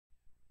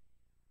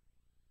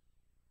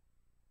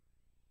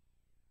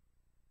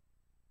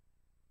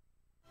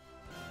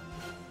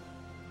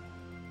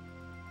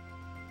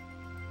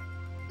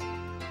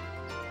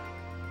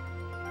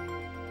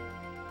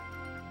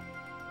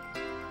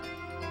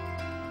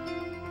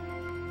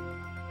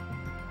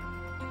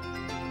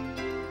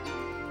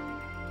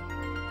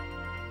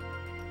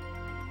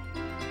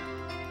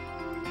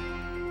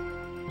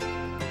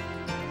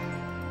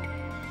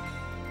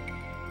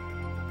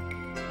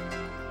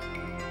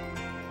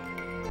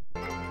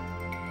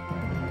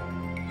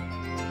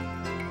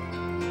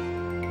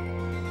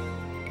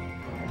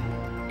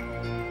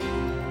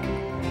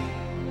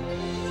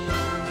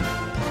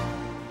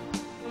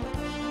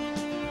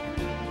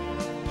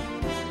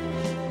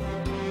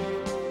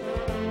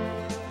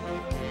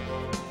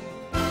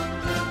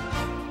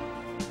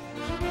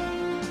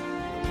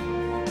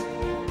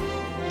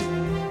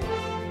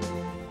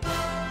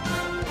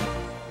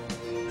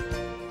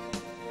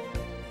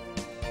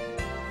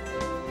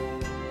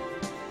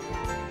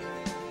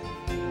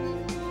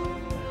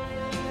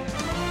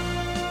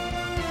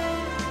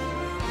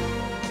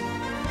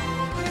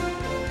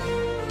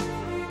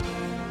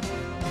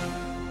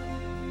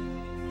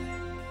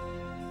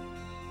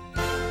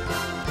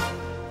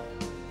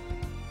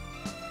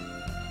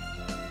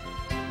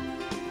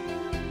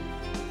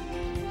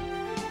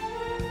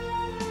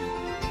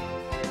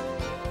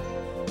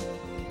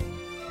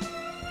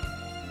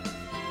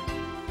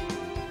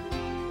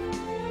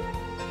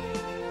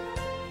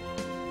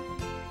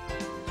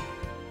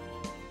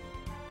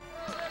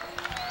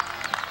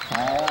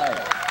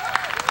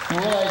You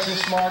realize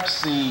this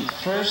marks the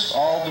first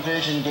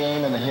all-division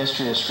game in the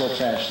history of Scripps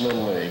Ranch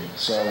Little League.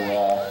 So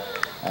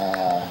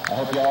I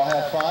hope you all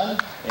have fun,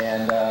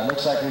 and it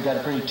looks like we've got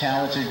a pretty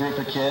talented group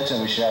of kids,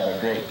 and we should have a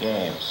great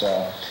game.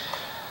 So,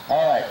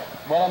 all right,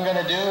 what I'm going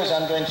to do is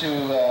I'm going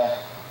to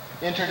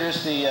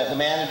introduce the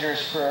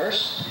managers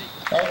first.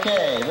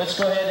 Okay, let's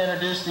go ahead and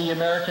introduce the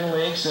American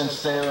League,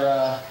 since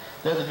they're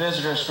the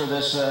visitors for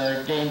this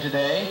game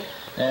today.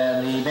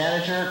 And the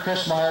manager,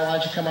 Chris Meyer, why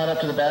don't you come on up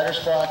to the batter's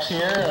box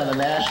here on the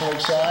National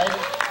League side.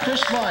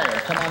 Chris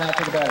Meyer, come on out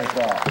to the batter's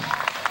box.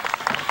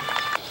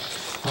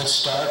 Let's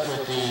start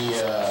with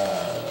the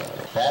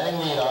batting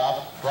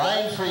leadoff,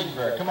 Brian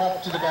Friedenberg. Come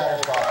up to the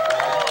batter's box,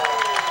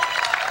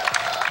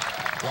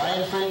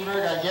 Brian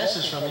Friedenberg, I guess,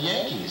 is from the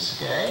Yankees,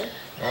 okay?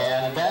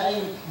 And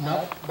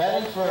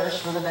batting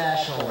first for the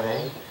National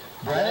League,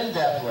 Brennan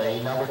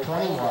Devley, number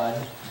 21,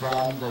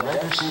 from the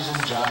regular season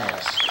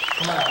Giants.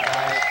 Come on out,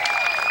 guys.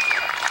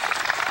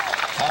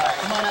 All right,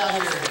 come on out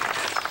here.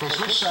 Okay,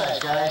 switch sides,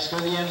 guys. Go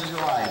to the ends of your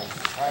line.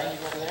 All right, you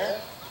go over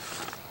there.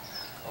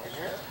 Over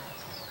here.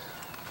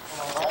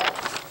 Come on by.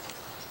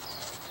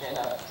 Okay,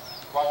 now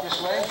walk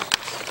this way.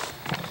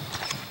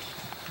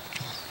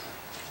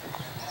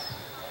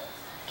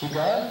 Keep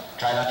going.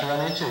 Try not to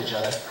run into each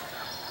other.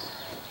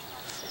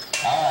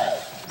 All right.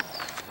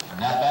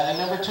 Now batting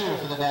number 2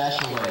 for the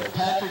National League,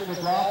 Patrick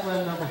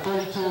McLaughlin, number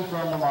 32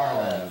 from the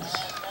Marlins.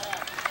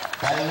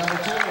 Batting number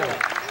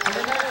 2. For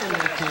the American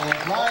League team,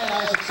 Ryan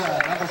Isaacson,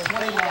 number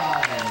 29,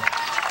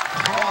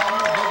 from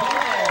the Blue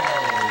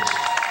Jays.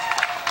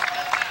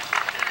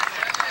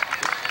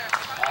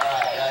 All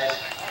right, guys.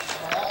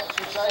 Come on out,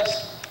 switch sides.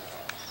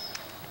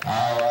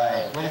 All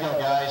right, way to go,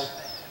 guys.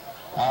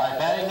 All right,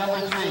 batting number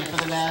 3 for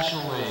the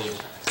National League,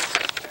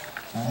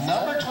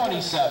 number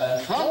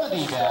 27 from the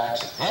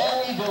D-backs,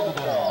 Eddie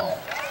Villadale.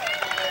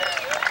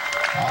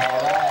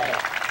 All right,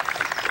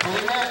 for the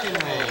American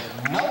League,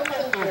 number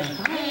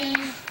 33,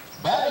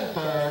 batting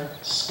third,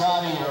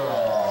 Scotty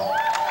Earl.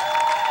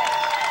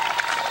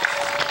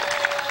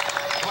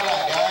 Come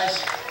on, guys.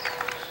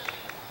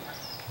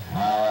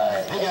 All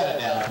right, they got it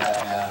down pat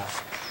now.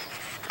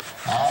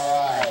 All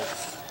right,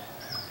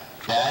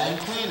 batting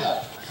cleanup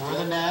for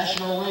the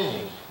National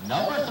League,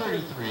 number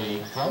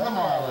 33 from the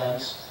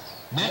Marlins,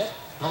 Nick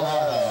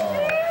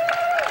Gallardo.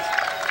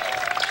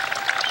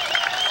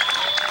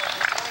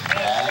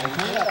 Batting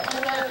cleanup for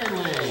the American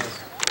League,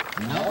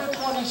 number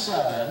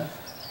 27,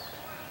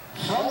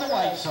 from the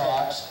White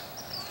Sox,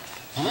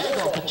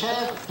 Diego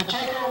Pacheco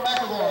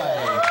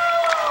McAvoy.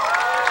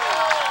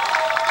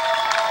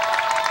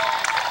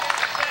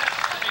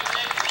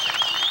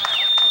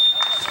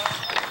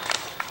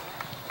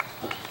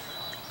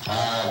 All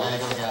right, way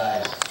to go,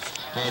 guys.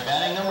 Okay,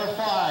 batting number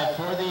 5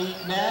 for the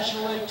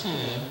National League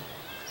team,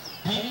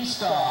 Petey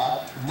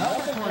Staub,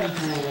 number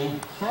 23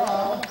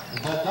 from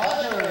the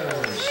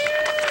Dodgers.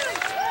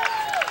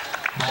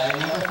 Batting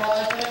number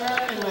 5 for the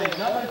American League,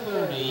 number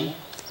 30,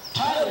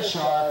 Tyler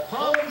Sharp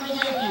from the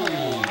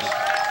Yankees.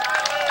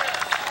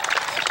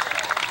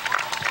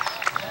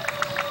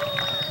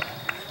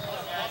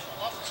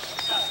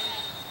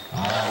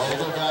 All right, way to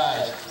go,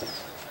 guys.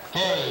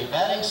 Okay,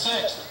 batting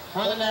 6th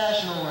for the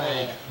National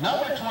League,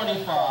 number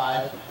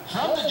 25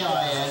 from the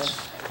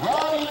Giants,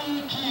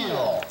 Ronnie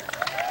Keel.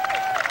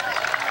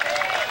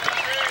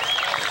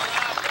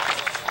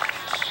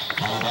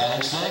 Okay,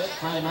 batting 6th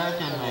for the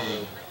American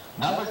League,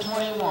 number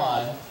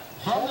 21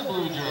 from the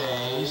Blue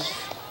Jays,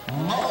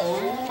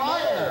 Mo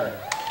Meyer.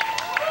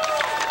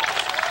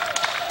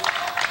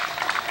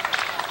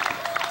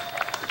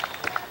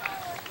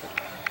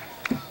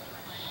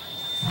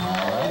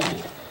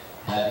 Alrighty.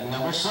 Batting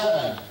number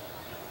 7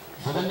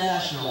 for the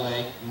National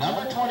League,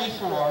 number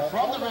 24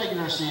 from the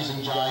regular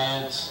season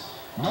Giants,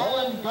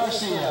 Nolan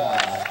Garcia.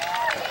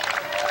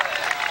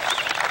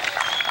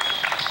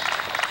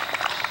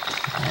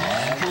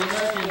 And for the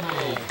American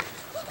League,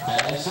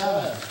 batting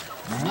 7,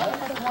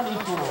 number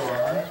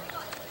 24,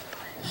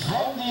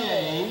 from the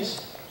A's,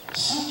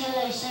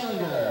 C.J.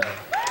 Seelinger.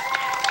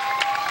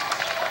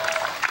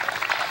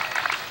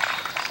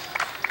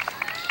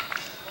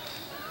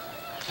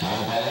 Okay,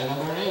 batting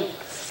number 8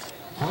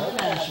 for the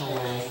National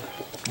League,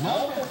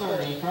 number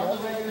 30 from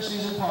the regular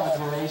season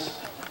Padres,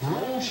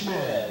 Drew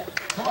Schmidt.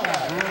 Come on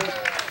out, Drew.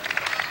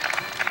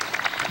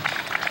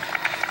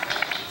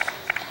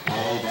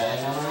 Okay,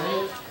 batting number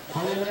 8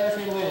 for the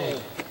American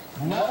League,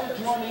 number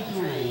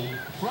 23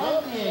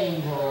 from the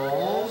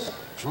Angels,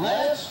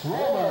 Lance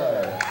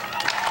Romer.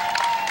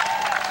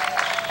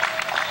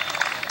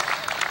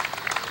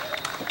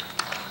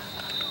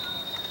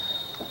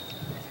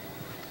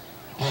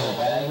 Okay,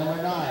 batting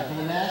number 9 for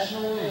the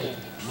National League,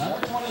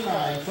 number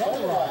 29 from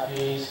the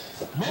Rockies,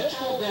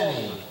 Mitchell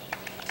Denny.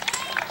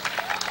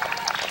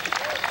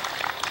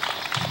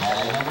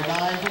 Batting number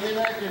 9 for the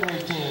American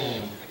League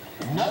team,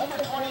 number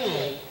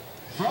 28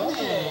 from the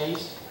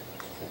A's,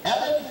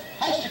 Evan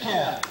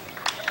Heisterkamp.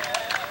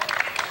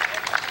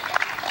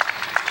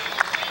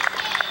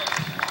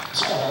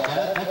 Sorry about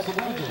that, that's the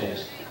Blue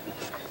Jays.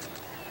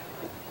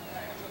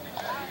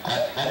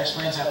 That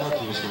explains that look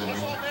he was giving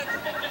me.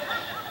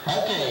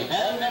 Okay,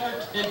 batting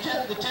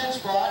the 10th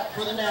spot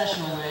for the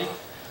National League,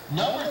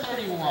 number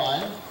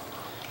 31,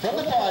 from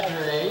the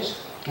Padres,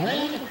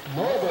 Reed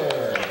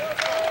Norberg.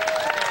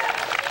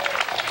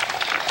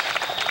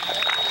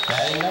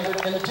 Batting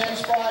in the 10th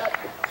spot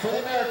for the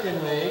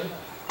American League,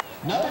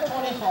 number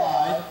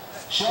 25,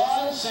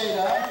 Sean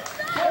Seda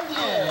from the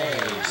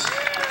A's.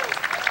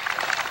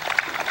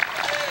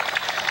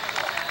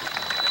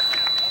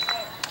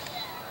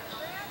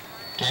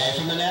 Okay,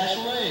 from the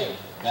National League,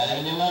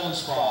 batting in the 11th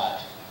spot,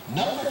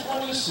 number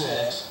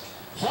 26,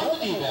 from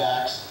the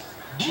D-backs,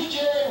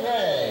 DJ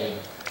Ray.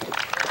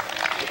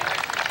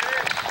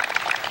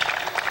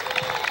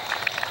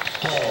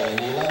 Okay, in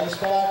the 11th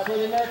spot for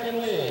the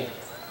American League,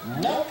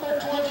 number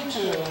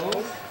 22,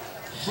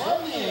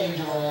 from the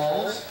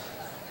Angels,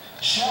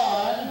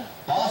 Sean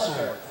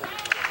Bosser.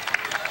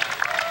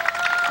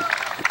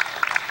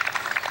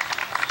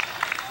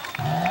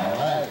 All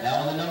right,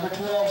 now in the number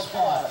 12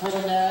 spot for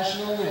the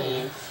National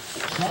League,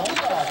 from the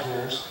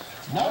Dodgers,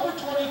 number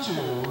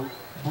 22,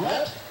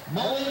 Brett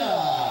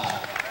Molina.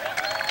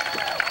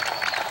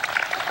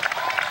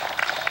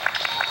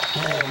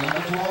 Okay,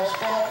 number 12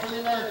 spot for the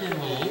American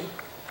League,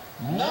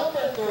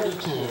 number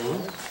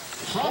 32,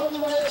 from the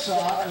Red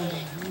Sox,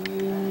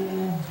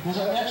 who's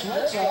our next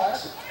Red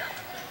Sox,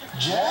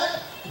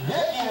 Jack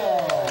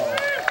Vecchio.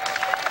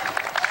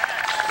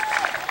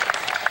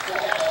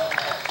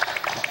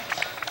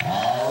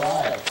 All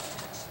right.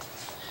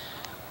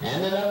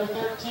 In the number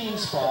 13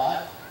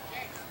 spot,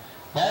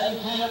 batting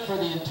cleanup for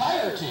the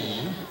entire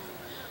team,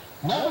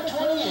 number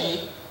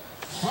 28,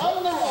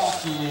 from the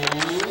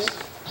Rockies,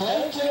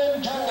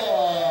 Clayton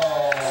Turlo.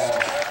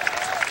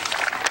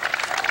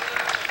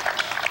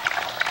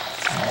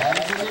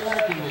 And for the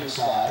American League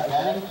side,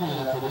 batting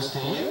cleanup for this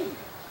team,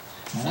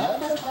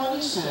 number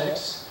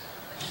 26,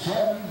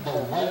 from the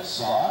White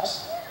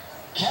Sox,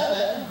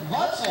 Kevin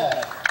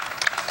Votzek.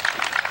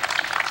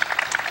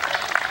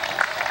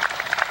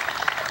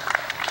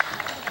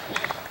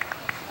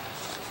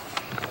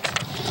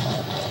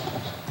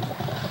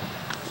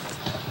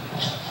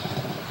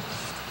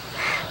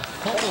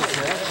 Okay,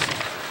 Chris.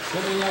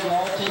 Let me have you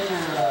all take your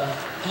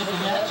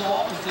hats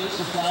off and face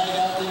the flag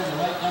out there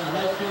on the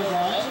right field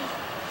line.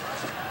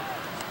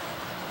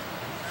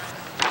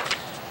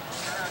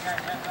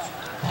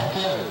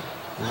 Okay,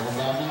 we're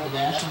going to do the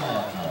national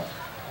anthem.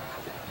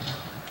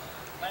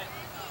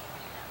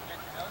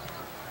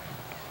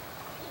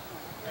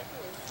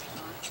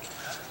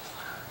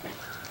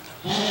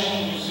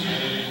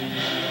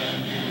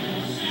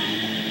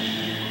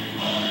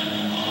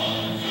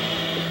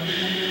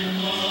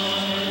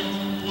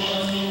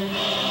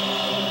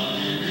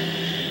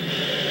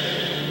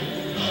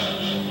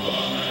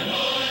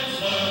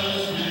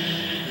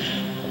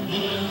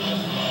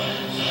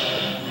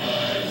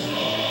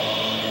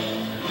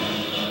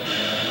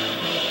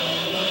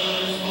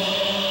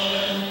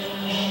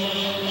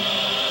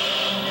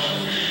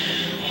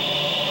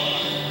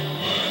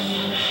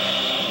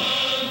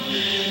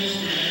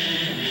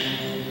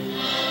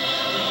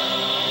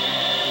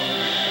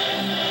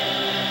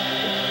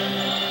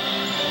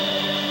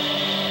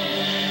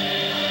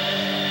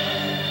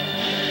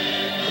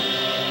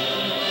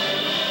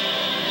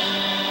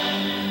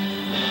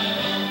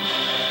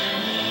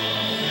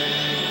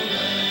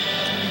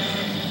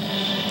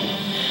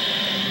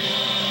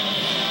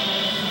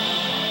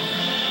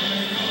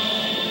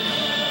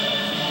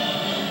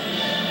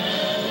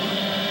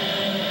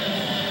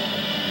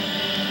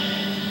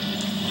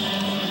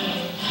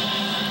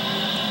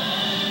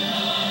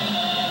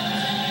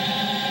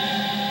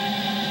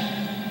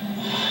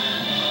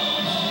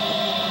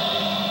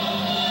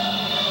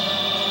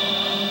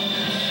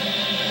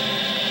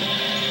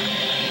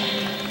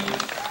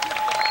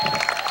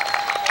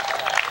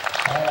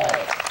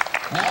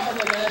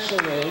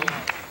 League,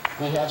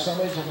 we have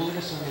somebody to lead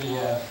us in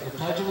the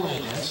Pledge of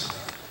Allegiance.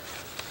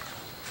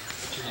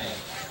 What's your name?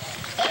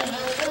 Ed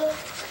Hoover.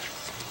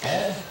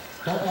 Ed?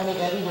 Don't call me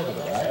Eddie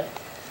Hoover, all right?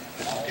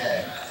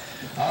 Okay.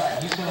 All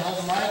right, he's going to hold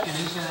the mic and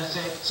he's going to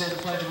say the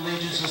Pledge of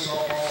Allegiance us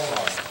all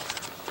along.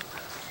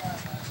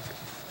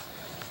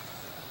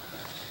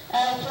 I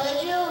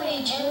pledge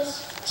allegiance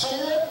to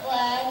the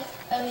flag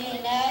of the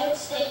United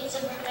States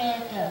of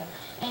America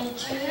and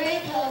to the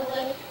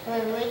republic for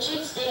which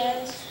it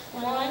stands,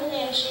 one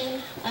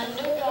nation,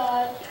 under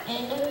God,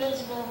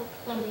 indivisible,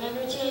 with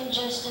liberty and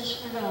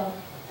justice for all.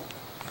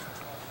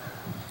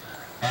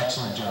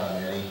 Excellent job,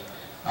 Eddie.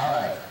 All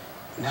right.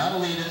 Now to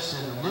lead us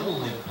in the Little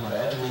League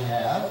Pledge, we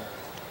have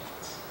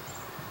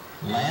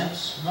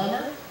Lance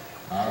Mummer.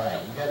 All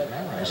right, you got it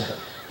memorized.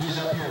 He's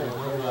up here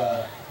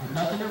with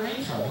nothing to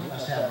read from. He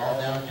must have it all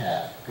down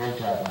pat. Great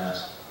job,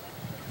 Lance.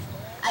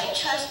 I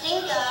trust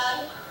in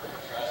God.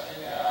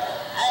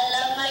 I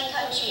love my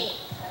country.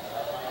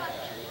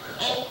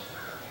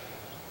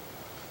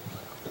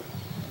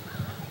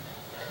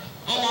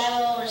 And I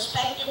will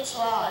respect its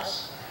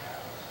laws.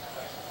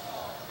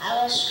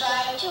 I will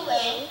strive to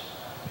win.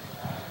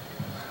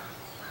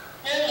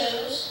 No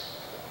lose.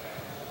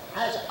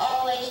 I will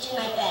always do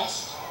my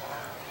best.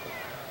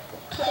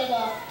 Play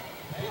ball.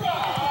 All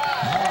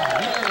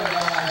right.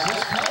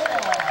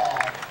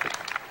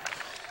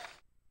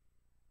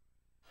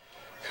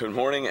 Good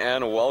morning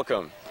and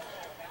welcome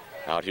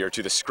out here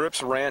to the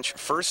Scripps Ranch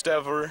first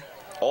ever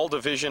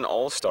all-division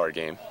all-star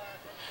game.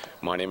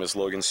 My name is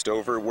Logan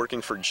Stover,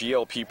 working for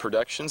GLP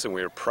Productions, and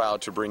we are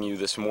proud to bring you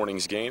this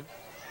morning's game.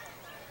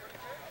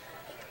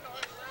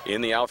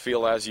 In the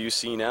outfield, as you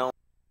see now,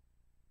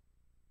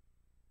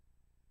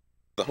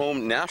 the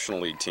home National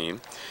League team,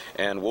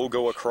 and we'll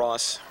go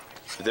across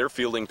their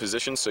fielding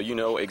position so you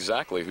know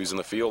exactly who's in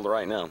the field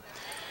right now.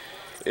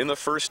 In the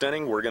first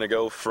inning, we're going to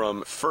go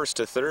from first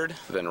to third,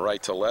 then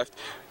right to left.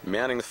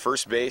 Manning the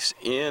first base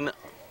in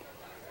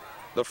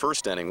the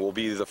first inning will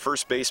be the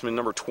first baseman,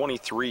 number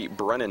 23,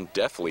 Brennan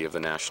Deffley of the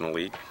National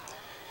League.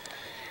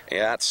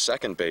 At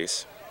second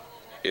base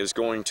is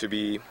going to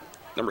be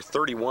number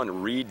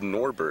 31, Reed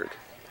Norberg.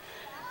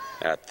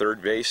 At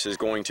third base is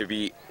going to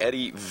be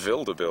Eddie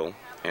Vildabill.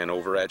 And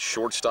over at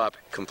shortstop,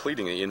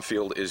 completing the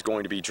infield, is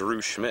going to be Drew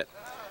Schmidt.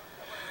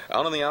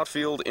 Out in the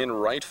outfield, in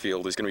right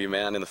field, is going to be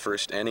manned in the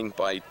first inning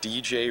by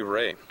DJ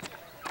Ray.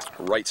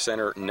 Right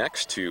center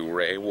next to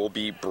Ray will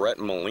be Brett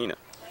Molina.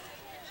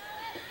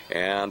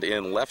 And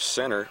in left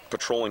center,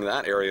 patrolling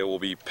that area, will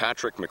be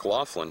Patrick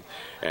McLaughlin.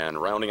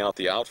 And rounding out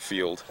the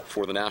outfield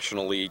for the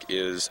National League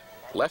is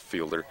left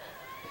fielder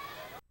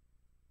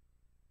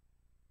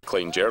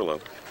Clayton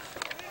Gerlo.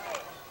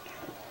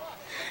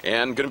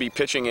 And going to be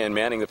pitching and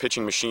manning the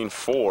pitching machine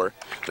for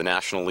the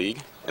National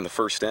League in the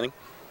first inning.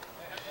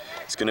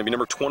 It's going to be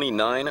number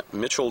 29,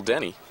 Mitchell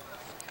Denny.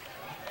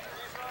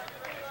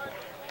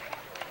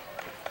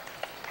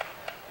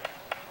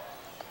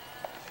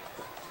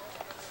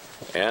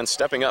 And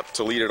stepping up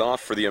to lead it off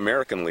for the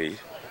American League,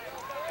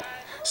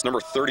 it's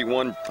number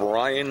 31,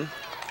 Brian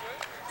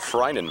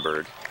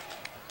Friedenberg.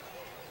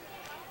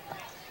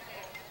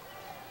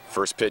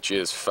 First pitch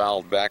is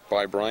fouled back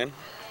by Brian.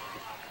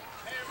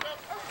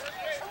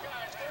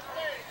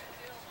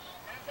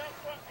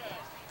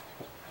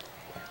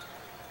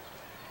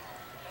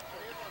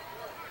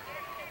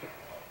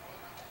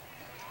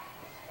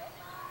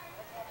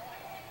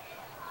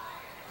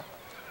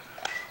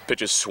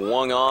 Pitch is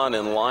swung on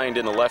and lined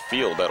into left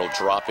field. That'll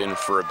drop in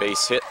for a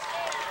base hit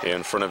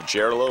in front of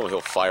Gerlo.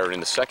 He'll fire it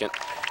into second.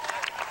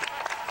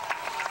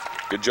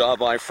 Good job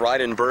by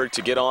Friedenberg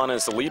to get on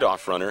as the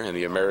leadoff runner, and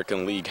the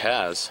American League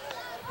has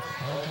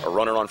a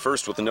runner on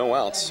first with no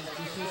outs.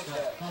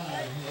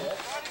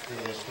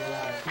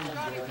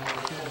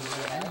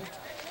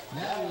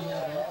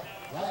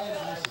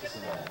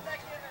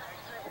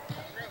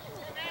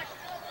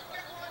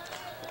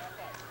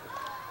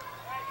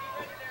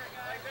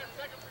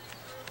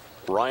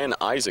 Ryan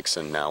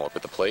Isaacson now up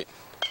at the plate.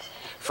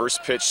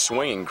 First pitch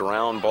swinging,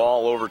 ground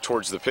ball over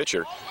towards the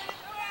pitcher.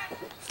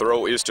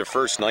 Throw is to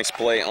first. Nice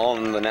play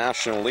on the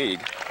National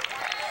League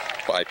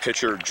by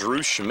pitcher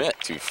Drew Schmidt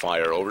to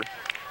fire over.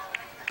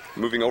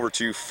 Moving over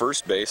to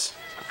first base.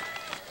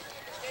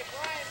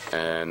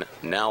 And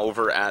now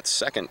over at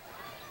second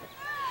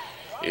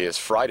is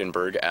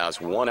Friedenberg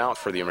as one out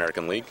for the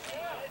American League.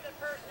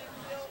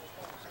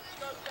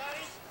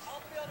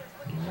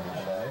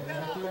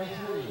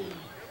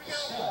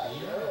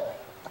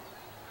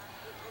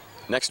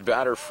 Next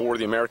batter for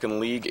the American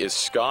League is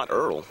Scott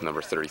Earl,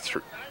 number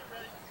 33.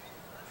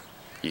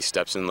 He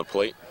steps in the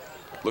plate,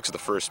 looks at the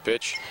first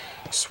pitch,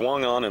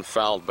 swung on and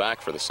fouled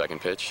back for the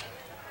second pitch.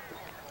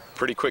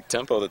 Pretty quick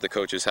tempo that the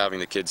coach is having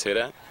the kids hit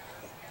at.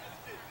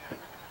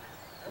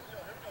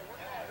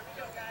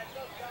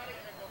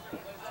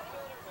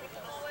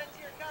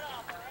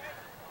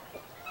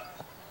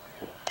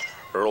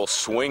 Earl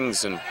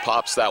swings and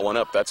pops that one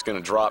up. That's going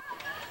to drop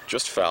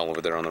just foul over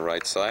there on the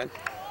right side.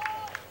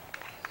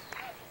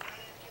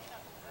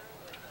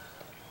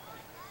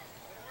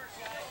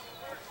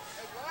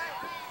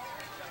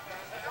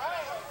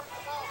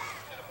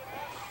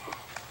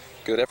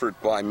 Good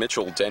effort by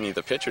Mitchell Denny,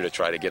 the pitcher, to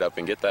try to get up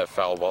and get that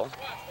foul ball.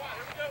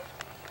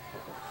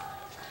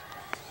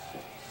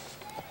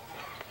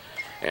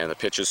 And the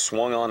pitch is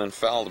swung on and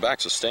fouled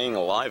back, so staying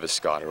alive is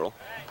Scott Earl.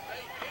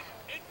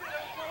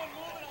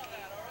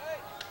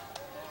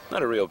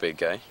 Not a real big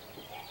guy.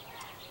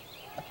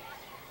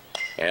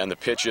 And the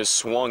pitch is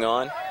swung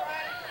on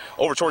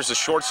over towards the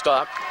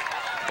shortstop.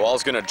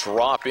 Ball's going to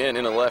drop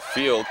into left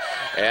field,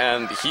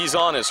 and he's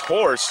on his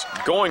horse.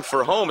 Going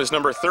for home is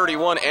number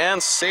 31,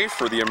 and safe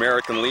for the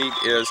American League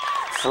is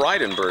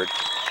Friedenberg.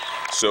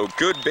 So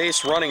good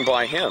base running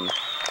by him.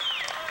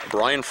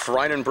 Brian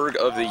Friedenberg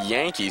of the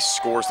Yankees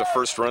scores the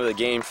first run of the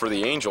game for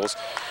the Angels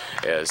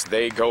as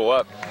they go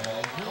up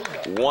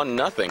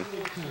 1-0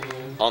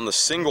 on the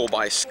single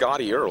by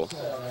Scotty Earl.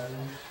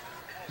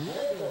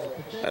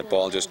 That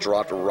ball just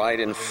dropped right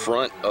in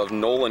front of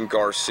Nolan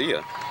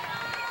Garcia.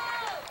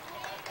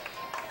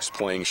 He's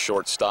playing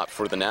shortstop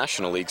for the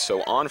National League,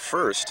 so on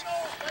first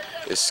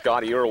is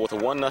Scotty Earl with a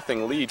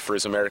 1-0 lead for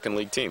his American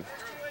League team.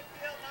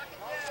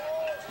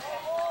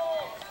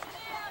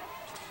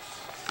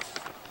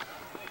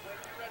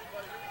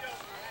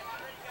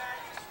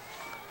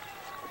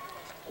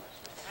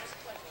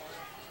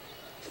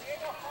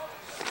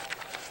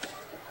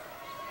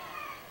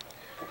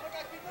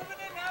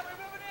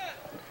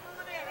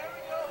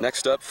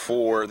 Next up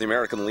for the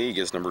American League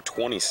is number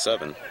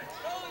 27,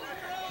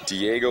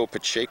 Diego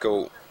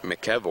Pacheco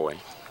McEvoy,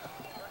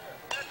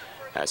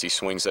 as he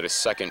swings at his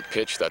second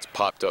pitch that's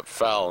popped up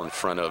foul in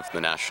front of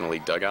the National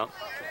League dugout.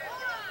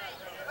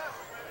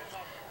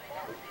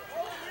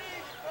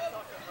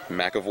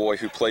 McEvoy,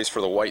 who plays for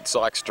the White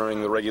Sox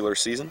during the regular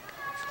season,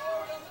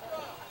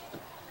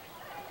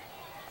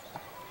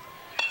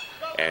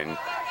 and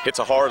hits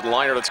a hard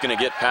liner that's going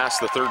to get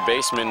past the third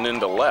baseman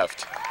into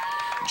left.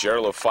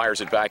 Gerlo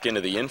fires it back into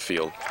the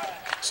infield.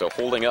 So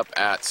holding up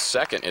at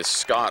second is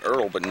Scott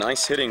Earl, but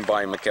nice hitting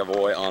by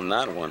McEvoy on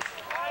that one.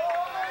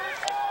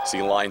 So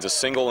he lines a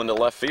single into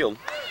left field.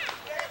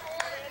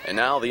 And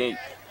now the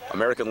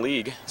American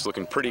League is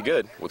looking pretty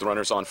good with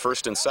runners on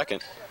first and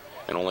second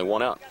and only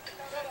one out.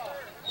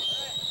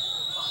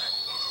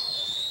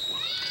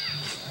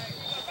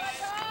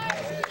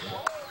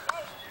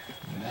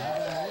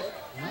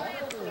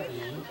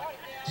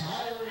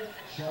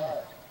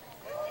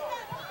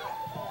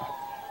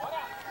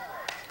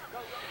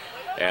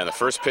 And the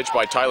first pitch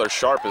by Tyler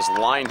Sharp is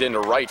lined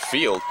into right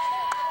field.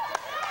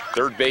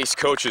 Third base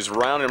coach is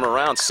rounding him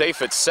around,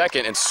 safe at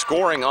second, and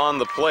scoring on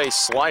the play,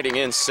 sliding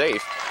in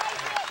safe.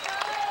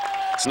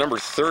 It's number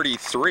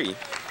 33.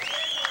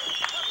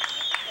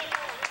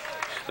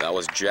 That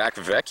was Jack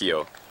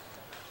Vecchio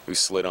who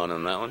slid on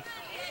that one.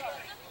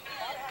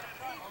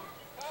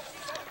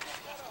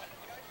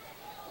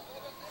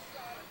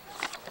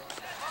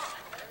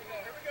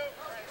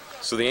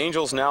 So the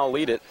Angels now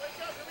lead it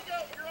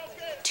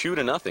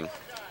 2-0.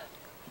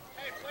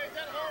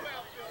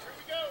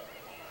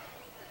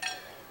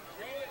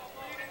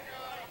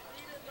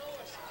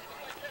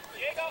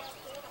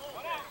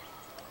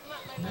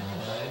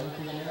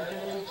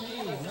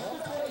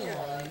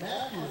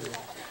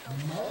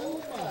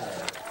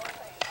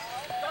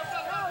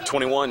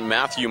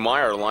 Matthew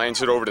Meyer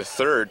lines it over to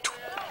third.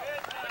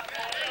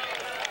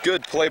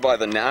 Good play by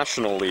the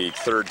National League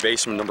third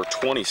baseman number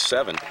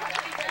 27.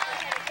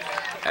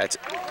 That's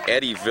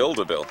Eddie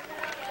Vildeville.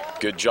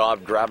 Good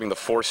job grabbing the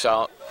force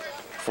out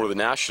for the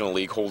National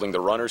League, holding the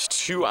runners.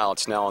 2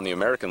 outs now in the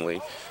American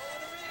League.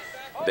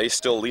 They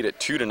still lead it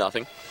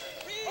 2-0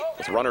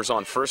 with runners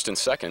on first and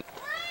second.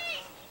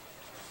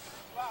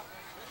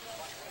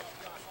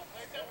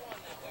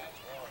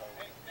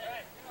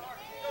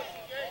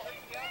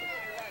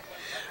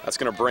 That's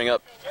going to bring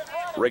up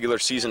regular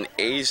season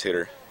A's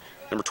hitter,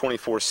 number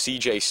 24,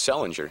 CJ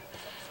Sellinger.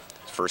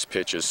 First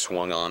pitch is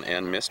swung on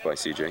and missed by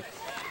CJ.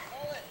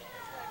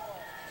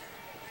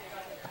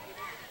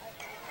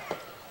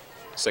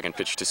 Second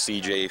pitch to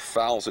CJ,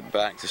 fouls it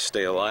back to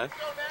stay alive.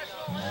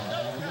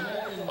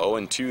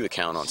 0-2 the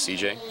count on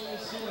CJ.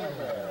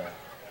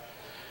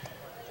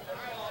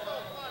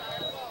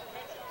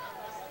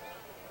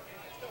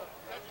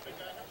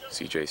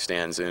 CJ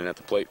stands in at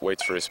the plate,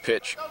 waits for his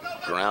pitch,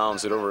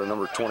 grounds it over to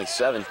number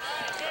 27.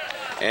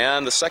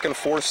 And the second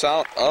force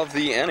out of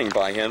the inning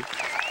by him.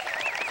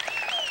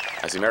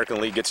 As the American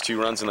League gets 2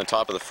 runs in the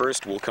top of the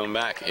first, we'll come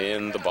back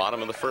in the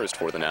bottom of the first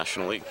for the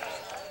National League.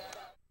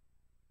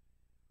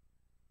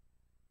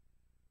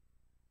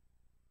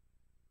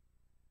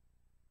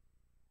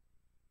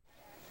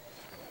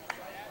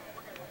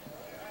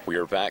 We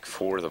are back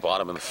for the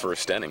bottom of the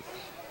first inning,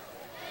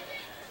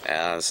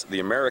 as the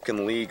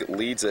American League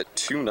leads at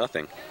 2-0.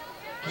 Number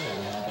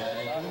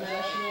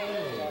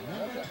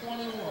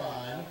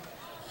 21,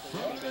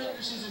 from the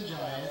regular season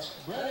Giants,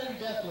 Brennan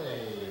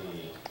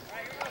Deathley.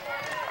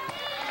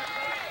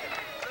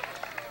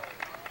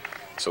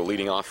 So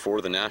leading off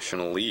for the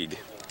National League,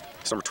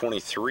 it's number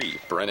 23,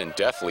 Brennan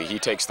Deathley. He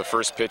takes the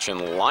first pitch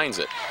and lines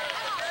it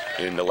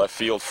into left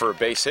field for a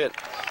base hit.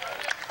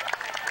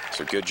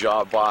 So good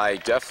job by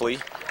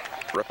Deathley,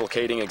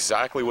 replicating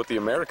exactly what the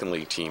American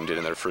League team did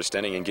in their first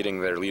inning and getting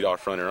their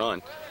leadoff runner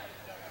on.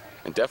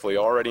 And Deathley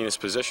already in his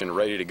position,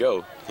 ready to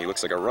go. He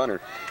looks like a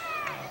runner.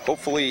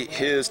 Hopefully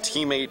his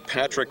teammate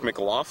Patrick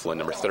McLaughlin,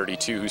 number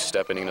 32, who's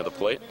stepping into the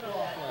plate,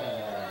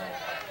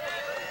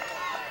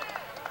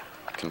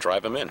 can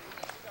drive him in.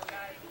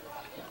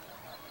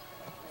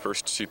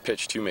 First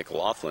pitch to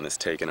McLaughlin is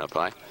taken up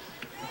high.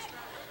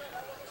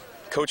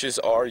 Coaches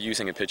are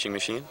using a pitching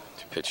machine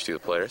to pitch to the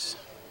players.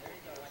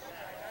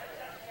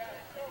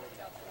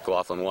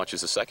 McLaughlin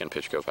watches the second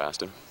pitch go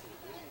past him.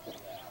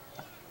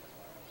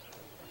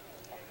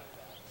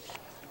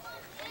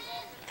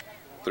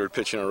 Third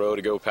pitch in a row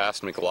to go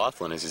past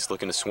McLaughlin as he's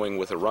looking to swing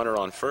with a runner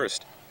on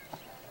first.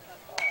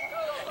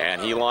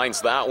 And he lines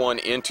that one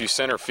into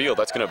center field.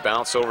 That's going to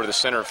bounce over the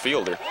center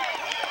fielder.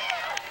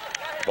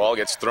 Ball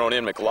gets thrown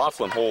in.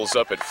 McLaughlin holds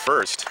up at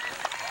first.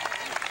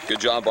 Good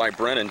job by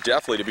Brennan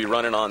Deathley to be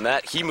running on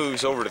that. He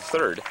moves over to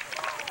third.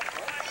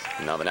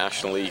 Now the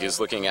National League is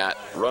looking at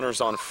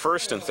runners on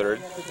first and third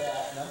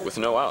with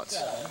no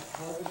outs.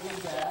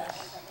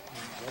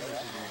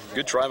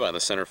 Good try by the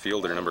center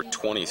fielder, number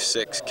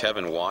 26,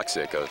 Kevin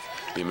Waksick of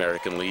the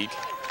American League.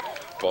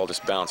 Ball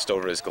just bounced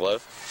over his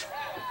glove.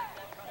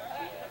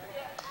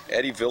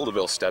 Eddie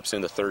Vildeville steps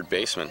in, the third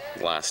baseman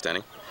last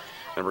inning.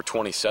 Number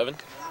 27.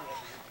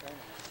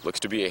 Looks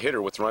to be a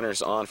hitter with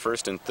runners on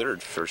first and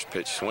third. First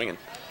pitch swinging.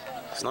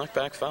 It's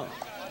knockback foul.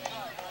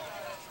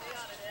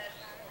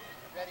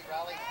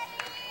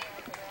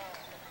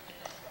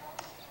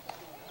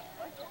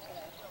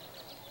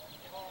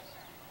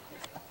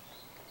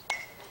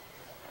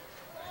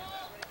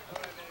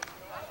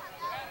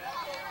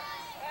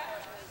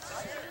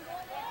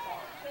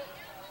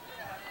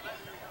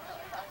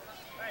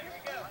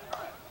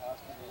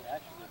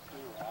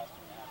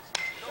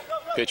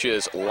 Pitch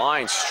is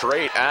lined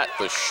straight at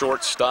the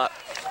shortstop.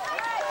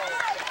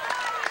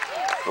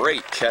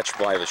 Great catch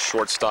by the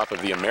shortstop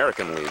of the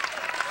American League.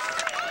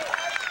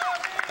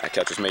 That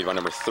catch was made by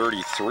number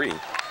 33,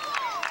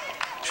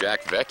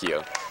 Jack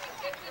Vecchio.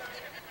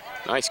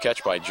 Nice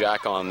catch by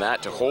Jack on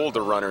that to hold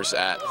the runners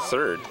at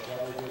third.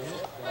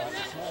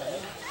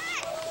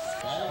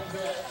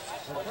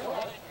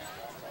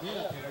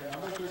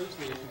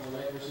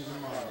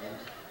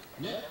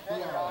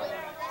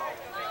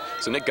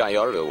 So Nick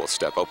Gallardo will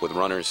step up with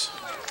runners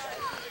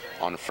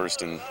on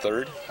first and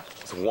third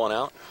with one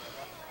out.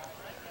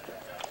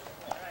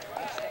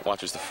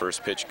 Watches the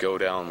first pitch go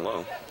down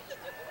low.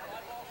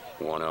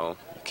 1-0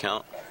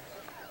 count.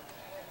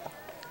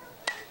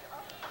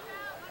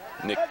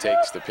 Nick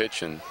takes the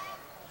pitch and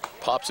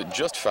pops it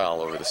just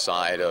foul over the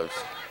side of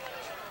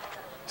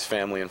his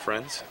family and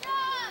friends.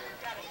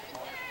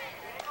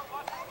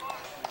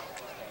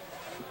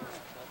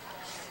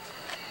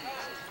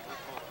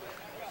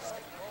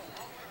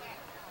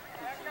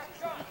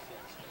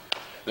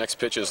 Next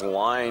pitch is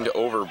lined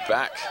over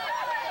back.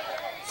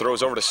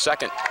 Throws over to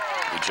second.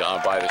 Good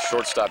job by the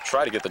shortstop.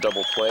 Try to get the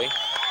double play.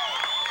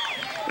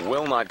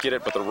 Will not get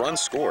it, but the run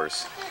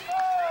scores.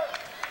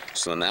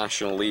 So the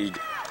National League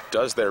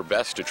does their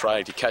best to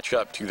try to catch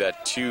up to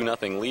that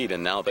 2-0 lead,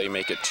 and now they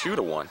make it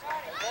 2-1.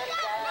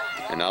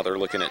 And now they're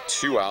looking at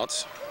 2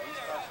 outs.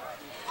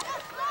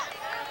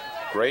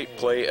 Great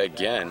play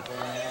again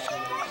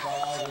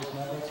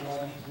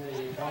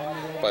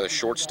by the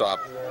shortstop,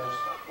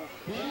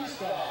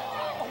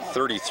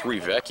 33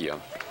 Vecchio.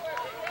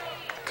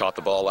 Caught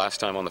the ball last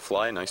time on the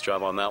fly. Nice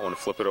job on that one to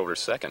flip it over to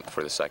second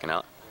for the second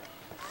out.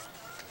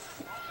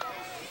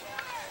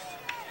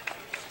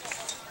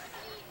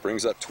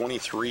 Brings up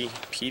 23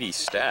 Petey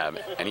Stab,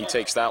 and he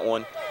takes that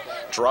one,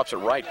 drops it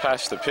right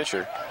past the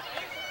pitcher.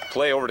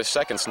 Play over to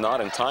second's not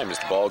in time as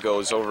the ball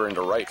goes over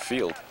into right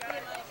field.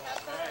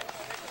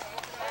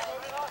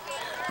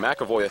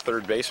 McAvoy, a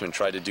third baseman,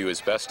 tried to do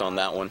his best on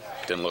that one.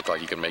 Didn't look like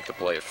he could make the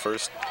play at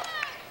first.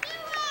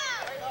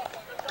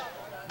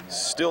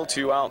 Still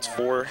 2 outs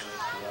for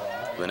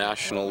the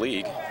National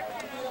League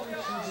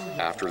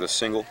after the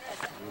single.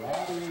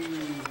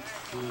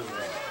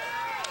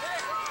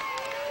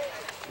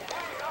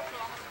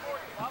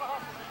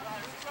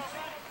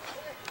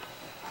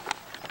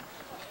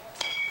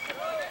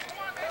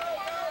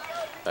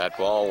 That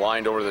ball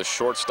lined over the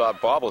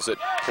shortstop, bobbles it.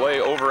 Play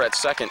over at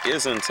second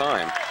is in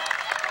time.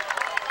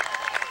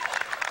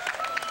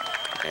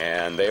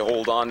 And they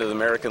hold on to the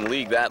American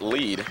League that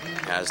lead,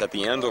 as at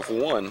the end of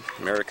 1,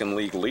 American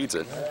League leads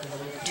it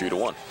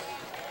 2-1.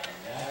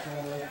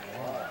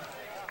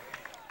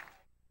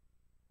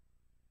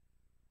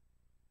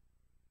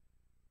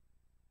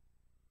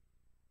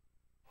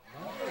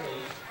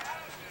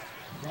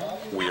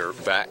 We are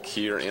back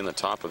here in the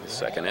top of the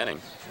second inning.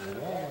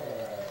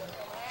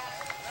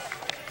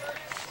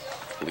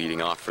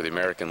 Leading off for the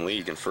American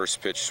League in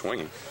first pitch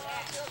swinging.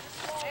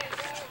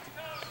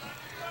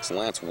 It's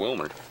Lance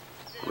Wilmer.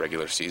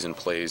 Regular season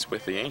plays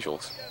with the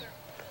Angels.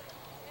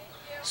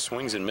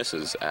 Swings and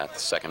misses at the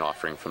second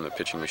offering from the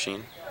pitching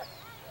machine.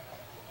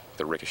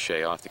 The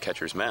ricochet off the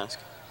catcher's mask.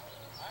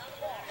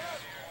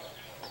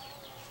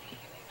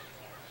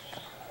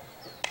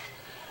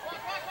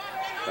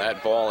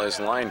 That ball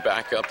is lined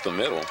back up the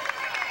middle.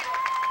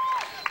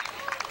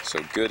 So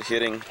good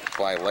hitting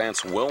by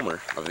Lance Wilmer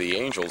of the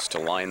Angels to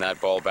line that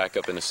ball back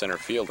up into center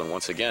field. And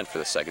once again, for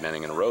the second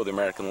inning in a row, the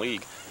American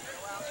League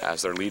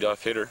has their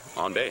leadoff hitter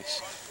on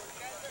base.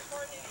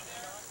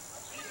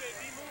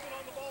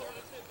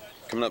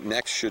 Coming up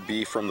next should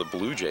be from the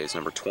Blue Jays,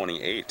 number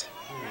 28,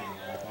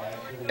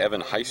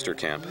 Evan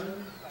Heisterkamp.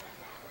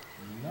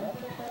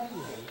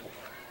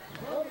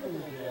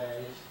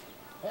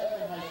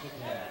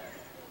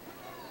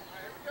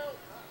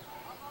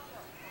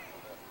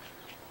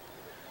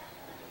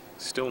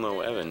 Still no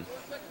Evan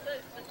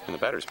in the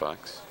batter's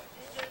box.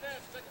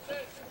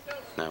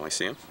 Now I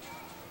see him.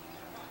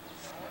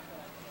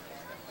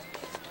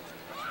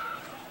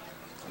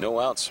 No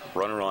outs,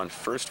 runner on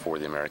first for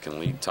the American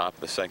League, top of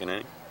the second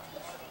inning.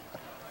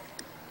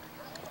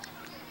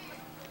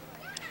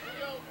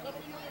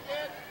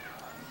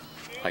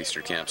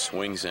 Heisterkamp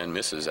swings and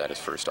misses at his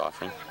first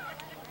offering.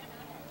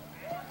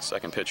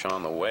 Second pitch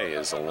on the way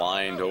is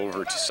lined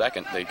over to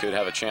second. They could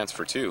have a chance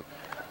for 2.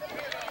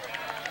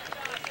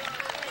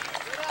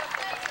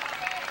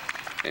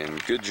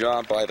 And good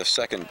job by the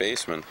second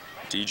baseman,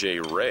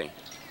 DJ Ray.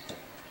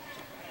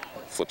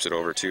 Flips it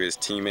over to his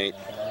teammate,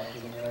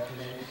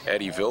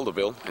 Eddie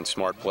Vildabil, and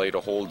smart play to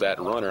hold that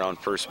runner on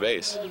first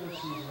base.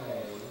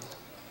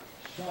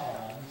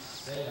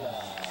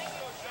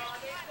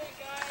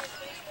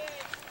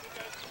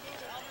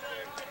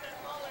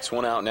 It's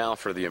one out now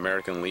for the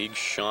American League.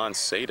 Sean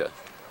Seda,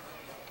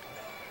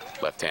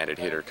 left-handed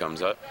hitter,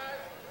 comes up.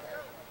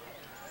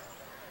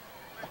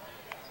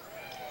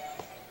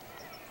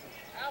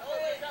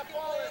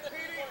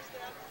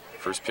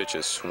 First pitch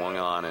is swung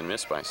on and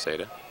missed by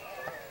Seda.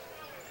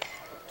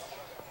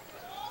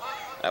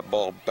 That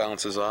ball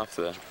bounces off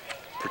the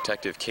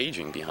protective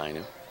caging behind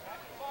him.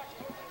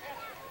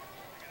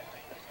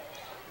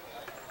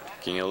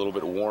 Getting a little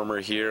bit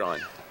warmer here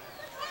on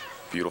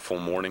beautiful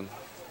morning,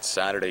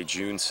 Saturday,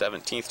 June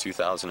 17th,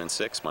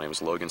 2006. My name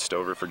is Logan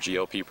Stover for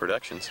GLP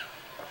Productions.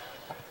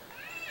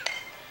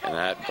 And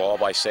that ball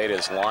by Seda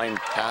is lined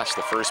past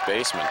the first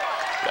baseman.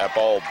 That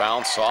ball will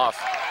bounce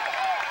off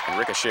and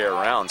ricochet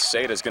around.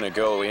 Seda's going to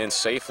go in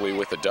safely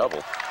with a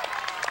double.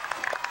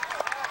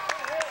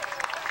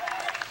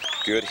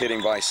 Good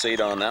hitting by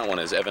Seda on that one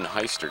as Evan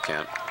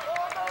Heisterkamp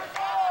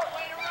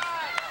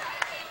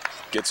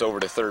gets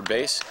over to third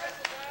base.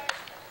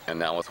 And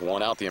now with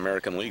one out, the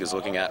American League is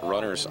looking at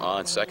runners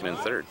on second and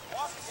third.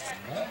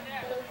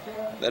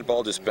 That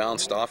ball just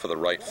bounced off of the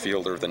right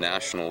fielder of the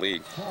National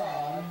League.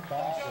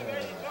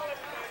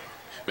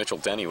 Mitchell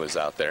Denny was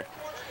out there.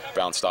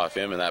 Bounced off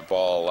him, and that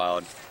ball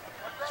allowed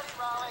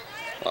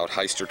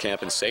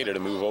Heisterkamp and Seda to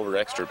move over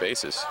extra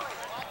bases.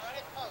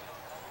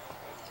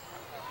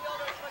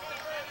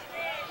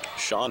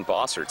 Sean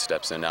Bossert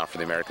steps in now for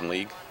the American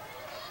League.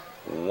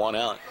 One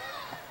out.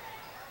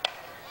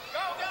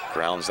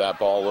 Grounds that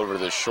ball over to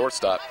the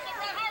shortstop.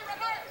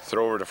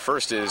 Throw over to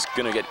first is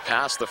going to get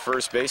past the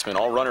first baseman.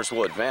 All runners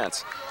will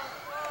advance.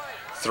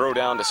 Throw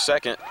down to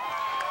second.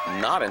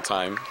 Not in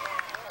time.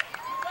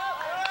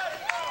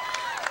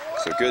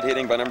 So good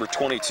hitting by number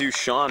 22,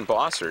 Sean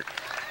Bossert.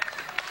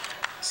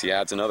 He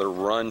adds another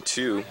run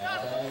to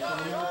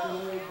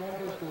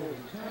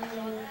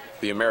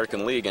the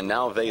American League, and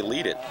now they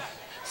lead it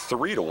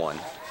 3-1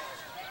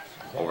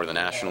 over the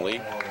National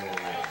League.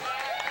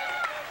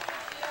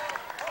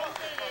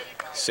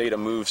 Seda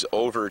moves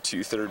over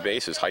to third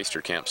base as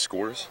Heisterkamp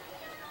scores.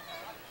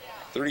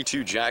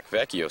 32, Jack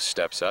Vecchio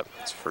steps up.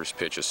 His first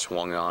pitch is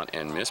swung on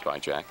and missed by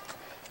Jack.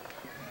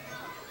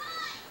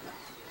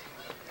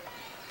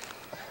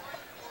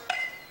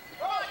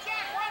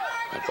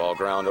 That ball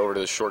ground over to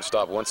the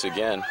shortstop once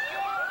again.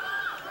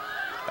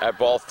 That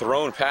ball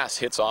thrown past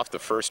hits off the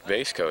first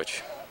base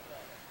coach.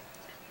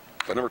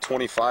 But number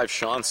 25,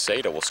 Sean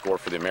Seda, will score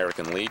for the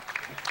American League.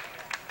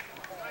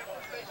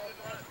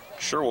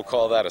 Sure, we'll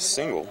call that a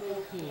single.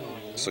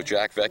 So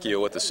Jack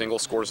Vecchio with the single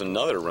scores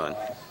another run.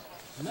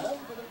 And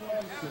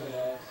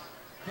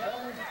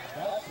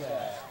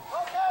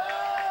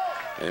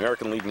the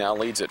American League now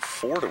leads at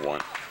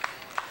 4-1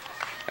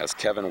 as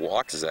Kevin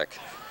Wachzek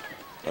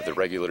of the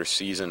regular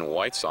season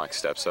White Sox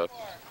steps up.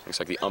 Looks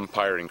like the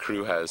umpiring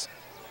crew has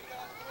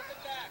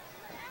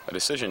a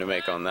decision to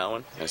make on that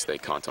one as they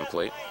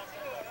contemplate.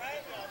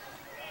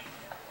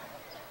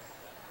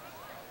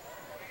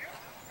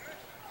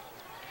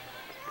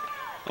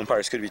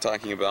 Umpires could be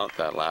talking about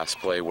that last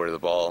play where the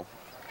ball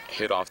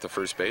hit off the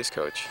first base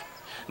coach.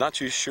 Not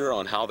too sure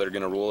on how they're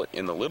going to rule it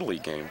in the Little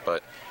League game,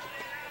 but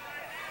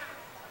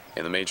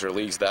in the major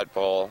leagues, that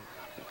ball,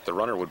 the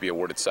runner would be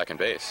awarded second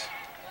base.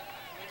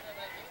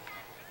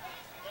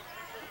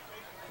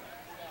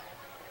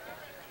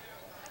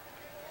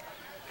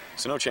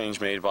 So no change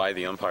made by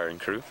the umpiring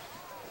crew.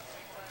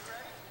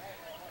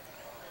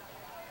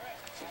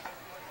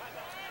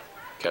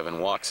 Kevin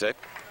Wachzek.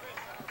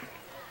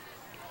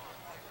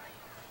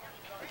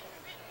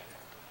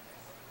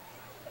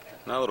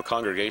 Now a little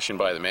congregation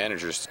by the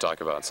managers to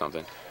talk about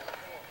something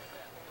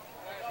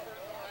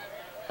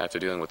after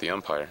dealing with the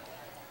umpire.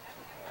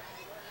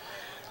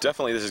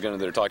 Definitely this is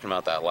they're talking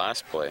about that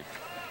last play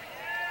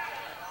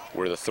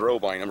where the throw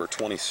by number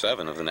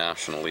 27 of the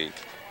National League,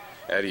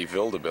 Eddie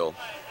Vildebill,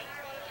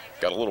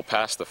 got a little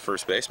past the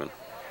first baseman.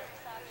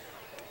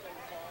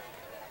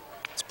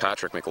 It's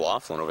Patrick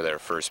McLaughlin over there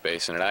at first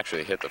base, and it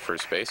actually hit the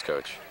first base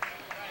coach.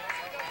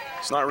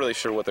 It's not really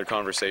sure what their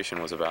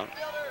conversation was about.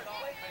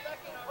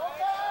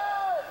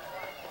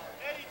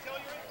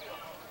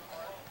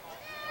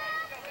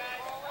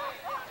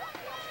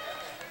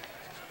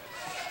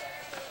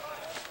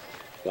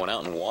 One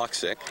out and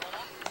Wachzek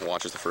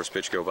watches the first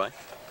pitch go by.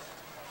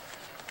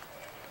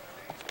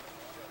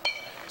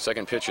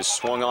 Second pitch is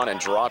swung on and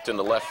dropped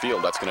into left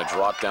field. That's going to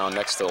drop down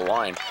next to the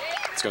line.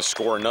 It's going to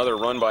score another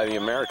run by the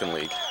American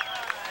League.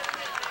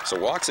 So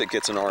Wachzek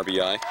gets an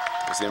RBI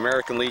as the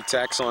American League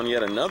tacks on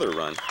yet another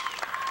run.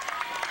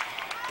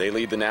 They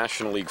lead the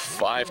National League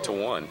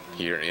 5-1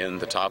 here in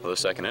the top of the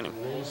second inning.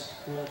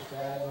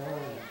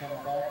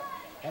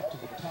 Up to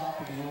the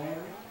top of the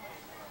order.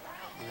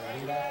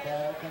 Leadoff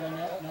batter coming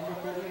up, number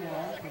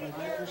 31 from the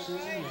regular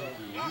season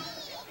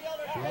Yankees,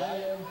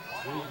 Brian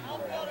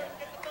Friedenberg.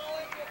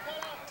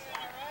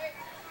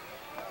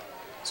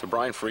 So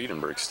Brian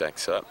Friedenberg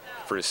stacks up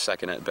for his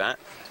second at bat.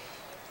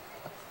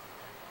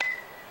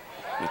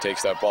 He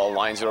takes that ball,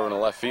 lines it over in the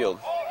left field.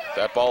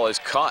 That ball is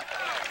caught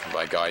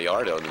by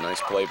Gallardo. A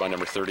nice play by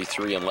number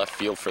 33 in left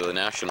field for the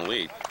National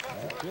League.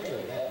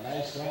 Okay, that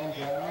nice long drive,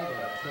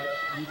 that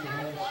catch Ethan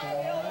Harris.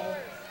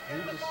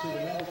 to the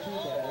number 2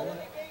 batter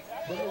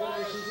for the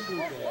regular season Blue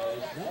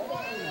Jays, number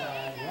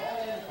 29,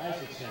 Ryan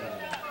Isaacson.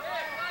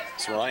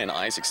 So Ryan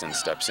Isaacson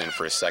steps in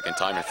for a second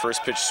time, and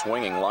first pitch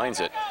swinging, lines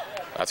it.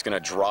 That's going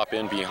to drop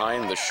in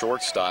behind the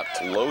shortstop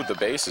to load the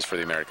bases for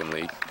the American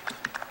League.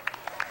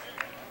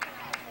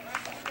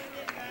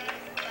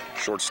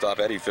 Shortstop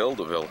Eddie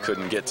Vildeville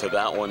couldn't get to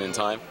that one in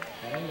time.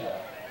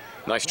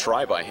 Nice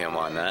try by him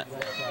on that.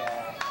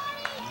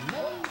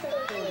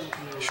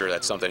 Sure,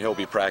 that's something he'll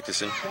be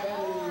practicing.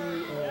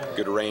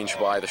 Good range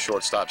by the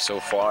shortstop so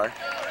far.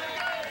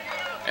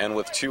 And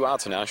with 2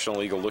 outs, the National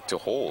League will look to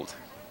hold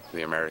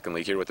the American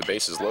League here with the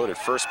bases loaded.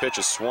 First pitch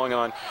is swung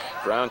on,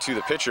 ground to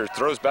the pitcher,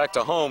 throws back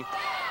to home.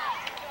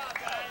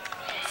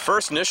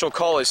 First initial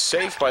call is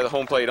safe by the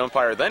home plate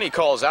umpire, then he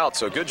calls out,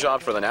 so good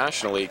job for the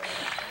National League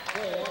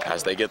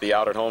as they get the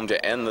out at home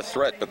to end the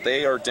threat, but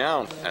they are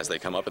down as they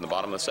come up in the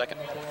bottom of the second.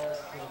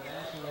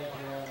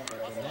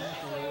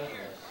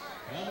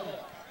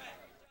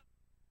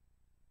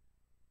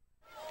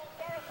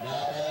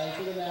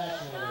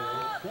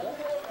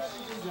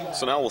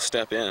 So now we'll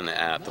step in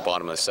at the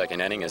bottom of the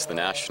second inning as the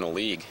National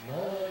League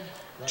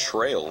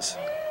trails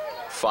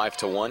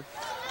 5-1.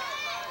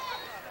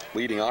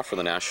 Leading off for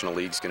the National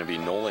League is going to be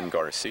Nolan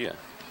Garcia.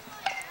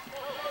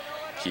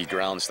 He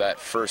grounds that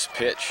first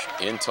pitch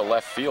into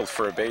left field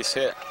for a base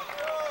hit.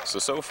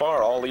 So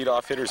far, all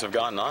leadoff hitters have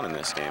gotten on in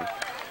this game.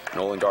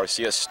 Nolan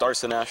Garcia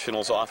starts the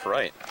Nationals off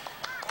right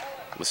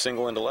with a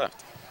single into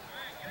left.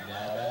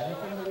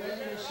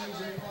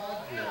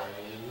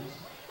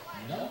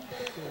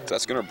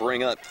 That's going to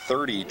bring up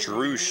 30,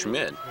 Drew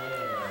Schmid,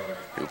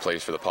 who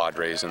plays for the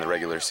Padres in the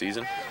regular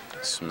season.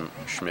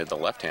 Schmid, the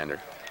left-hander,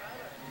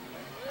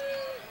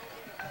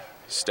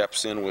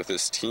 steps in with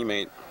his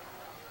teammate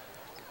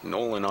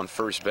Nolan on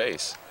first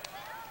base.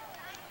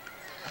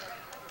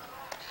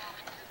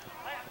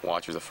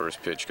 Watches the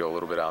first pitch go a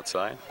little bit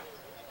outside.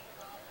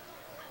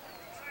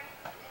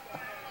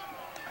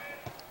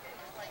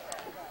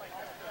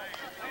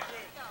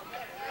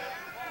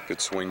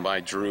 Good swing by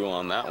Drew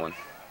on that one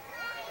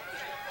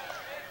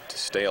to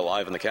stay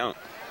alive in the count.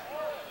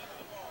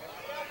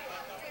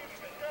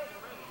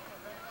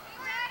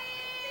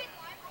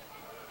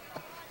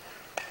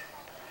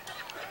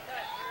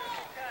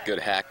 Good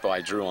hack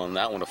by Drew on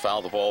that one to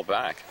foul the ball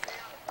back.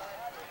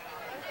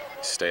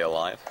 Stay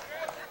alive.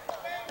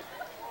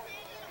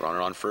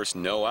 Runner on first,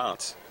 no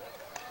outs.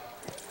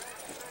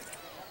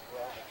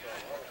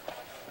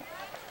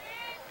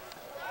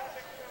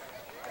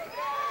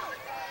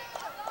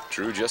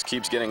 Drew just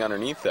keeps getting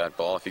underneath that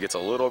ball. If he gets a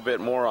little bit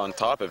more on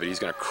top of it, he's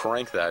going to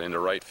crank that into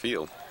right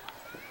field.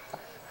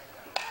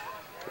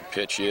 The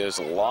pitch is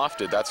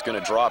lofted. That's going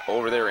to drop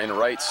over there in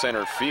right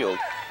center field.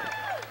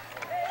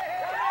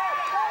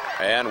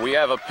 And we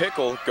have a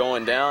pickle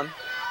going down.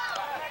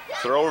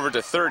 Throw over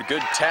to third.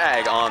 Good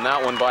tag on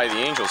that one by the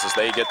Angels as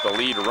they get the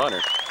lead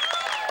runner.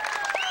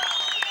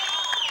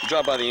 Good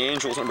job by the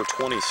Angels, number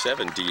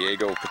 27,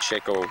 Diego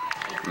Pacheco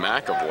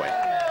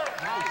McAvoy.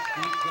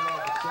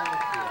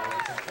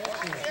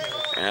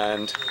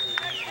 And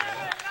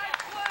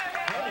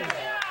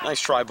nice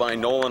try by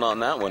Nolan on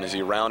that one as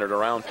he rounded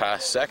around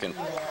past second.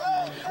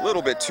 A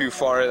little bit too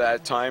far at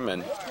that time,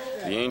 and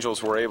the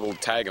Angels were able to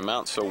tag him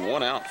out. So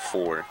 1 out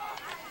for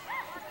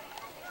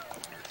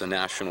the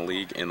National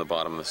League in the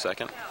bottom of the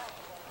second.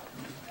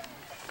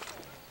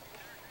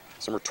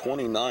 Number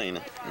 29,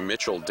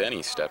 Mitchell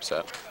Denny, steps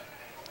up.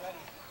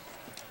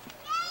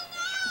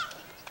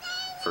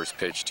 First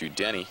pitch to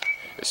Denny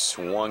is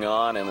swung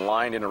on and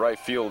lined into right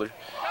fielder.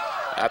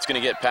 That's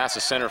going to get past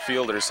the center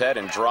fielder's head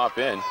and drop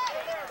in.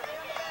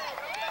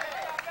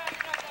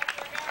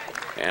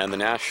 And the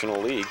National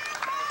League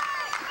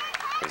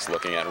is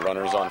looking at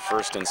runners on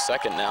first and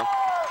second now.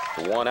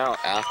 1 out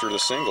after the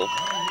single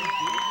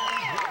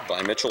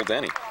by Mitchell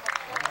Denny.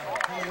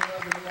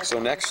 So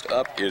next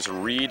up is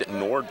Reed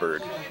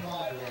Nordberg,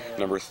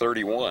 number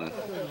 31.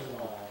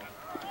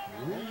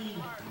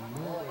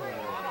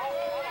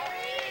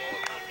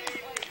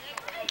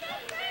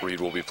 Reed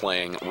will be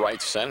playing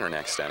right center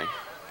next inning.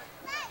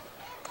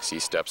 He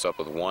steps up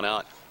with 1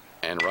 out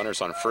and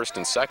runners on first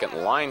and second,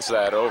 lines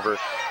that over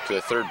to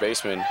the third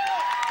baseman.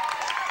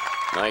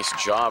 Nice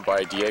job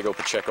by Diego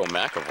Pacheco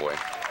McAvoy.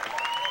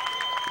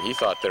 He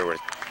thought there were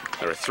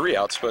 3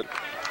 outs, but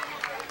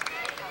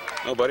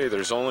no, buddy,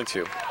 there's only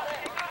 2.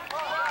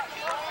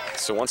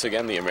 So once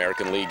again, the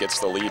American League gets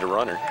the lead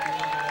runner.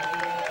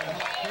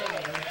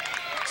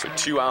 So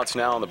 2 outs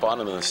now on the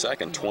bottom of the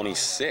second,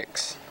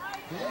 26.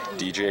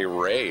 DJ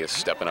Ray is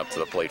stepping up to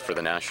the plate for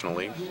the National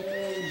League.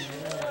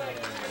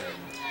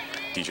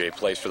 DJ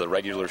plays for the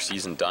regular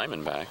season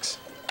Diamondbacks.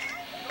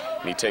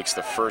 And he takes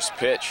the first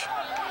pitch,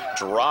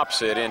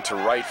 drops it into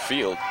right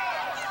field.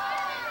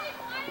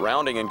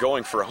 Rounding and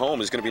going for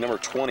home is going to be number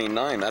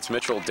 29. That's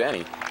Mitchell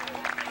Denny.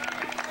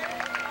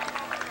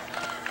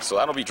 So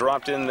that'll be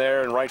dropped in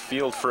there in right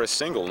field for a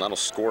single, and that'll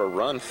score a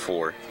run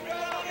for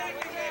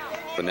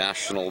the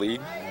National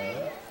League.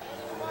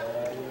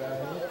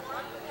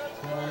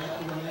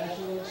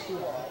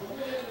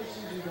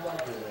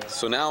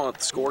 So now the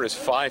score is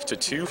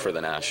 5-2 for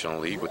the National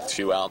League with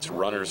 2 outs,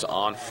 runners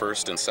on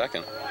first and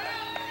second.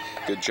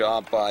 Good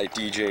job by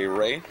DJ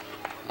Ray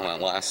on that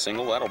last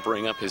single. That'll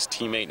bring up his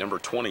teammate number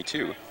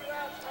 22,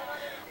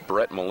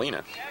 Brett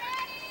Molina.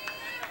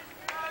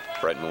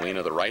 Brett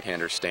Molina, the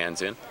right-hander,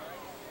 stands in.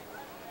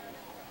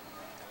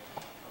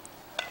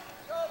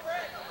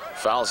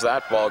 Fouls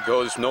that ball,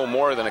 goes no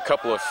more than a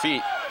couple of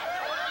feet.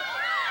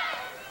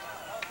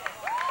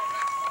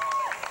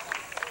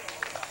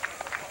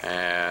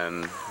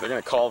 And they're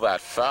going to call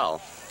that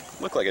foul.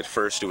 Looked like at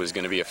first it was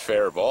going to be a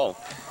fair ball.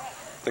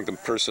 I think the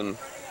person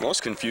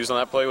most confused on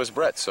that play was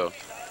Brett, so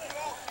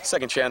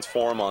second chance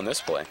for him on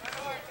this play.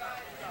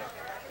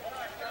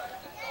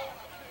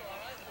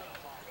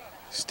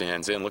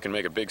 Stands in, looking to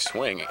make a big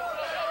swing.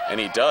 And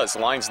he does,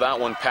 lines that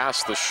one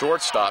past the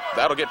shortstop.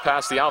 That'll get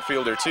past the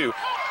outfielder too.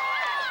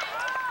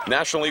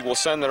 National League will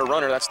send their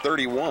runner, that's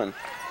 31.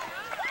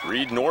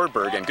 Reed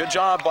Nordberg, and good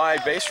job by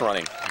base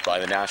running by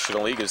the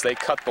National League as they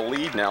cut the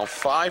lead now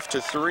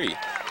 5-3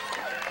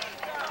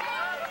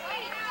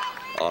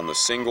 on the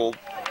single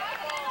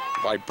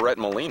by Brett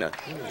Molina.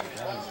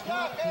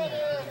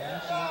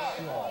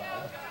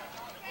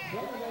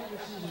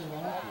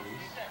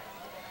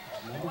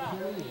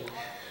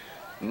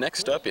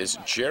 Next up is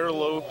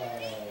Clayton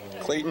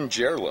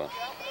Gerlo,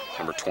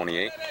 number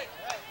 28.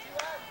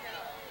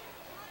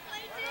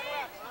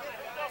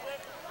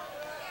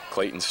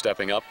 Clayton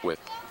stepping up with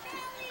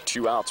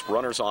 2 outs,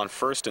 runners on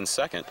first and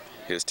second.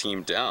 His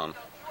team down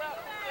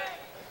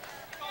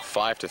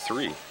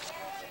 5-3.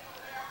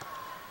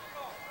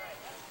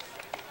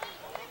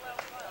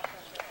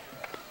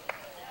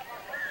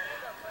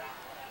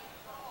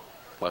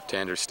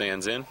 Left-hander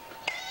stands in.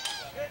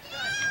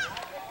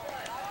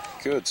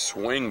 Good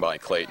swing by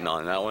Clayton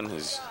on that one.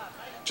 Is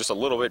just a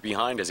little bit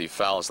behind as he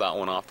fouls that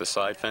one off the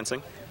side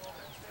fencing.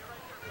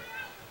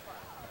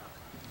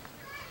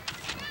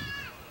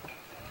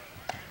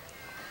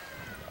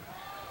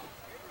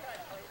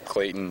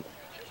 Clayton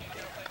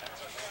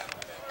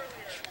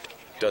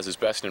does his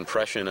best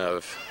impression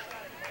of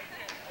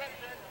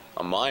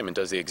a mime and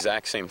does the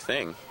exact same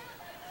thing.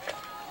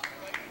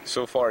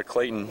 So far,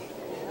 Clayton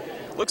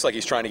looks like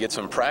he's trying to get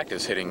some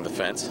practice hitting the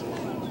fence.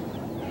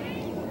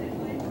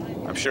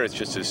 I'm sure it's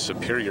just his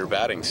superior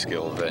batting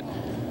skill that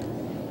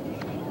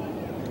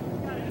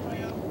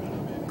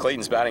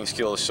Clayton's batting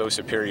skill is so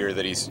superior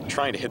that he's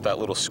trying to hit that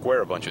little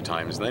square a bunch of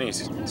times, and then he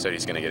said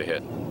he's going to get a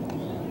hit.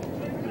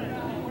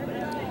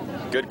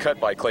 Good cut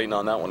by Clayton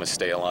on that one to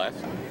stay alive.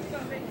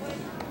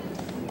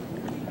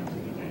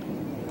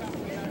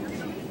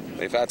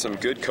 They've had some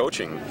good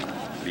coaching,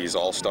 these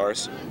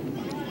All-Stars.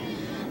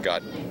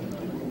 Got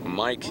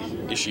Mike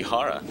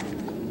Ishihara.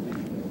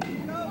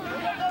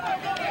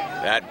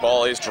 That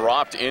ball is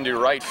dropped into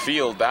right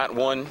field. That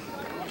one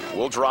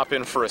will drop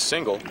in for a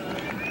single.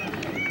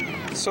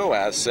 So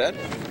as said,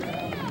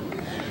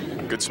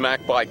 good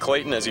smack by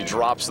Clayton as he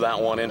drops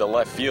that one into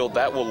left field.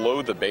 That will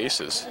load the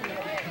bases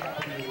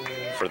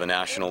for the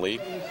National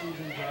League.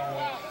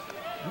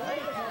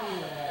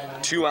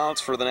 2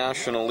 outs for the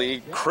National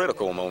League.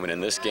 Critical moment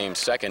in this game,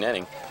 second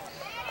inning.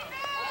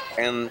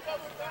 And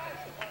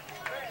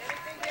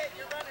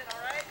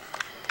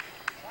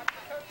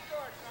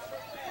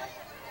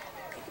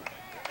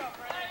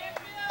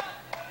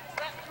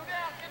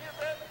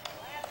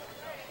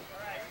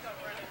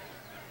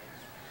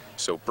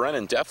so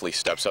Brennan definitely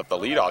steps up, the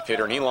leadoff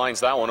hitter, and he lines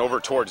that one over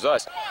towards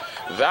us.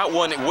 That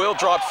one will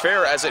drop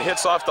fair as it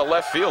hits off the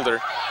left fielder.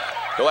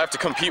 He'll have to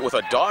compete with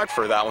a dog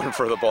for that one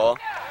for the ball.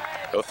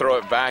 He'll throw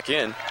it back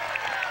in.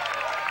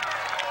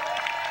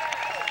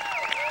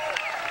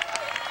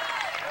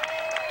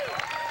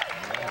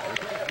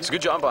 It's a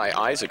good job by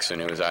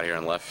Isaacson, who was out here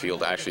in left field,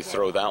 to actually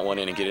throw that one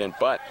in and get it in,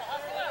 but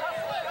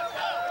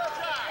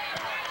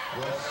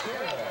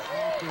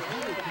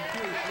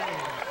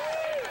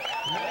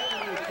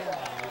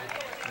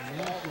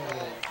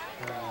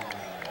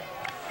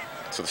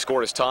so the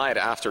score is tied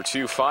after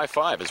 2,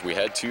 5-5 as we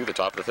head to the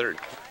top of the third.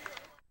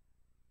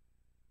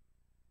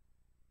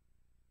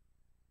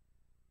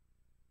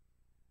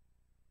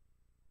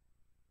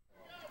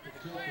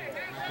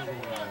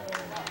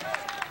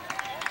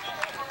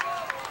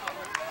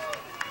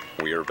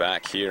 We are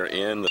back here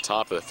in the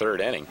top of the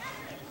third inning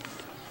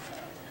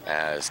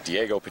as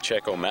Diego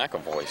Pacheco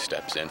McAvoy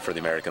steps in for the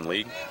American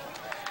League.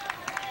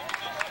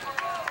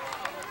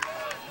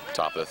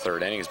 Top of the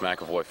third inning as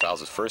McAvoy fouls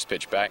his first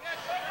pitch back.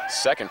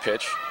 Second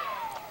pitch,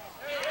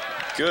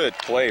 good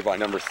play by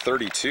number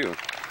 32.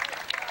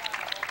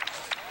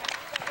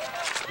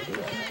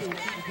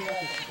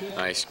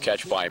 Nice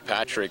catch by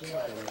Patrick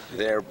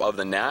there of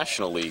the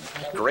National League.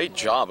 Great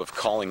job of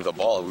calling the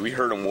ball. We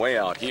heard him way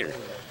out here.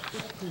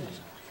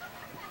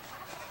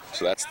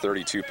 So that's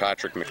 32,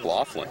 Patrick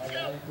McLaughlin.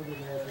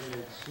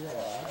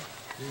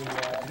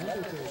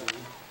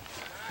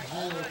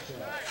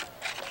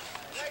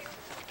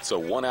 So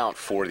 1 out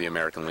for the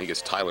American League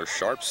as Tyler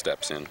Sharp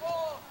steps in.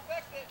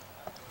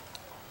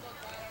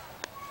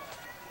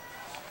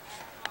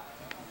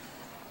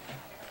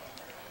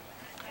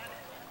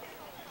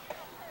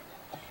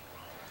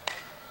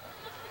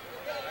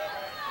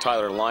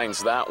 Tyler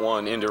lines that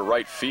one into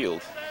right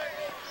field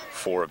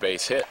for a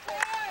base hit.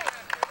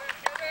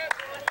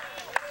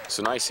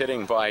 So nice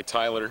hitting by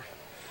Tyler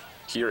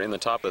here in the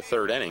top of the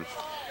third inning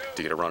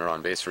to get a runner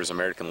on base for his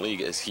American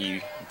League as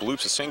he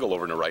bloops a single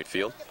over into right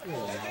field.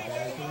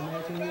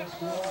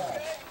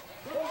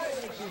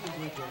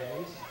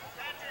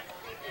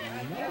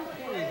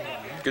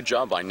 Good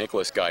job by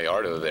Nicholas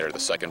Gallardo there, the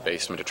second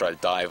baseman, to try to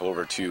dive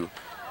over to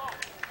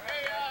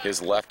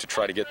his left to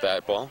try to get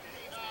that ball.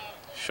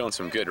 Showing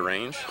some good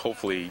range.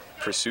 Hopefully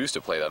pursues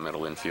to play that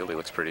middle infield. He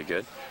looks pretty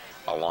good,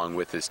 along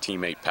with his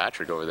teammate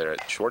Patrick over there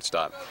at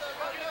shortstop.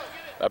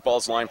 That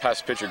ball's lined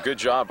past the pitcher. Good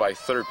job by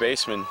third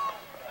baseman.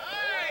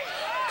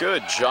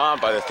 Good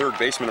job by the third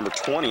baseman, number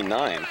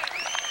 29,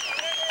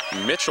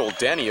 Mitchell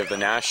Denny of the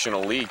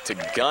National League, to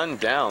gun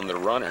down the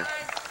runner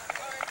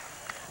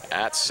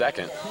at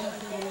second.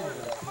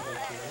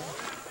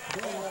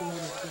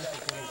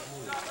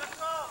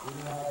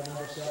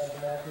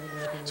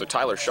 So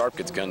Tyler Sharp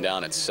gets gunned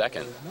down at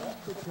second.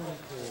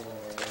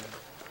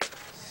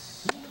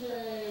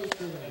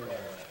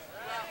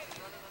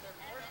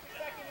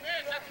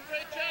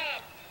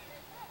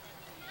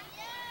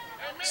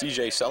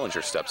 CJ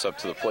Sellinger steps up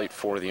to the plate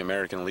for the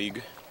American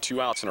League.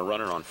 2 outs and a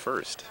runner on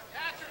first.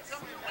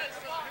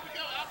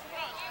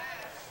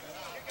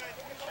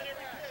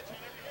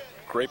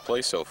 Great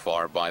play so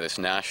far by this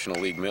National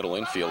League middle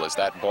infield, as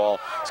that ball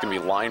is going to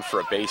be lined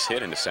for a base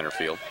hit into center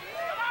field.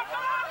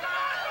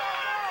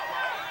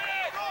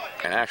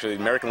 And actually,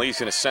 the American League is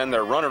going to send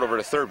their runner over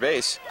to third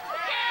base,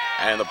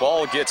 and the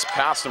ball gets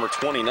past number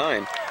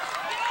 29.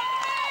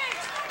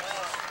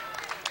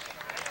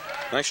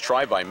 Nice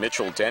try by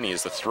Mitchell Denny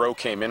as the throw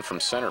came in from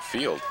center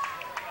field,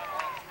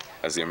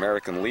 as the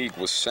American League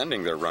was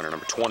sending their runner,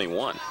 number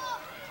 21.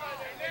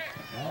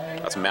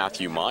 That's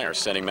Matthew Meyer,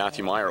 sending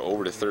Matthew Meyer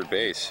over to third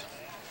base.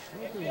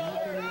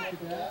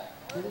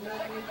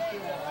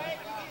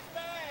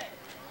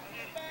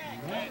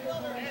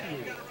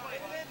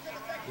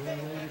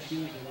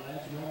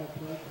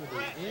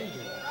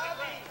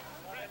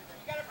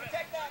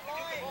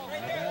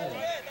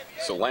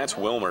 So Lance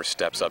Wilmer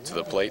steps up to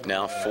the plate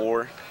now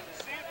for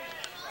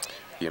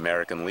the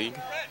American League.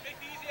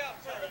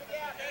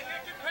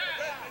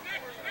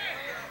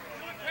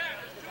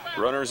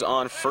 Runners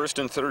on first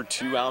and third,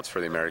 2 outs for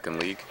the American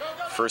League.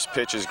 First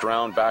pitch is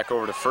ground back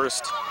over to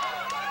first.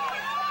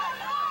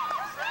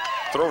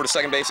 Throw over to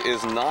second base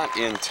is not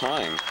in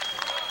time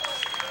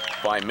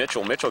by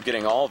Mitchell. Mitchell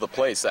getting all the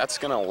plays. That's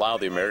going to allow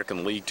the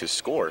American League to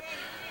score.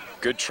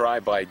 Good try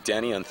by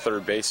Denny on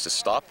third base to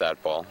stop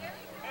that ball.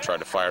 Tried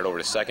to fire it over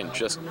to second,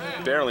 just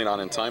barely not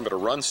in time, but a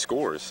run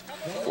scores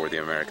for the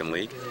American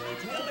League.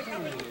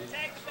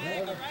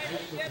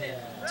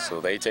 So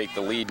they take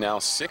the lead now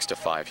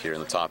 6-5 here in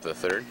the top of the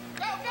third.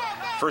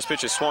 First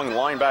pitch is swung,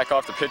 line back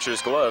off the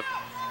pitcher's glove.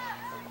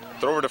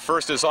 Throw over to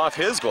first is off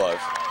his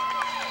glove.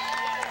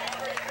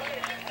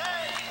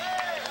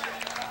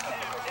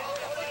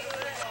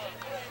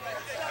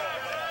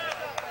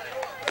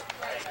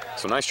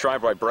 So nice try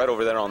by Brett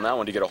over there on that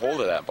one to get a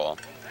hold of that ball.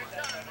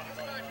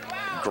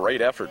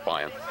 Great effort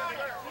by him.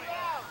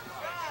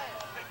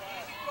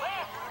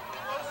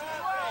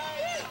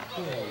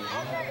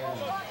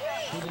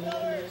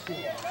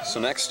 So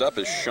next up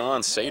is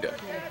Sean Seda.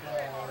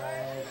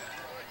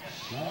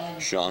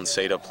 Sean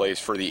Seda plays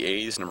for the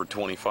A's, number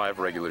 25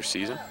 regular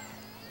season.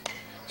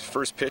 His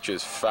first pitch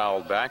is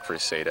fouled back for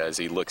Seda as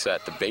he looks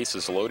at the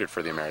bases loaded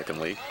for the American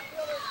League.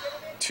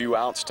 2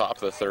 outs, top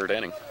of the third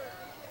inning.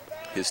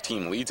 His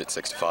team leads at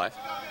 6-5.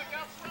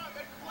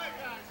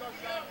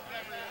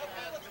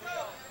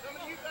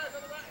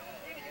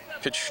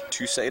 Pitch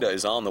to Seda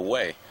is on the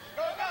way.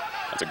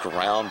 That's a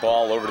ground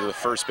ball over to the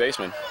first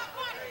baseman.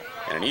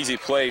 And an easy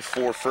play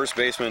for first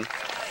baseman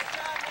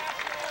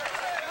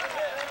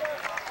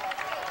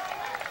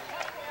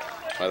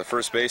by the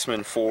first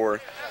baseman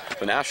for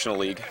the National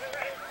League,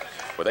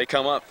 where they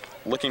come up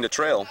looking to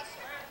trail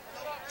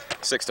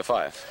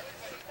 6-5.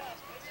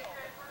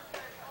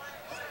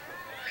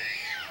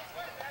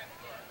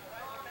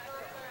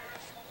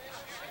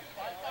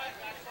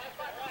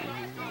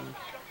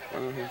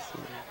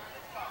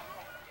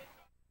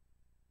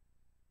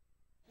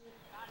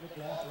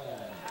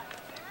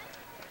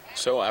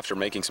 So after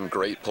making some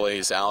great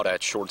plays out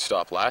at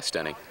shortstop last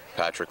inning,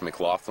 Patrick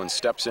McLaughlin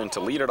steps in to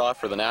lead it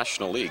off for the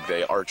National League.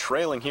 They are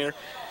trailing here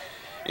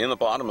in the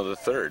bottom of the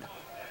third.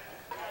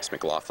 As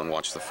McLaughlin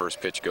watched the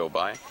first pitch go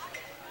by.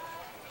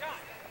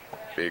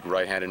 Big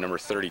right-handed number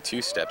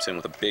 32 steps in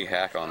with a big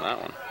hack on that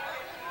one.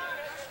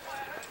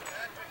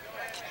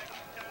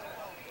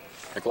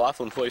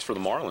 McLaughlin plays for the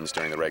Marlins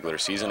during the regular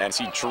season, as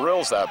he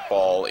drills that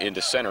ball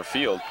into center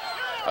field.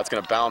 That's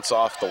going to bounce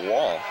off the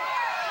wall.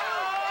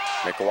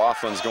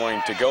 McLaughlin's going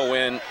to go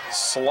in,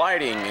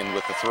 sliding in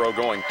with the throw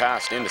going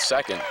past into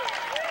second.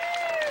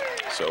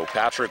 So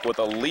Patrick with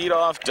a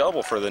leadoff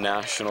double for the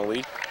National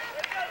League.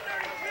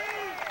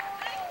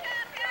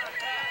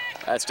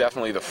 That's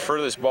definitely the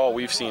furthest ball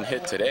we've seen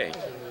hit today.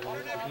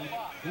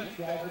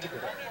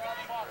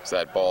 So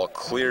that ball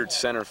cleared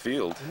center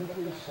field.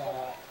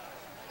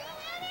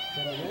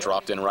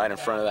 Dropped in right in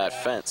front of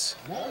that fence.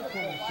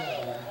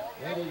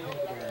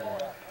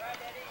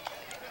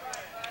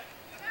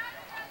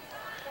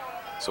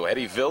 So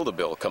Eddie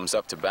Vildebill comes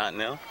up to bat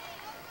now.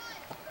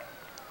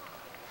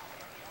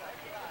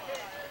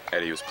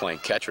 Eddie was playing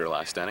catcher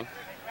last inning.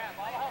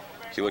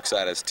 He looks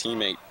at his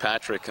teammate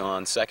Patrick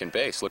on second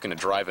base, looking to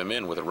drive him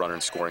in with a runner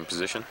in scoring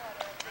position.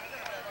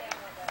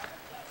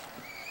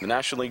 The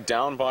National League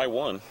down by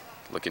 1,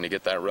 looking to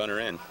get that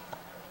runner in.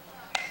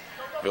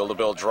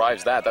 Vildebill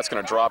drives that. That's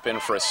going to drop in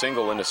for a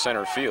single into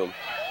center field.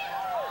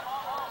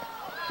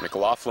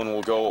 McLaughlin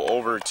will go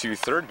over to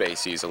third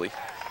base easily.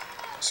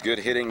 It's good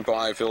hitting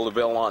by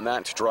Vildebill on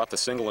that to drop the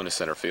single into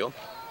center field.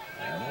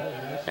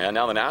 And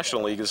now the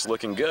National League is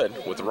looking good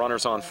with the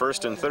runners on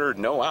first and third,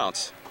 no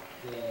outs.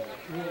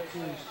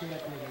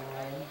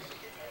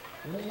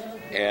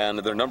 And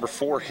their number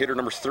 4 hitter,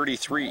 number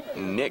 33,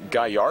 Nick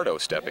Gallardo,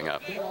 stepping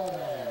up.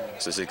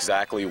 This is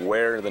exactly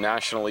where the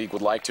National League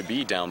would like to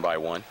be, down by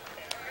 1.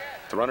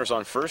 The runners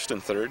on first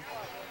and third,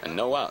 and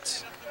no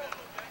outs.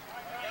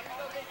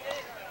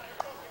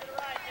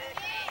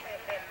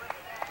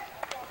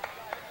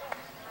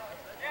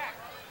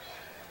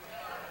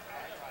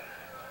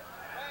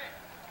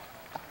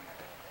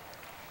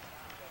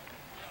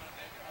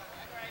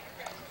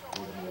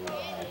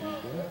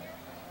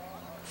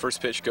 First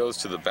pitch goes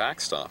to the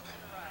backstop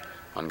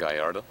on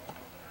Gallardo.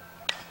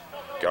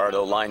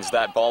 Gallardo lines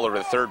that ball over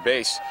to third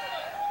base.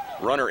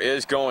 Runner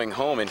is going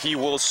home, and he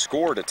will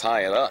score to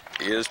tie it up,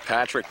 is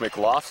Patrick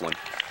McLaughlin.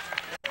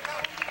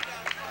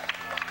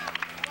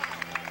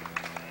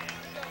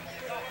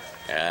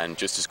 And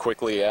just as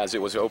quickly as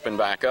it was opened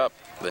back up,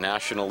 the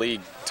National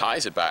League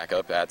ties it back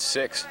up at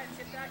 6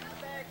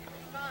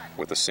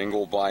 with a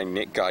single by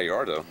Nick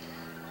Gallardo.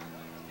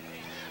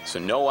 So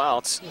no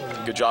outs.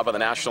 Good job by the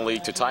National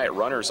League to tie it.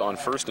 Runners on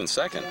first and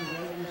second.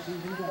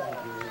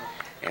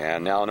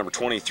 And now number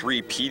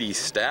 23, Petey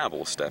Stab,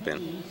 will step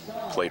in.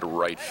 Played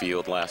right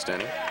field last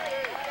inning.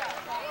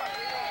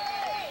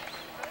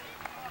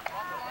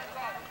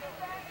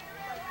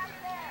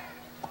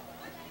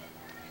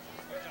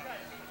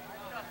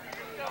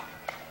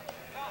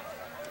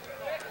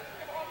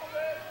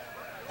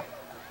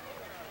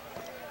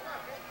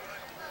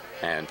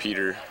 And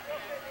Peter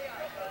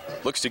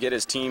looks to get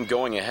his team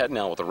going ahead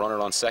now with a runner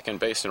on second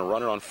base and a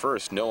runner on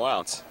first, no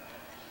outs.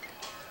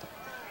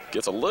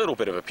 Gets a little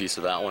bit of a piece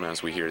of that one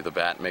as we hear the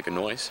bat make a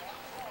noise.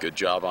 Good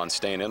job on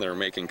staying in there,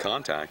 making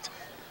contact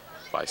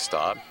by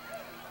Staub.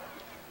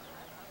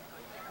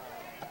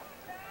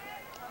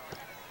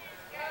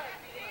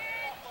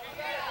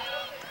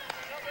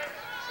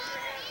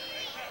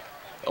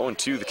 Oh,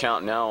 0-2 the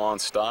count now on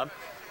Staub.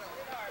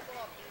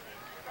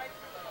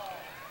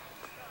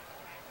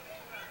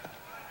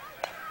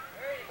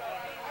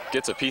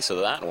 Gets a piece of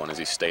that one as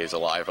he stays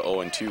alive.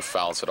 0-2,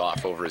 fouls it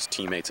off over his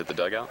teammates at the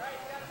dugout.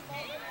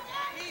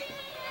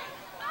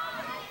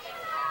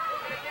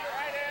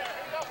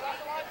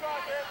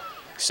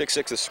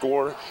 .6 the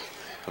score.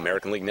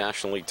 American League,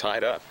 National League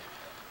tied up.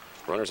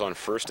 Runners on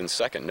first and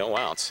second, no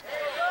outs.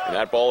 And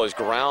that ball is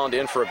ground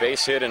in for a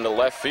base hit into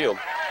left field.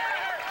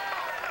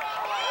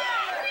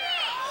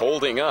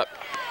 Holding up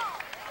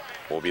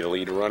will be the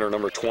lead runner,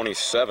 number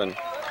 27,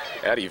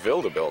 Eddie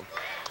Vildebill.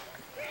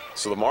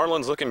 So the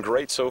Marlins looking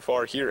great so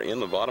far here in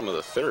the bottom of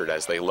the third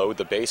as they load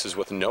the bases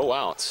with no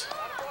outs.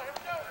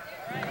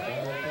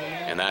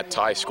 And that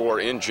tie score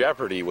in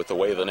jeopardy with the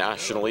way the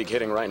National League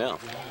hitting right now.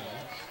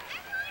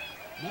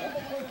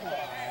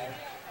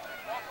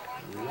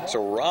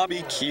 So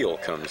Robbie Keel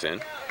comes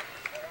in.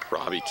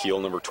 Robbie Keel,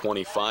 number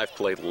 25,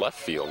 played left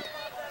field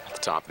at the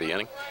top of the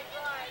inning.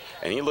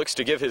 And he looks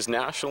to give his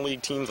National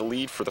League team the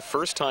lead for the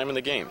first time in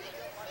the game.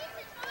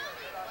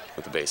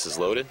 With the bases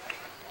loaded,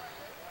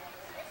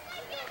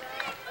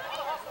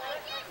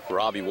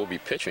 Robbie will be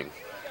pitching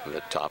at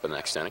the top of the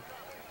next inning.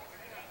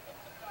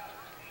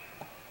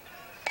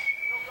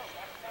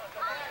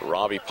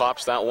 Robbie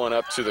pops that one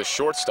up to the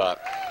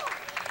shortstop.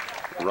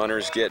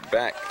 Runners get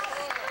back.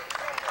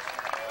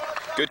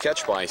 Good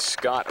catch by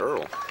Scott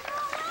Earl.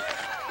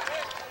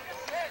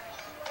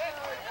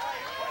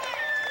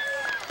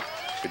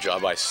 Good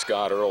job by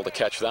Scott Earl to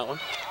catch that one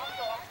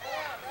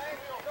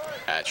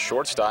at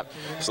shortstop.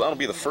 So that'll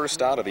be the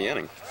first out of the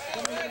inning.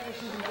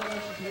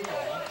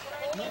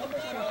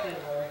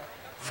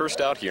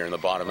 First out here in the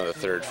bottom of the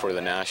third for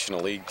the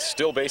National League.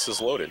 Still bases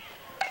loaded.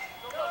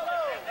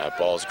 That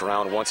ball's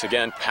ground once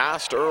again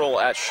past Earl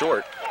at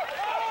short.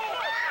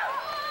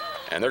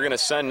 And they're going to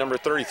send number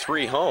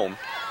 33 home.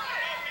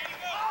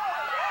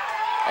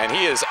 And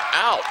he is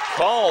out,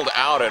 called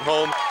out at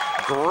home.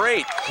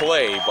 Great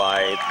play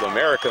by the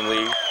American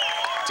League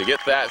to get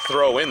that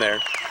throw in there.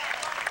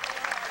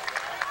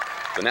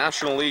 The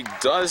National League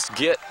does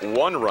get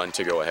one run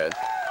to go ahead.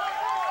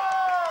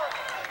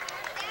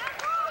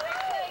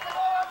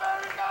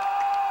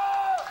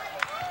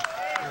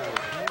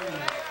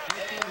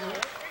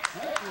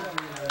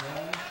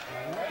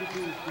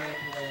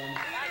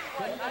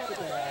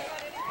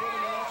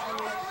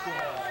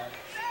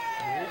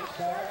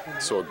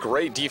 So a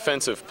great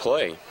defensive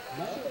play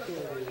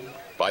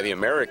by the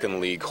American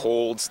League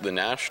holds the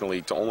National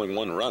League to only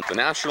 1 run. The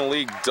National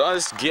League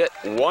does get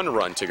 1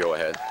 run to go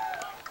ahead.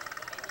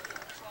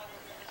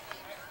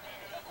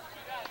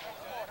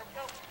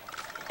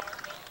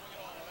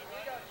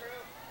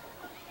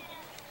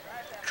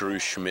 Drew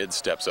Schmid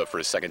steps up for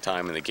his 2nd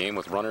time in the game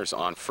with runners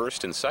on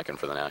 1st and 2nd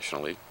for the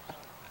National League.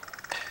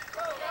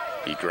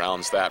 He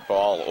grounds that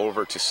ball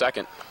over to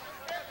 2nd.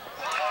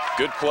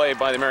 Good play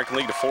by the American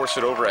League to force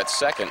it over at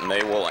 2nd, and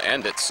they will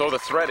end it. So the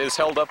threat is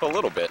held up a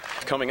little bit.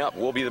 Coming up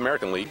will be the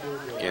American League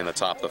in the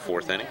top of the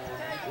 4th inning.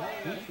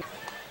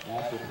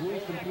 After 3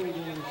 complete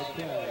innings of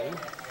play,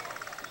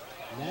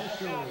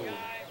 National League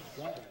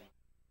 7.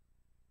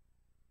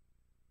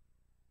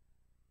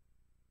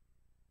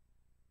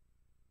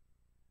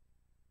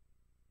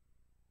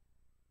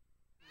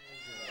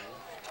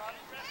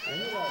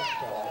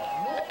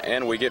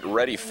 And we get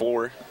ready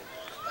for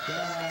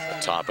the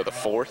top of the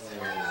 4th.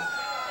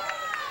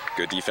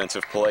 Good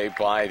defensive play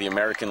by the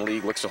American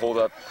League. Looks to hold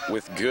up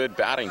with good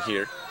batting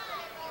here,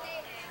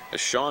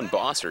 as Sean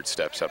Bossert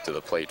steps up to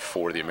the plate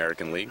for the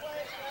American League.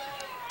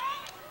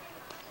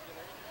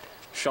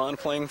 Sean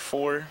playing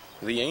for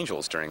the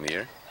Angels during the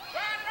year.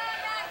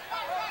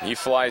 He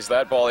flies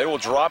that ball. It will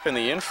drop in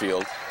the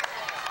infield,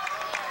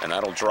 and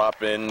that'll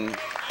drop in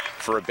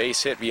for a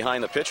base hit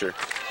behind the pitcher.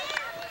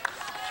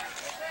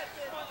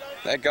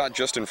 That got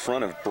just in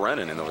front of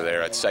Brennan and over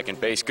there at 2nd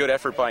base. Good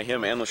effort by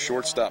him and the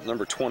shortstop,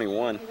 number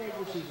 21,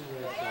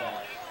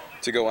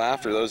 to go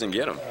after those and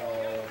get them.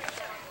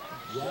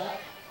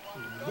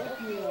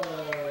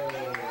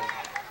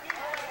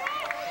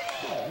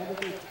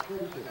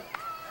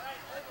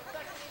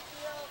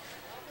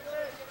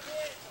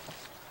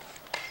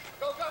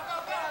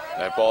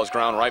 That ball is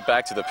ground right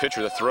back to the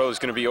pitcher. The throw is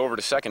going to be over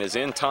to 2nd, is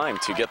in time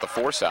to get the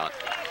force out.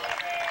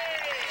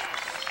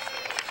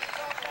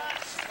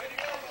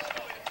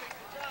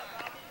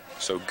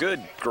 So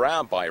good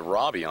grab by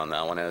Robbie on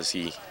that one as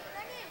he,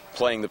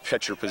 playing the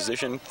pitcher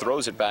position,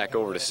 throws it back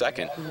over to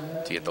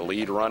 2nd to get the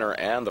lead runner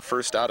and the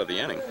 1st out of the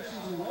inning.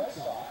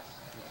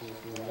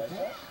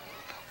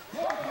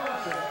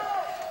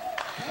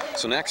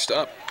 So next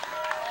up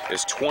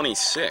is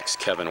 26,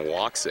 Kevin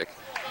Waksick.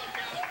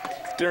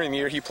 During the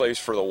year, he plays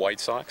for the White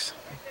Sox.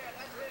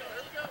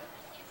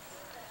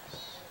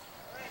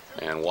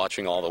 And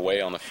watching all the way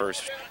on the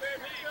first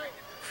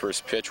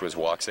pitch was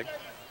Waksick.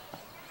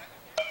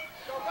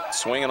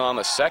 Swinging on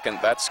the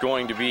 2nd, that's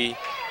going to be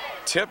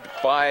tipped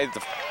by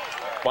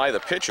the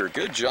pitcher.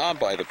 Good job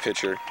by the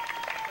pitcher,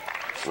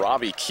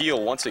 Robbie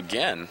Keel, once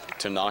again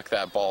to knock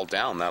that ball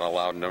down. That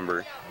allowed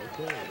number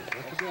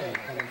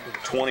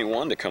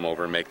 21 to come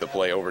over and make the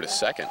play over to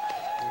 2nd.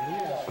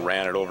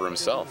 Ran it over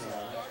himself.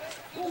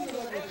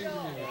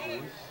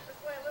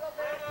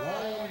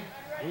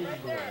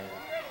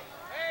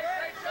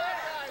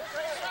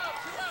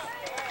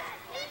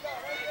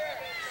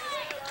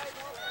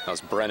 That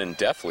was Brennan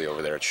Deftly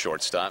over there at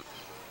shortstop,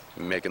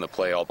 making the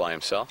play all by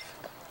himself.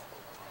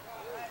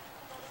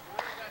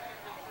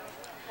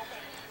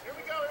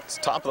 It's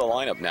top of the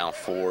lineup now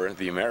for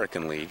the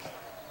American League.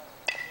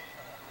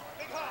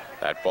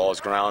 That ball is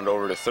ground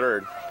over to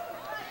 3rd.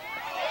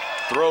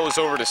 Throws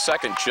over to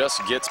 2nd,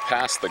 just gets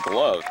past the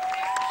glove.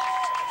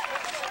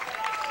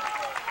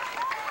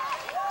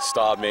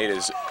 Staub made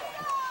his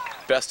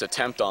best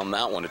attempt on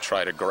that one to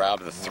try to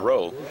grab the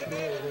throw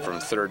from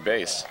 3rd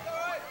base.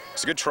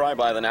 It's a good try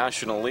by the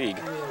National League.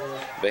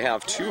 They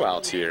have 2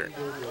 outs here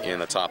in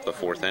the top of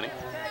the 4th inning.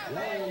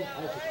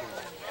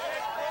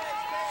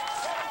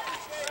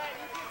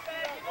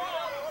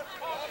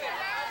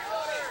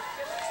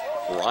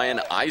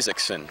 Ryan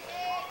Isaacson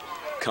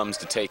comes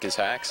to take his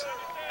hacks.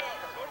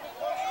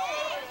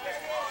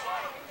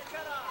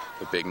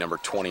 The big number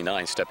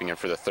 29 stepping in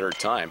for the 3rd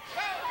time.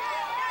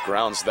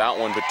 Grounds that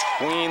one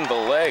between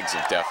the legs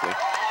of Deftly.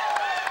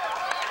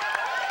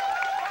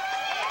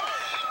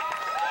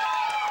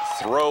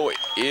 Throw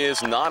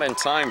is not in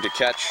time to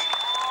catch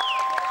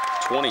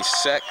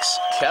 26,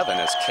 Kevin,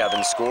 as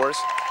Kevin scores.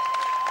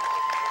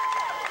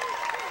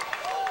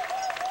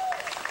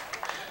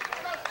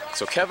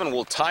 So Kevin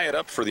will tie it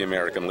up for the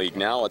American League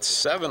now at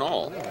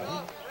 7-all.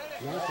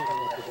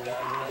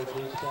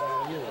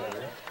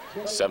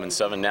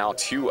 7-7 now,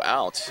 2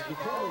 out.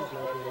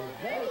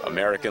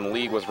 American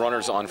League with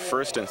runners on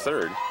 1st and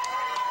 3rd.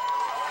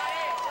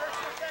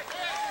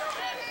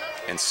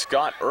 And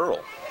Scott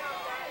Earl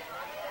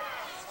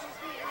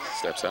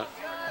steps out.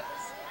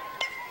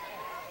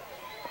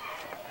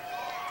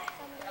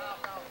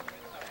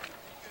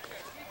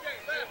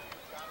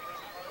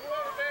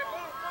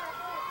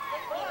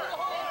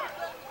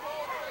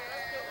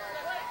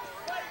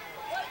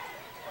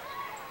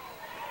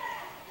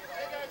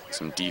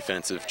 Some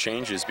defensive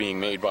changes being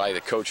made by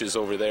the coaches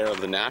over there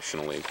of the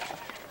National League.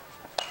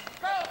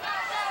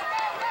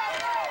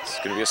 It's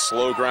going to be a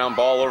slow ground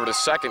ball over to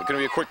 2nd. Going to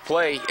be a quick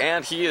play,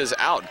 and he is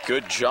out.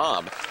 Good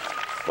job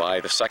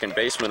by the 2nd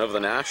baseman of the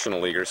National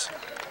Leaguers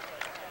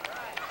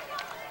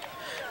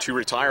to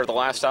retire the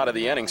last out of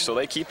the inning, so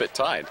they keep it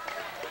tied.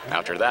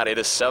 After that, it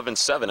is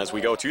 7-7 as we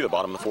go to the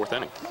bottom of the 4th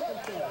inning.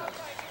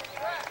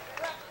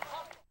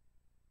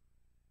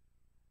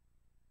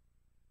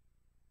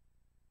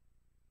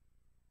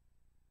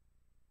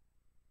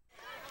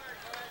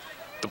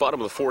 bottom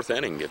of the fourth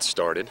inning gets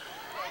started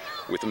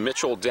with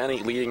Mitchell Denny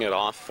leading it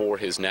off for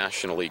his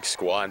National League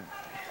squad.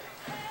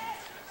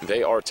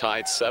 They are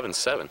tied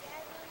 7-7.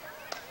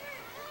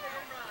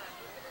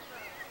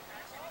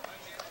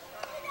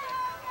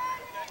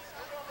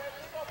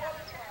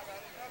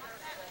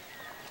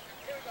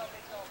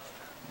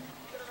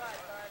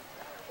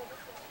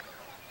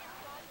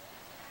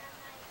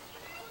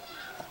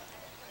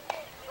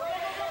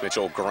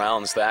 Mitchell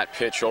grounds that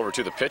pitch over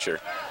to the pitcher.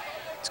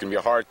 It's going to be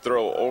a hard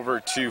throw over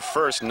to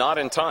first, not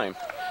in time.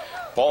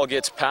 Ball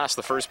gets past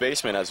the first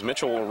baseman as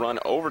Mitchell will run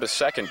over to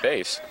second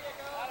base.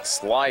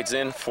 Slides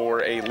in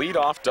for a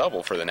leadoff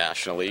double for the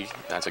National League.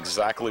 That's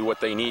exactly what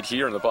they need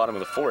here in the bottom of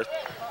the fourth.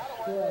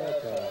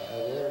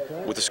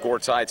 With the score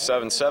tied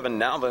 7-7,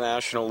 now the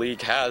National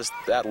League has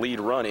that lead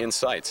run in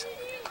sight.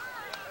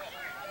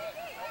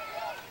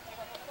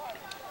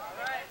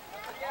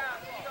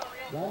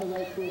 Down the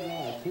right field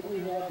line. Could we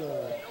have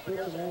the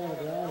person on the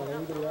ground and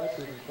everybody else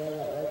who can play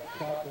that right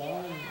top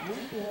line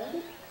move behind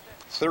it?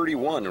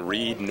 31,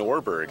 Reed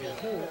Norberg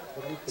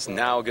is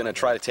now going to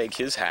try to take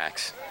his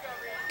hacks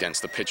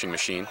against the pitching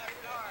machine.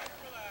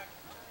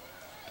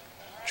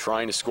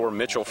 Trying to score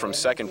Mitchell from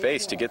second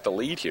base to get the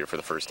lead here for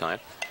the first time.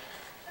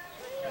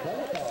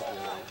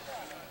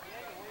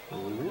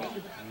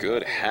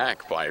 Good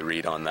hack by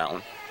Reed on that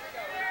one.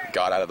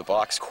 Got out of the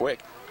box quick.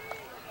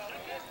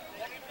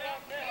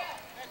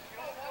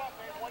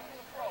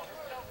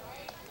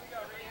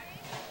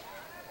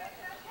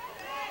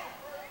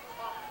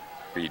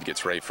 Reed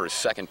gets ready for his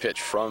second pitch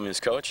from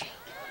his coach.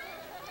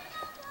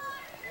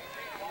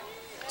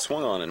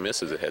 Swung on and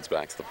misses. It heads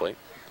back to the plate.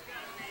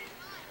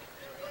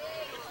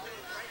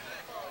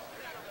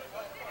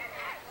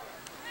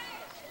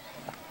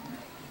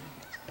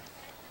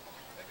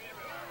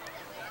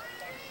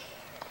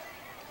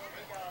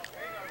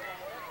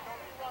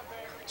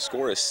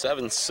 Score is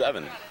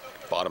 7-7.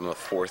 Bottom of the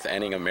fourth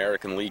inning,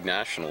 American League,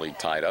 National League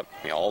tied up.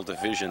 The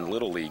All-Division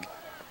Little League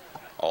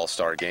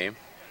All-Star game.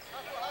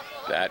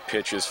 That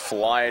pitch is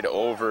flied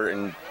over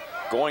and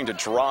going to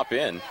drop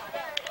in.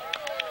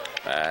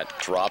 That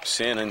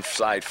drops in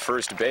inside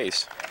first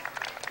base.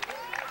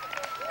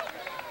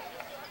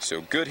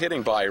 So good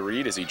hitting by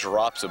Reed as he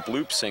drops a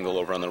bloop single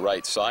over on the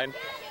right side.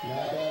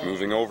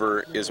 Moving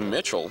over is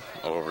Mitchell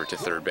over to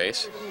third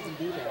base.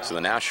 So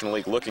the National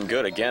League looking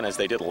good again as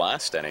they did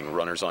last inning.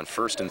 Runners on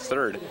first and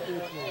third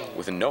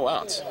with no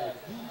outs.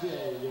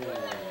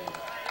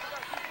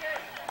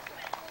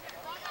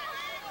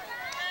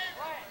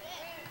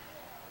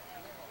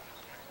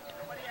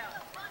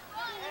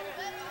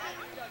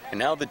 And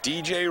now the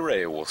DJ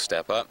Ray will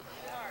step up.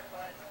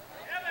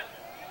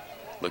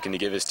 Looking to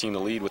give his team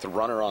the lead with a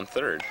runner on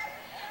third.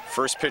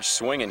 First pitch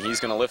swinging, he's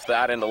going to lift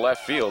that into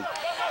left field.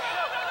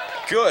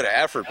 Good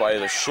effort by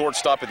the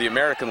shortstop of the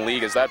American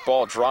League as that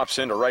ball drops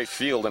into right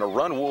field and a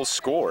run will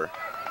score.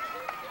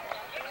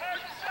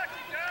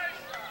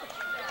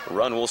 A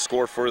run will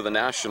score for the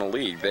National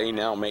League. They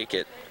now make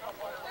it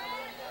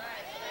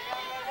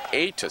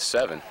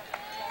 8-7.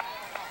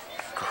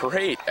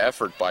 Great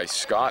effort by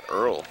Scott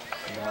Earl.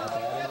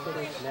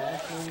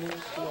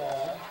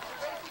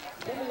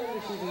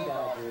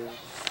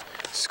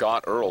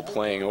 Scott Earl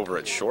playing over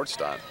at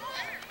shortstop.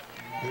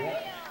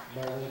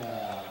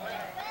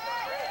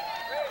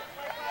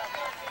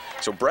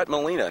 So Brett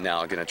Molina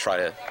now going to try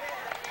to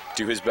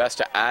do his best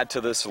to add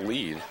to this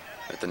lead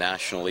that the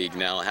National League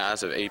now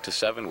has of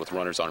 8-7 with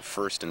runners on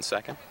first and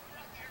second.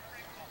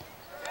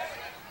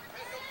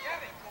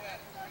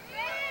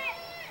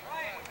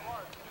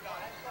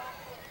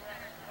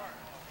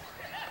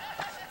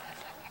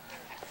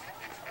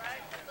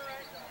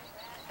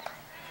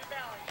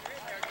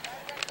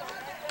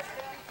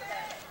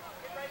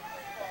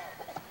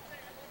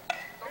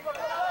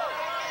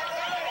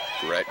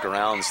 Brett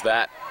grounds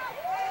that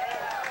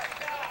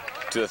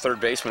to the third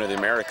baseman of the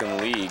American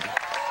League.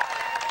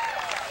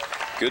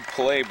 Good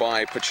play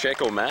by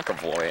Pacheco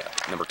McAvoy,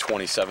 number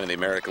 27 of the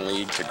American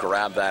League, to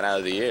grab that out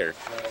of the air.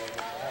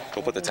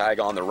 He'll put the tag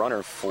on the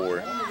runner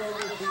for.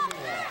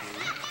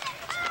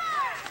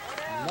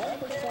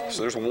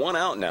 So there's one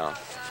out now.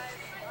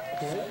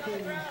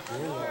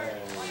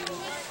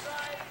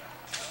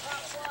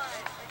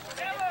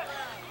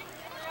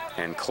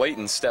 And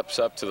Clayton steps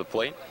up to the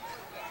plate.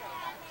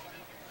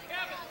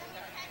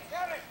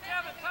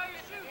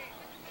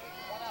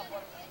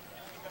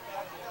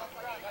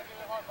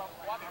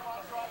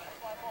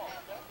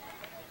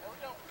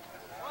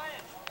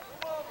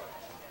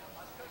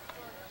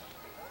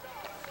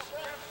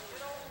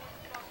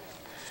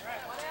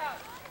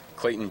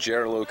 Clayton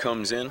Gerlo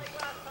comes in.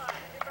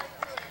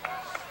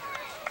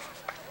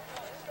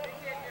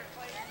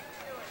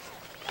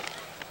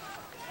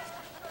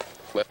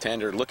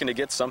 Left-hander looking to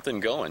get something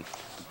going.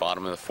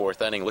 Bottom of the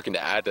fourth inning, looking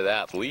to add to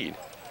that lead.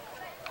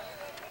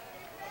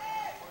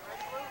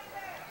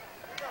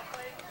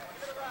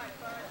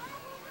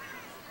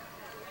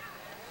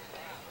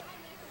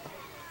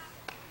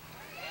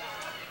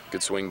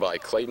 Good swing by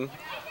Clayton.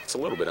 It's a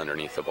little bit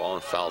underneath the ball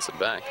and fouls it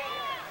back.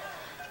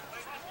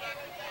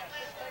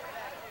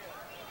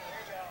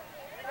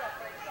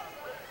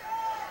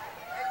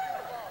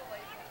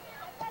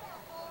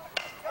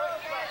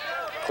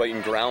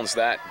 Clayton grounds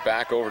that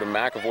back over to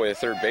McAvoy, the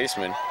third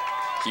baseman.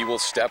 He will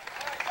step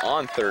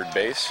on third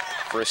base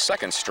for a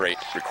second straight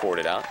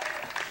recorded out.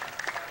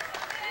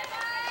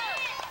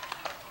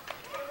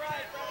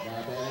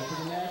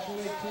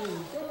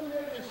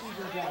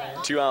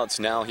 Two outs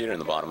now here in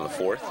the bottom of the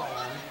fourth.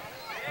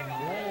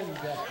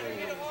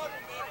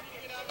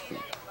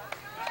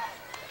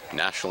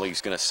 National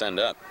League's going to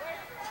send up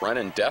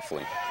Brennan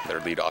Deffley,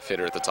 their leadoff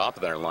hitter at the top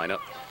of their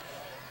lineup.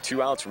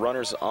 2 outs,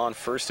 runners on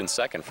first and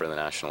second for the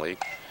National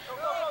League.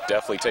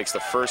 Deffley takes the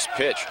first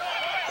pitch.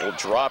 Will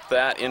drop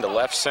that into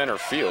left center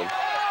field.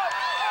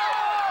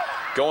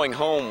 Going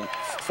home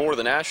for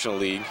the National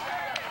League.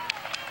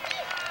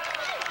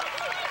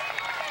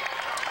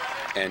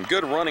 And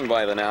good running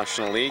by the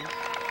National League,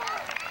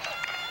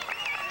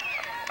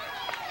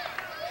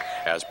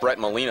 as Brett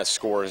Molina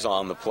scores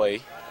on the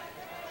play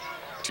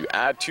to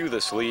add to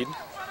this lead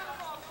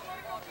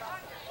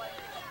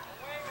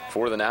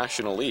for the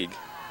National League.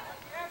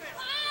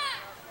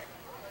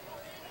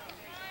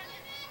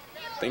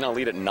 They now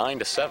lead at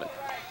 9-7.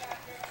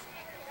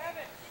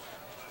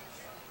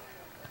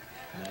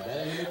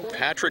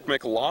 Patrick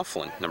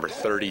McLaughlin, number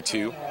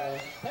 32,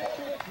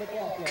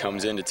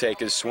 comes in to take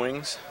his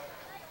swings.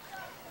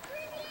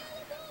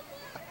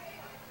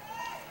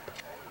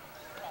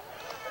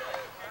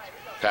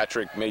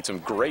 Patrick made some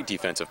great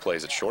defensive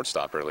plays at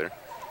shortstop earlier.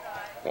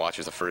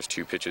 Watches the first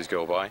 2 pitches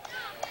go by.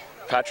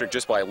 Patrick,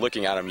 just by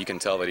looking at him, you can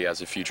tell that he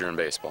has a future in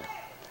baseball.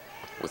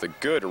 With a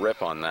good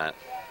rip on that.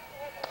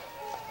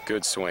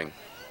 Good swing.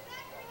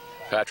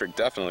 Patrick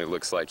definitely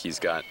looks like he's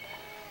got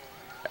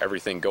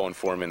everything going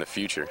for him in the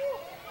future.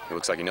 He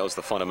looks like he knows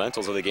the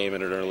fundamentals of the game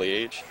at an early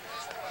age.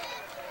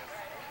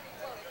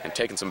 And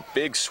taking some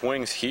big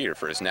swings here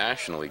for his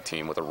National League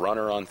team with a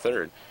runner on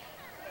third.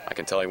 I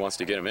can tell he wants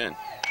to get him in.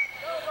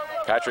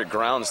 Patrick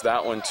grounds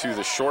that one to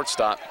the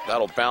shortstop.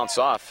 That'll bounce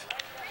off.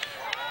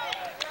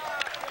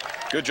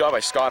 Good job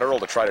by Scott Earl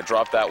to try to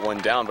drop that one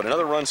down, but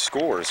another run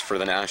scores for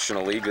the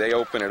National League. They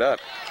open it up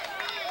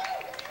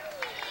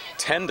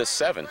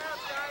 10-7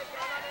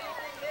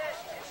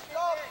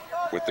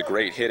 with the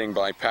great hitting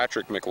by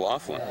Patrick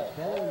McLaughlin.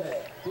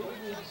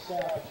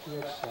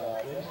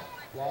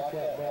 Block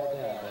that ball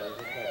down. There's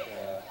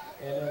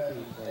a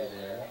MLB play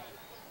there.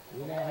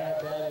 We now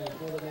have batting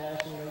for the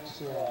National League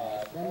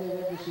squad from the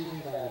regular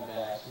season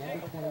Diamondbacks,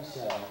 number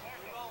 27,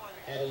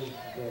 Eddie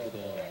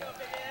Vildabil.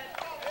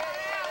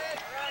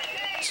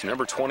 It's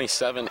number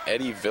 27,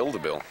 Eddie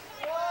Vildabil.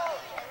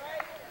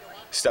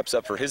 Steps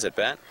up for his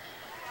at-bat.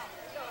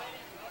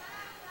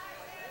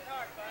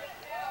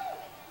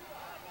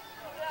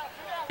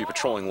 Be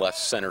patrolling left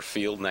center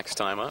field next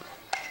time up.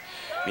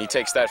 And he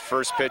takes that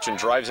first pitch and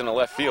drives into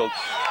left field.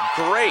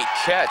 Great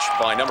catch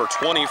by number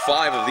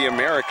 25 of the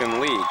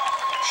American League,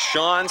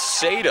 Sean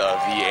Seda of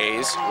the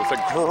A's, with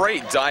a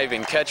great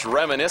diving catch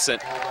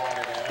reminiscent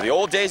of the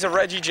old days of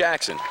Reggie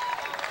Jackson.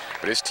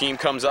 But his team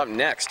comes up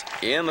next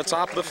in the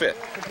top of the fifth.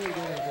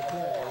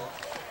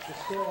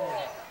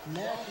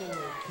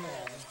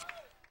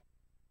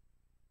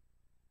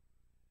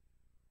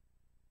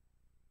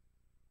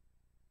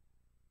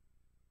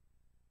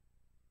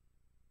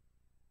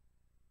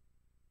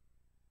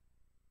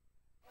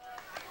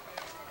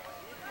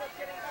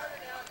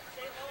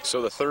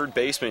 So the third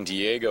baseman,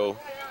 Diego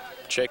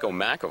Checo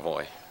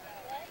McAvoy,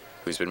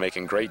 who's been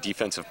making great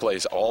defensive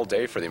plays all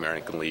day for the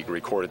American League,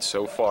 recorded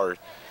so far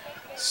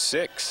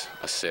 6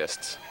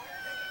 assists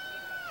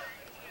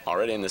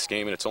already in this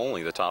game, and it's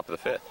only the top of the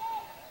fifth.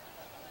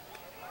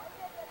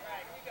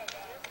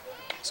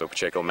 So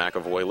Pacheco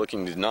McAvoy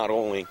looking to not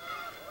only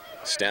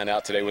stand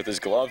out today with his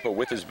glove, but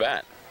with his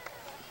bat.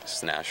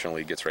 This National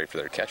League gets ready for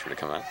their catcher to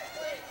come out.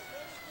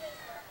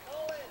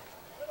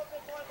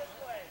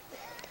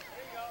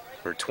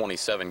 Number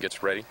 27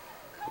 gets ready,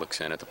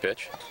 looks in at the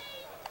pitch.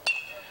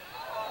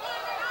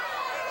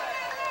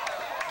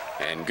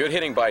 And good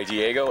hitting by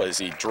Diego as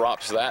he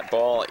drops that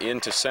ball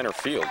into center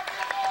field.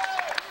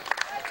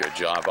 Good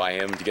job by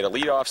him to get a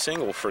leadoff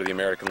single for the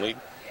American League.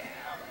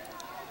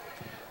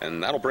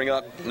 And that'll bring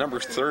up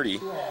number 30,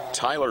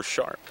 Tyler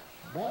Sharp.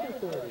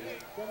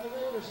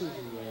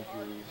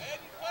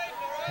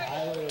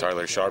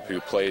 Tyler Sharp, who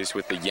plays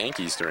with the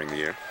Yankees during the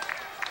year.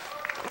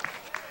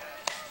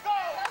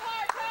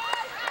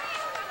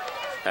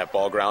 That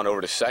ball ground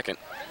over to second.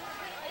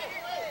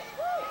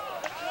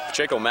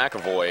 Pacheco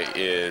McAvoy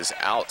is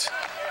out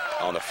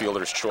on the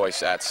fielder's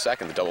choice at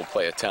second. The double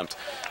play attempt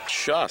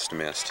just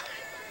missed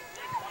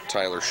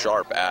Tyler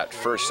Sharp at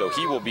first, so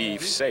he will be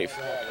safe.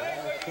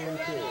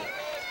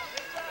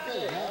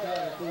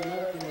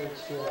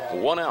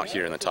 1 out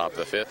here in the top of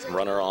the fifth.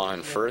 Runner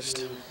on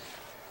first.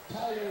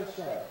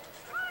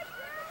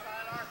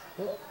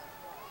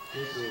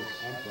 This is,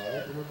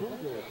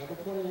 number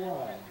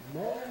 21,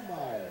 Nolan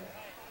Meyer.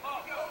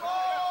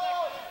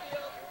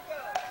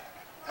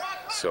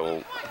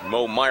 So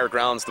Mo Meyer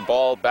grounds the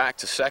ball back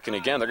to second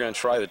again. They're going to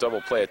try the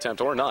double play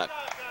attempt or not.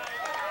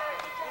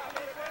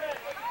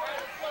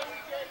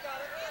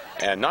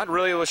 And not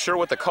really sure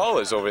what the call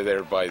is over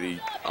there by the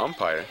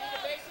umpire.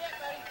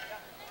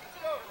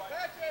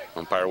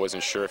 Umpire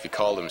wasn't sure if he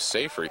called him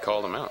safe or he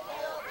called him out.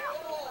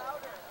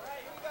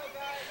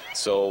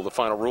 So the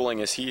final ruling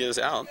is he is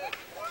out.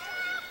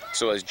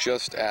 So as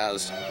just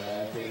as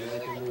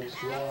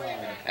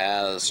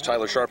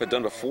Tyler Sharp had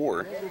done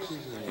before,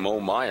 Mo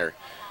Meyer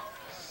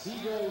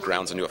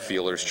grounds into a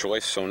fielder's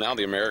choice. So now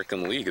the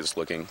American League is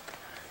looking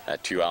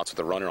at 2 outs with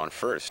a runner on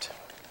first.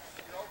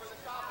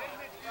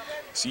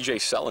 C.J.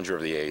 Sellinger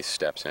of the A's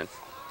steps in.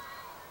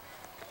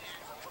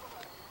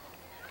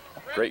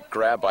 Great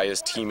grab by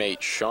his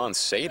teammate Sean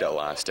Seda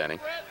last inning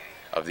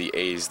of the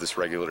A's this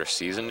regular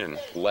season, in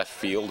left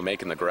field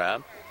making the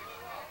grab.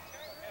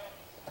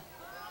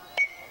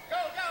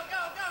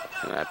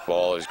 And that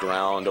ball is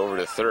ground over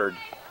to third.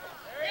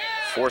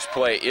 Force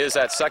play is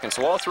at second,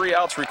 so all 3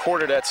 outs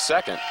recorded at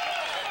second.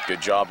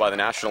 Good job by the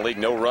National League.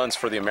 No runs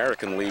for the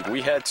American League.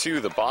 We head to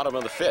the bottom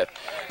of the 5th.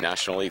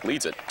 National League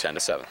leads it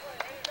 10-7.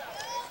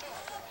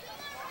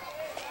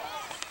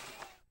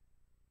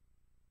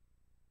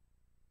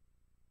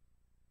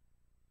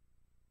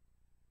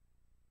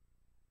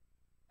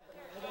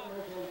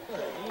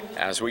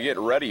 As we get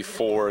ready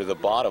for the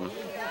bottom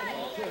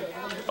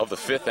of the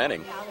 5th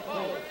inning,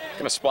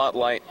 going to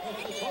spotlight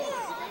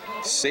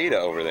Seda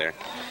over there.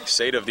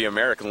 Seda of the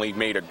American League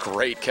made a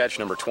great catch,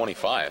 number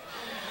 25,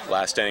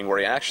 last inning, where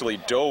he actually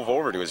dove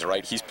over to his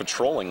right. He's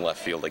patrolling left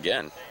field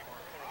again.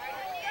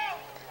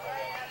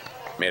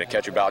 Made a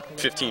catch about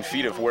 15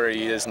 feet of where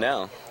he is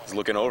now. He's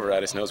looking over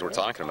at us, knows we're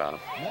talking about him.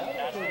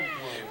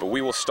 But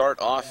we will start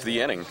off the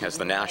inning as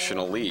the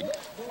National League.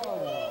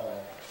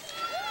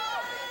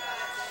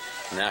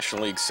 The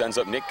National League sends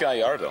up Nick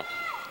Gallardo.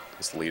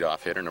 This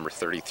leadoff hitter, number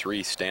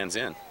 33, stands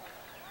in.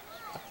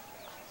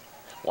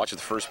 Watch the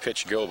first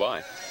pitch go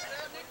by.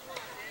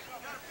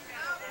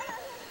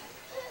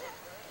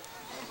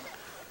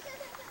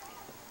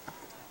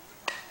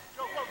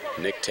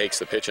 Nick takes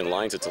the pitch and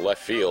lines it to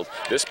left field.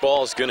 This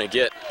ball is going to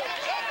get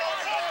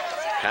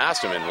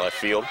past him in left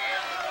field.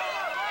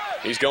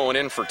 He's going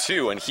in for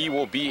 2, and he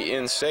will be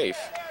in safe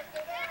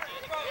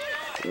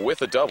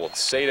with a double.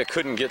 Seda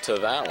couldn't get to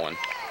that one.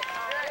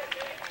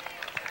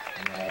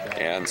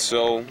 And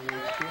so,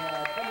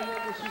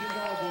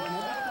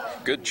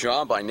 good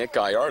job by Nick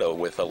Gallardo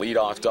with a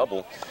leadoff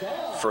double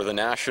for the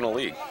National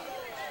League.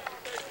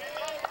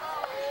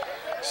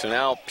 So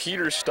now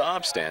Peter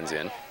Staub stands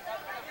in.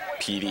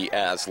 PD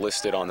as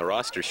listed on the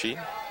roster sheet.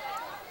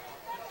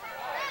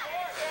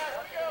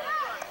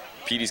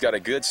 PD's got a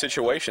good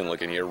situation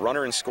looking here.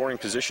 Runner in scoring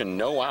position,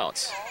 no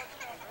outs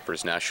for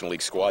his National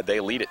League squad. They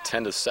lead at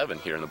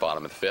 10-7 here in the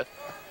bottom of the 5th.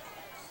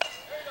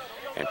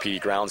 And PD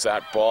grounds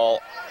that ball.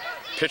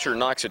 Pitcher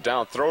knocks it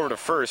down, throw over to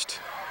first.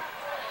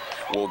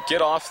 Will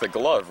get off the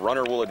glove.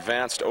 Runner will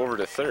advance over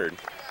to third.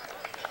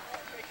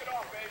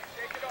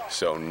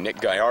 So Nick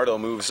Gallardo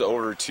moves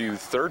over to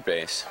third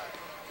base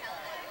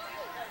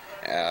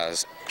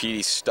as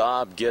PD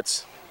Staub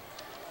gets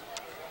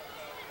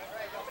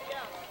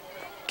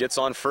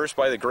on first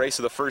by the grace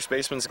of the first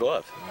baseman's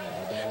glove.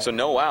 So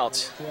no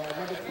outs.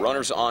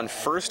 Runners on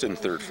first and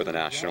third for the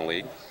National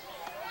League.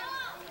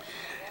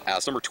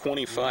 As number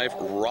 25,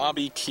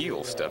 Robbie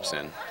Keel steps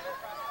in.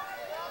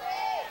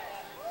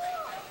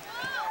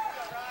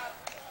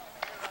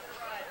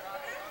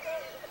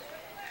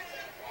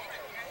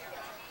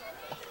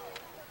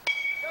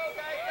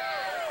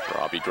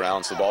 Robbie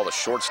grounds the ball to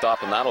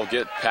shortstop, and that'll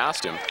get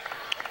past him.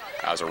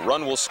 As a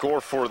run will score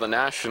for the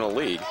National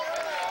League.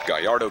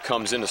 Gallardo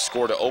comes in to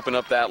score to open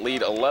up that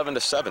lead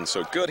 11-7,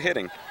 so good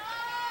hitting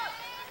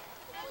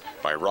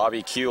by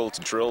Robbie Keel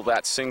to drill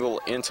that single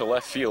into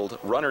left field.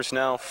 Runners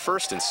now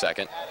first and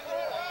second.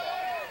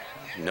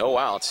 No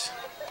outs.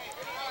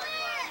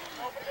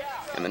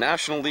 And the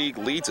National League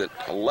leads it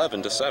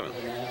 11-7.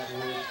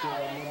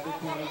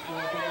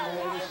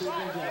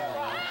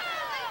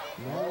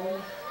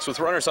 So with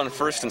runners on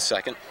first and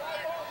second,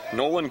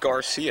 Nolan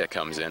Garcia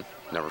comes in,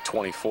 number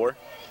 24.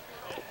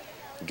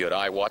 Good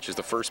eye watches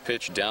the first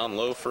pitch down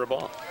low for a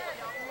ball.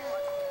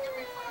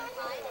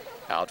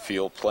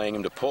 Outfield playing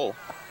him to pull.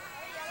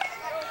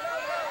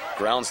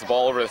 Grounds the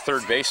ball over the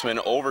third baseman,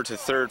 over to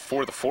third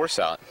for the force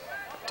out.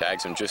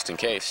 Tags him just in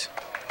case.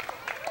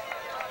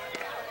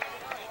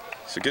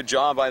 So good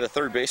job by the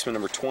third baseman,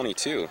 number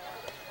 22,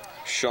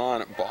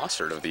 Sean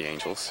Bossert of the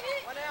Angels,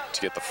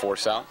 to get the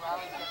force out.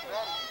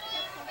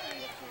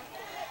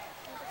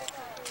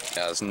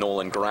 As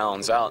Nolan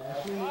grounds out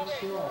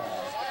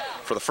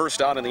for the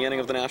first out in the inning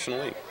of the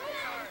National League.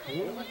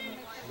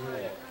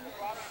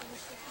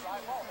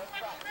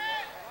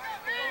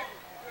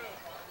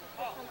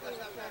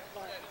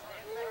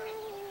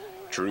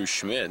 Drew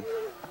Schmid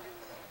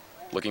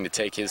looking to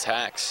take his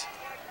hacks.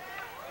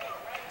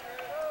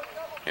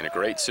 In a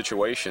great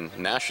situation.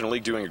 National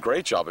League doing a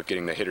great job of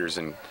getting the hitters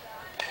in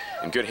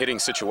good hitting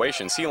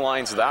situations. He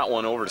lines that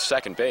one over to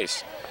second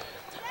base.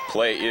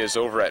 Play is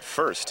over at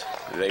first.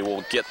 They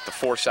will get the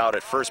force out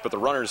at first, but the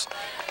runners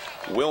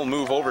will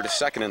move over to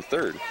second and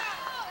third.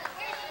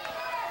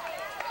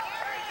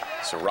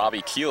 So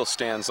Robbie Keel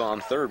stands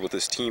on third with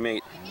his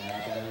teammate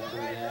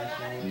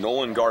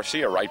Nolan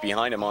Garcia right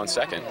behind him on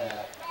second.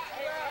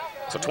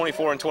 So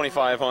 24 and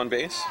 25 on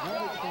base.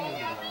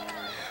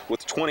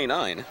 With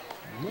 29,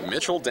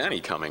 Mitchell Denny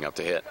coming up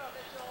to hit.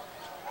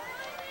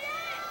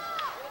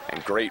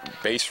 And great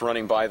base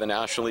running by the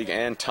National League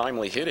and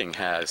timely hitting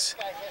has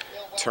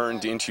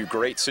turned into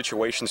great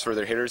situations for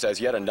their hitters, as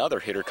yet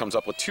another hitter comes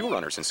up with 2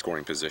 runners in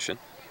scoring position.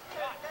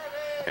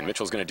 And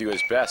Mitchell's going to do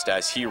his best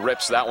as he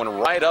rips that one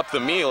right up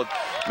the middle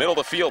of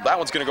the field. That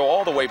one's going to go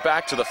all the way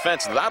back to the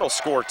fence. That'll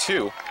score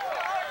 2.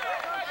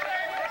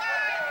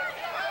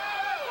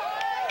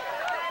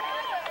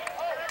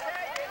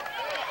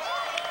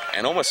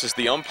 And almost as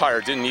the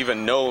umpire didn't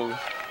even know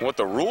what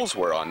the rules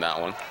were on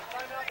that one.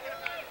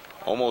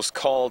 Almost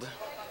called.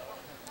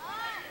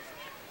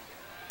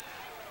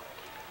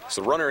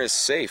 So the runner is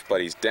safe, but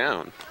he's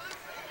down.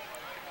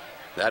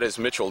 That is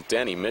Mitchell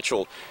Denny.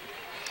 Mitchell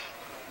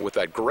with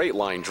that great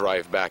line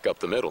drive back up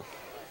the middle.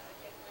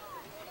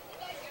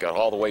 Got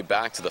all the way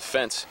back to the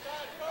fence.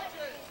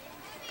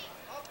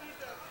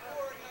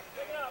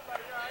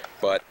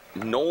 But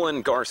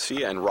Nolan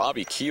Garcia and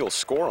Robbie Keel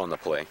score on the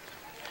play.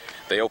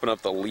 They open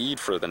up the lead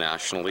for the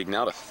National League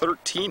now to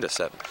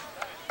 13-7.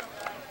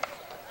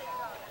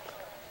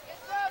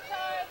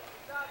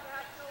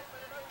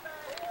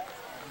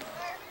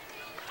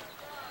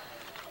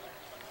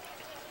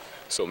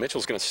 So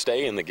Mitchell's going to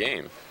stay in the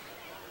game.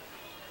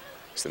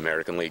 It's the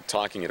American League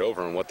talking it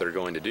over and what they're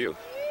going to do.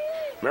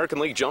 American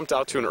League jumped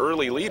out to an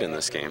early lead in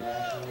this game.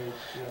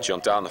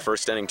 Jumped out in the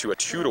first inning to a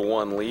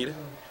 2-1 lead.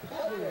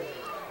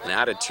 And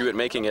added to it,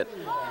 making it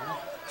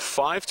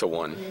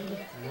 5-1.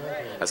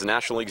 As the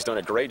National League's done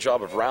a great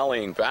job of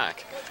rallying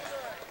back.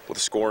 With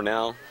the score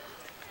now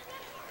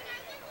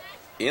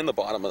in the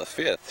bottom of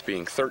the 5th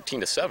being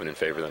 13-7 in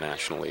favor of the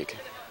National League.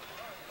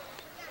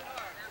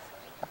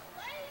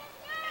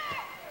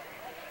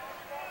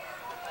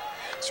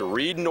 So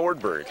Reed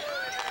Nordberg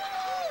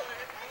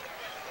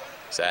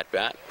is at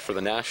bat for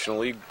the National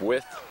League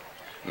with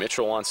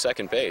Mitchell on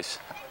second base.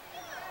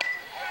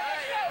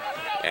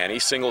 And he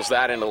singles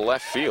that into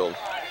left field.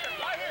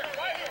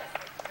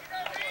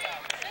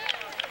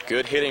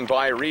 Good hitting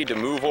by Reed to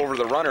move over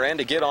the runner and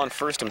to get on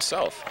first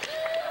himself.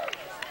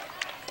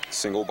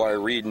 Single by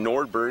Reed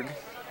Nordberg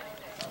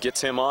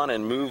gets him on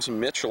and moves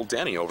Mitchell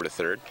Denny over to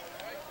third.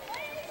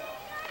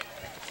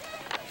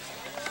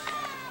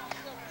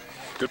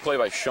 Good play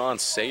by Sean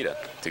Seda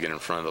to get in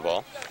front of the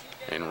ball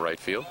in right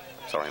field.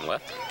 Sorry, in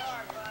left.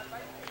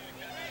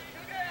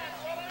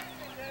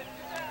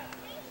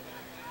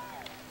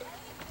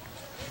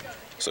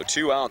 So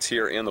 2 outs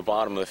here in the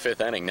bottom of the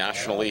 5th inning.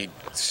 National League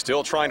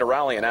still trying to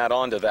rally and add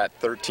on to that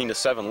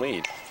 13-7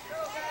 lead.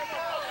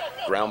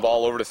 Ground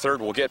ball over to third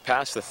will get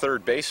past the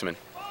third baseman.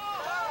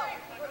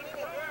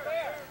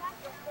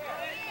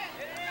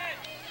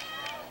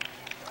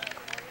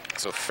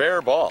 So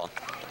fair ball.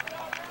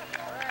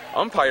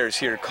 Umpires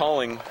here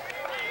calling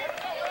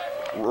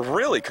a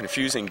really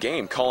confusing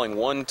game, calling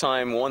one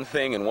time one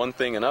thing and one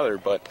thing another,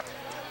 but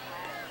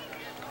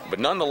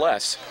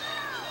nonetheless,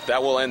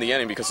 that will end the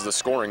inning because of the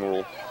scoring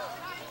rule.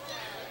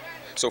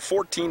 So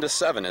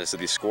 14-7 is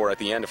the score at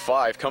the end of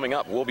 5. Coming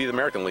up will be the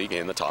American League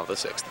in the top of the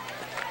 6th.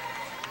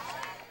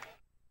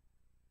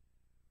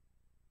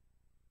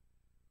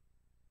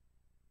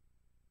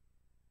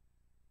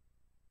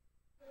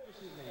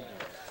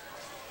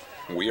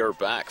 We are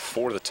back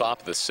for the top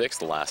of the 6th,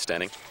 the last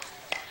inning.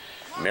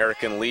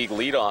 American League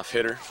leadoff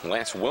hitter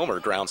Lance Wilmer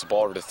grounds the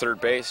ball over to third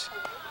base.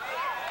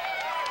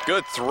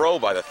 Good throw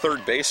by the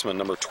third baseman,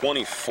 number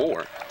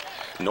 24.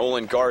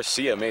 Nolan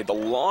Garcia made the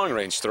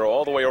long-range throw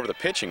all the way over the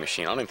pitching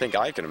machine. I don't think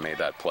I could have made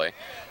that play.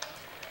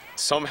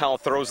 Somehow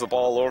throws the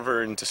ball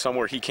over into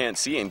somewhere he can't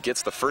see and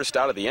gets the first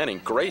out of the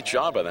inning. Great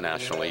job by the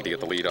National League to get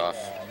the leadoff.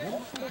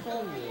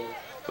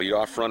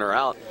 Leadoff runner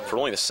out for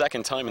only the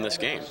 2nd time in this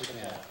game.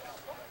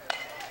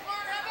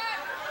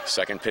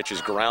 Second pitch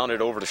is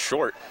grounded over to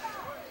short.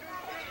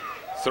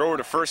 Throw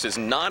to first is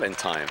not in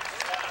time.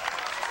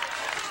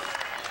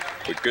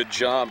 But good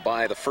job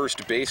by the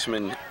first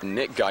baseman,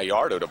 Nick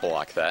Gallardo, to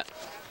block that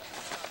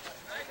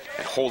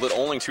and hold it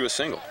only to a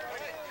single.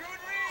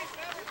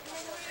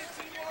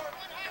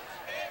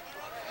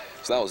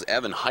 So that was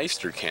Evan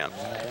Heisterkamp,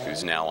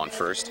 who's now on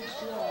first.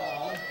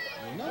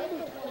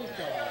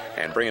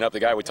 And bringing up the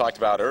guy we talked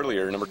about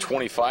earlier, number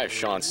 25,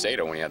 Sean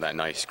Seda, when he had that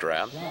nice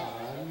grab.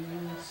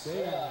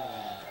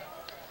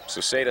 So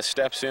Seda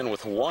steps in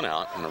with 1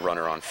 out and a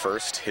runner on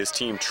first. His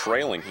team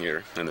trailing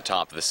here in the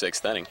top of the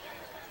 6th inning,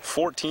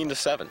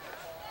 14-7.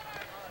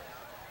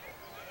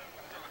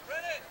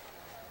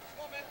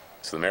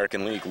 So the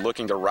American League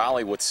looking to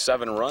rally with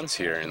 7 runs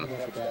here. And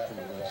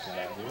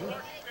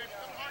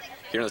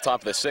here in the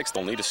top of the 6th,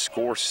 they'll need to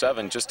score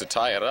 7 just to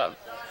tie it up.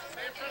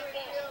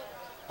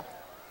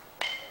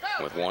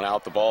 With 1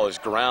 out, the ball is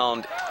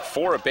ground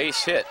for a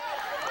base hit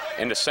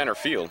into center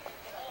field.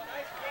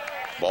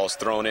 Ball's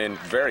thrown in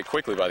very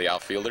quickly by the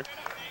outfielder.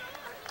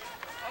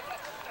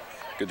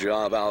 Good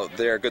job out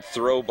there. Good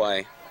throw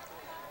by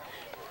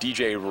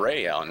DJ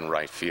Ray out in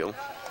right field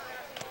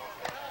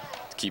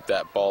to keep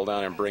that ball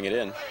down and bring it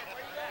in.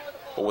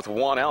 But with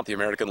one out, the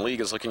American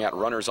League is looking at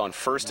runners on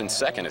first and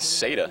second as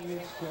Seda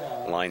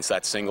lines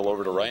that single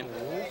over to right.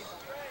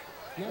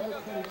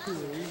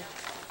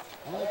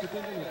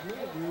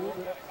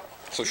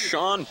 So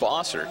Sean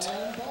Bossert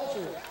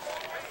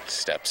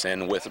steps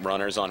in with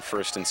runners on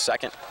first and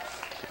second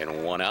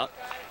and one out.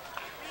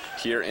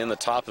 Here in the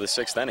top of the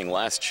sixth inning,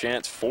 last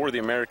chance for the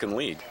American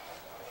League.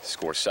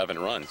 Score 7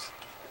 runs.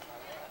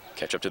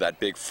 Catch up to that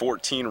big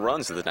 14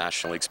 runs that the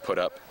National League's put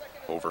up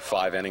over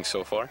 5 innings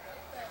so far.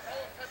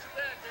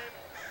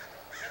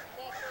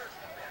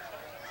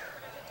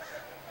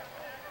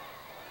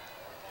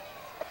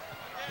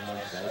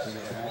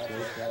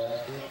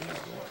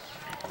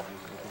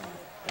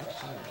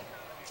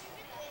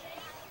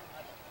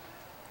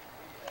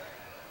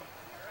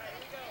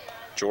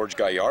 George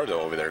Gallardo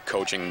over there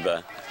coaching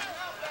the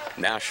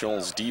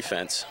Nationals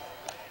defense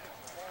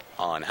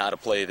on how to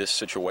play this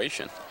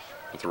situation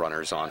with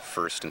runners on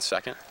first and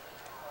second.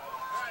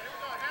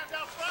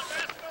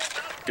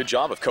 Good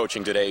job of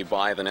coaching today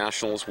by the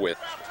Nationals with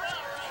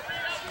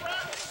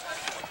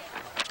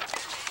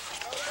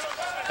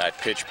that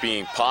pitch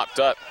being popped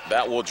up.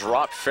 That will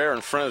drop fair in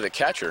front of the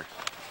catcher.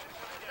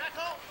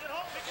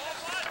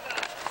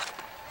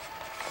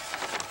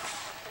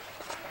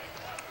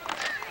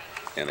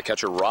 And the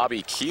catcher,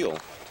 Robbie Keel,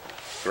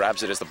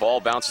 grabs it as the ball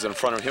bounces in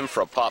front of him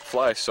for a pop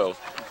fly. So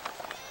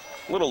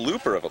a little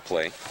looper of a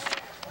play.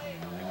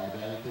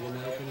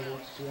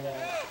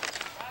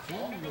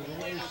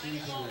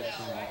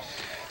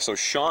 So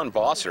Sean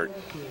Bossert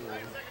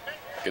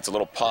gets a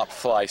little pop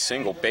fly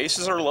single.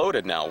 Bases are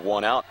loaded now,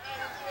 one out.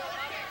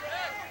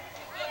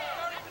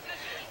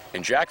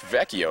 And Jack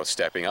Vecchio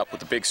stepping up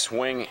with a big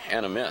swing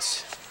and a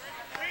miss.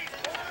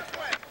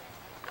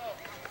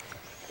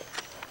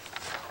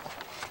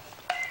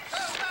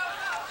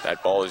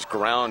 That ball is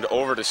ground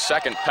over to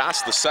second,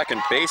 past the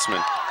second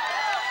baseman.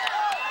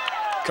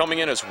 Coming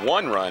in as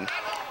 1 run.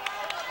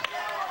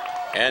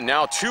 And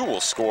now 2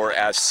 will score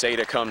as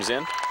Seda comes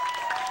in.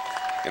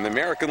 And the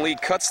American League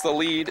cuts the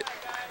lead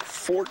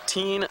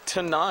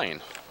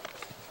 14-9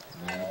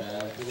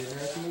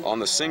 on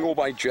the single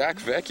by Jack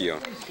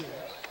Vecchio.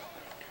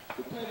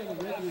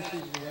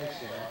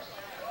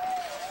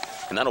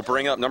 And that'll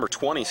bring up number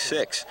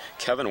 26,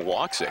 Kevin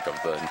Woxick of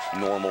the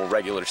normal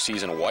regular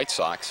season White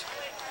Sox,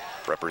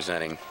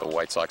 representing the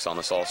White Sox on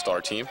this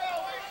all-star team.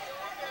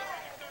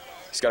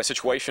 He's got a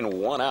situation,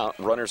 1 out,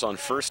 runners on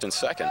first and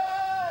second.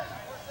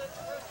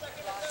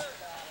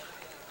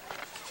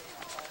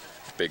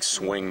 Big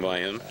swing by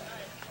him.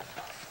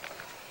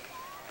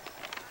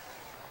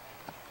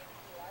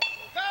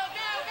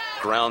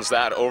 Grounds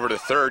that over to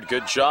third.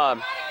 Good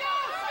job.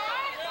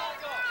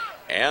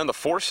 And the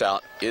force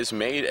out is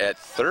made at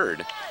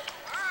third.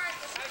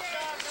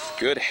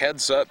 Good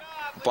heads up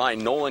by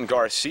Nolan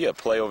Garcia.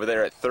 Play over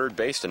there at third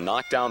base to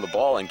knock down the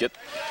ball and get,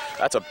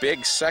 that's a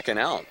big second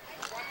out.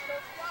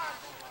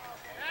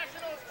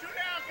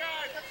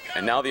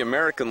 And now the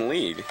American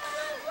League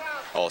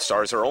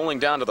All-Stars are only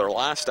down to their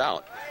last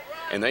out,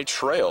 and they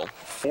trail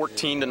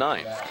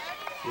 14-9.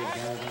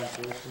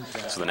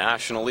 So the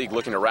National League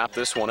looking to wrap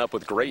this one up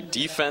with great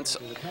defense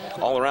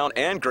all around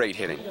and great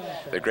hitting.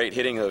 The great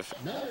hitting of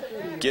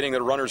getting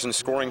the runners in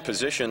scoring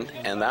position,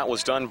 and that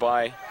was done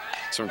by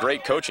some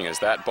great coaching as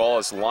that ball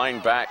is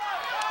lined back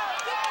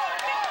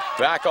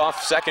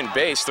off second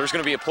base. There's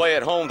going to be a play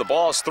at home. The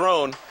ball is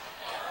thrown.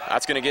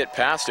 That's going to get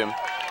past him.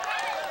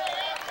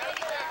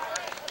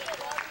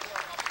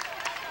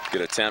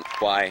 Good attempt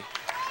by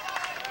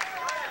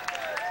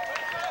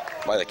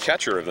the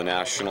catcher of the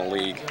National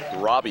League,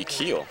 Robbie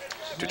Keel,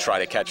 to try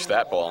to catch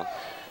that ball.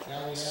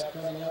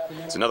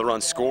 It's another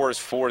run scores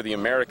for the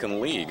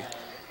American League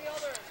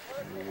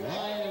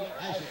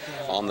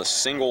on the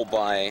single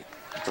by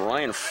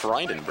Brian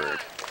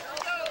Frydenberg.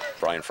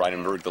 Brian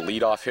Frydenberg, the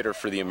leadoff hitter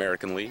for the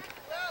American League.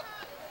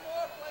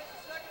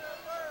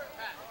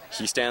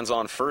 He stands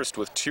on first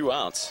with 2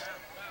 outs.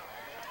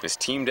 His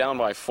team down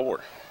by 4.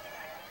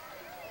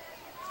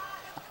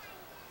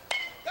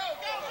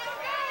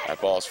 That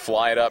ball's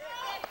flied up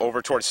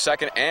over towards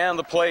second, and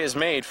the play is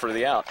made for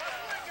the out.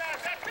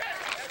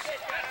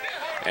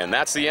 And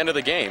that's the end of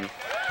the game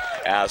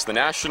as the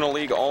National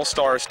League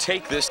All-Stars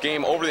take this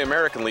game over the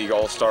American League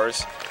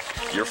All-Stars.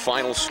 Your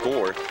final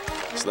score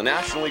is the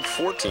National League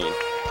 14,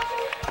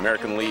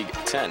 American League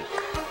 10.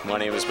 My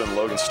name has been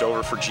Logan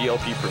Stover for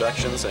GLP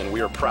Productions, and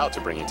we are proud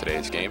to bring you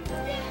today's game.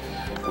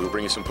 We will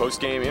bring you some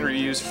post-game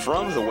interviews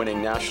from the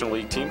winning National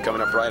League team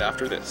coming up right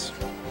after this.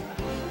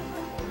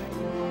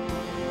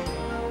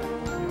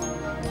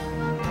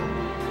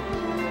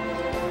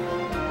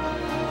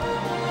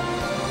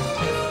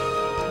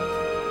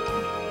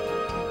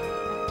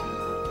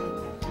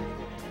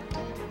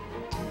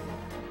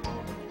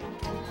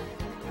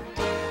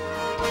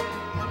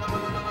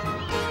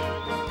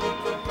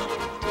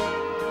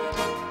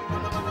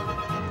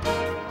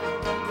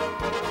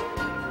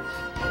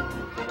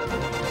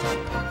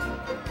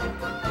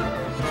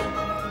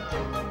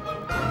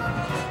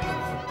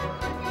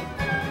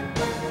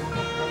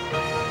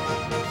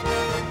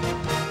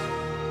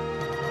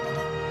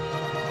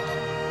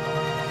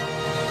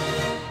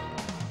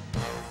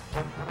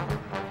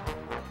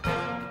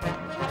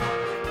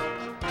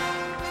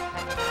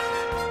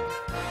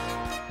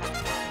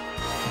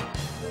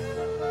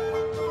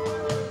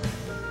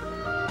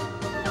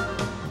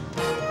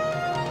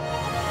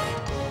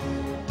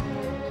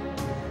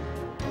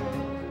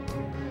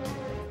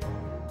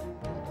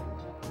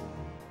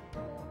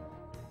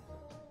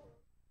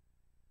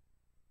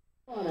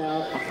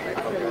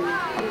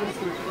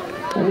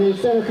 I mean,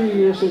 it's been a few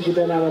years since you've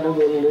been out on the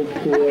Little League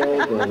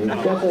field, and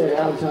it's definitely a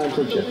long time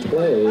since you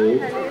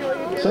played.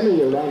 Some of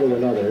you are longer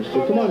than others,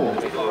 but come on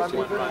out.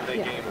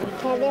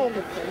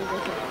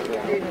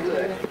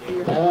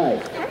 All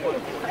right.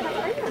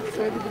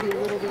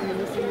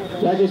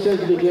 Like I said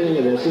at the beginning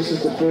of this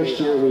is the first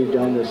year we've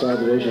done this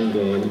all-division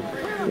game,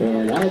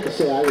 and I have to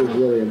say I was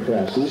really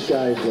impressed. These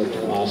guys looked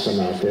awesome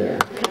out there.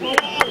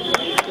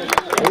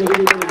 I'm going to give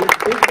you a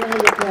big round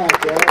of applause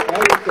for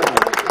all these guys.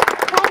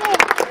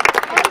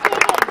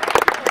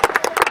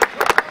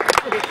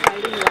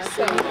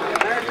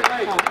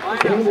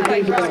 One of the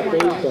things about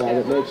baseball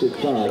that makes it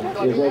fun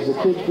is as the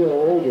kids grow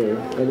older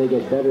and they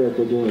get better at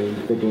the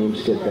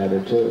games get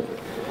better too.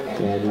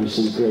 And you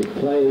see great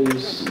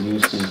plays, you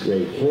see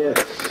great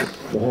hits,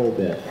 the whole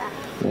bit.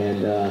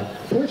 And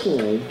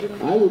personally,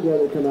 I would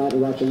rather come out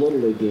and watch a Little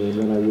League game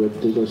than I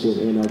would to go see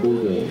an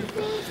MLB game.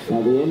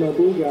 Now the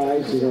MLB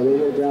guys, you know, they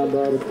hit a ground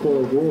ball to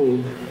Cole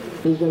Green.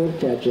 He's going to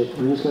catch it,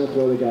 and he's going to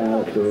throw the guy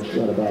out first,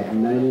 about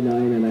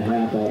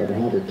 99.5 out of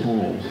 100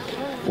 times.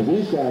 For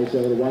these guys,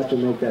 though, to watch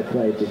them make that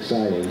play, it's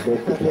exciting.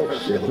 Both the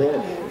pitch, the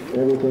hit,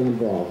 everything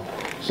involved.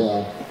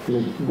 So,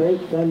 it's a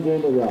great, fun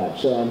game to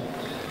watch. So,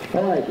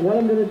 all right, what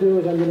I'm going to do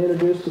is I'm going to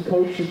introduce the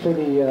coach for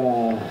the,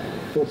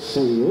 let's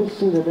see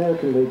the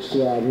American League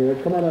squad here.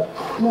 Come on up,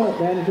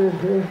 manager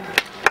here.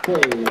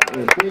 Hey,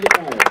 David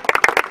Meyer.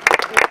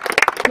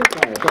 Chris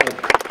Meyer, sorry.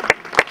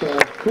 So,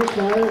 Chris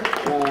Meyer,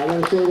 I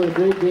want to say what a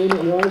great game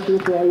it was here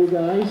for all you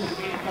guys.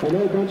 I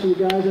know a bunch of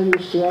the guys on your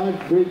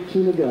squad, great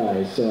team of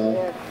guys.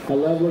 I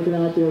love looking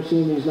out there,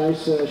 seeing these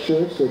nice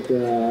shirts that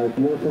our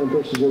uniform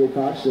person Billy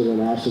Cox did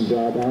an awesome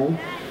job on,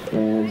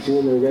 and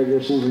seeing the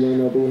regular season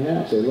MLB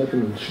hats. They're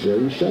looking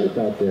very sharp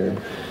out there.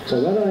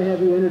 So why don't I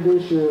have you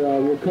introduce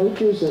your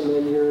coaches and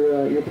then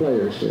your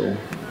players here.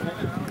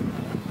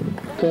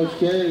 Coach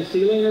Gary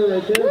Sealinger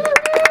right there.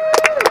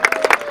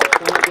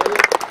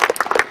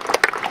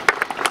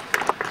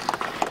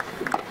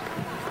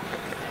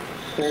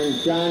 And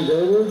John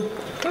Gerber.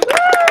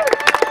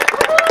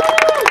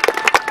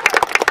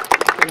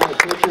 And my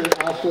pitcher,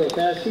 Oscar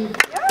Fassi.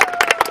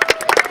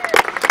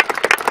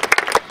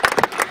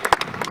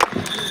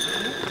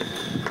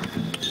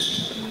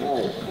 All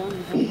right.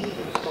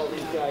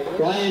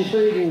 Brian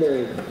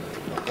Friedenberg.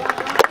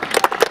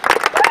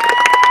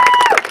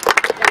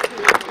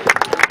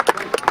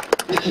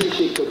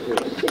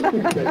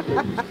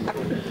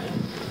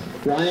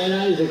 Ryan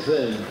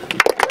Isaacson.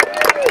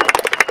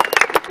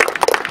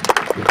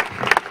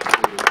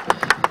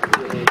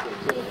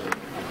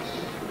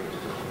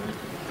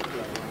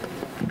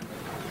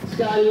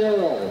 Scotty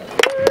Earl.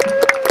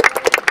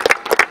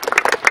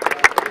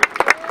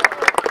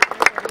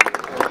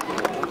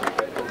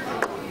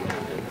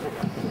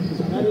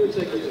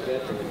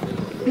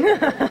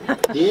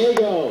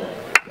 Diego. All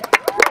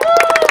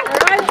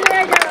right,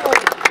 Diego.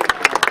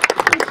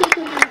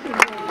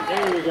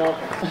 There you go.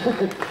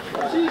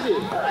 It's easy.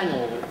 I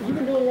know. You've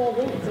been doing it all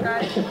good.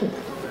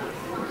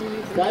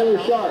 Skyler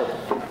Sharp.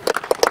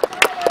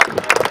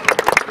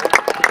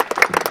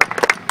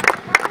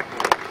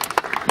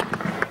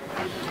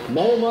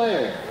 Mo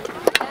Meyer.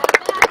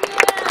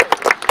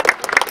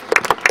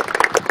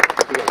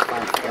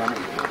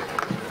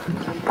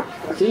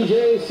 CJ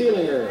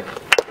Sealinger.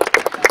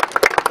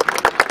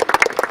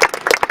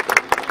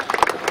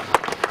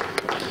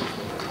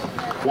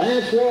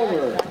 Lance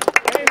Rover.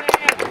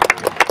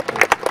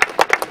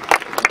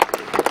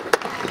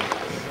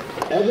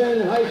 Evan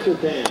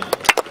Heisterkamp.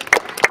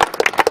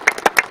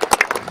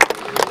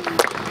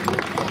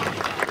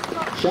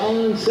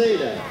 Sean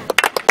Seda.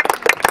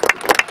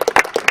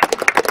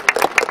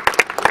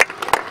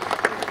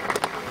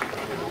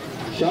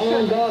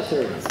 Sean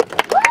Bosser.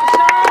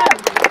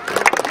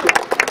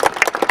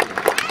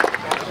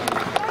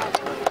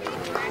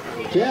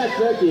 Jack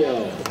Vecchio.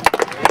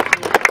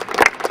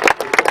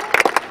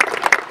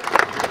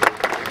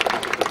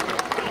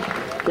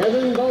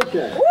 Kevin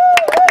Bocek.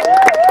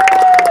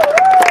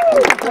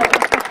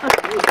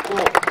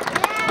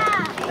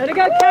 Way to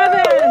go,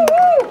 Kevin!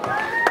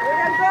 Way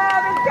to go,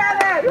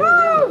 Kevin! Woo!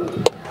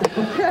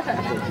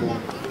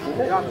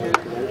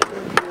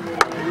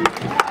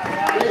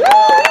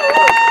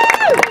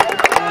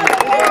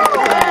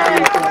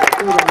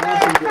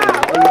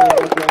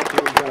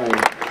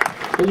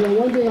 And you know,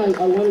 one thing I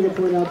wanted to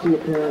point out to your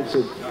parents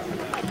is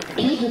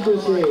kids at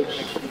this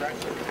age,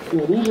 you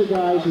know, these are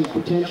guys who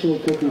potentially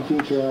could be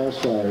future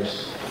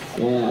all-stars.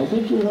 And I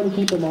think you want to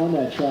keep them on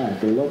that track.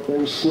 They look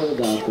very skilled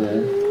out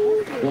there.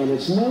 And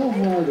it's no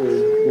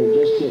harder than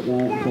just getting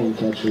out and playing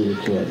catch with your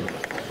kid.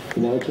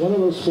 You know, it's one of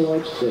those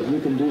sports that you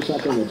can do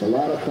something that's a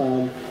lot of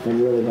fun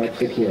and really helps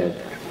the kid.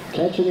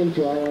 Catching and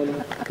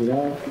throwing, you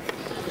know,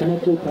 come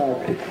up to the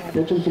park,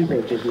 pitch them some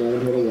pitches, and let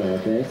them hit away,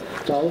 okay?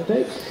 That's all it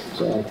takes.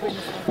 So,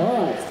 all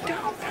right.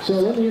 So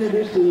let me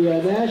introduce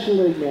the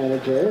National League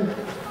manager,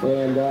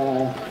 and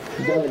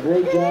he's done a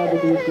great job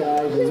with these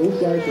guys, and these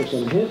guys are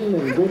some hitting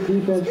and good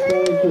defense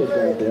playing kids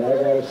out there, I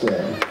gotta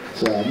say.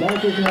 So,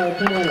 Marcus,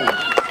 come on up.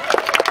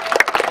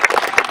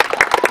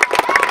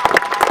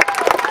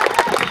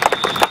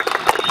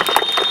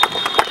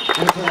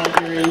 And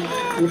Gary.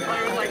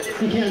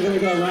 You can't really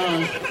go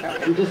wrong.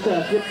 You just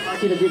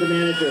lucky to be the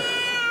manager.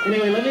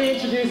 Anyway, let me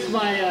introduce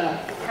my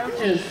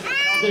coaches.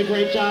 Did a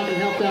great job and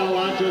helped out a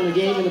lot during the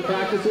game and the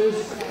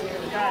practices.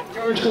 Got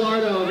George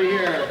Gallardo over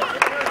here.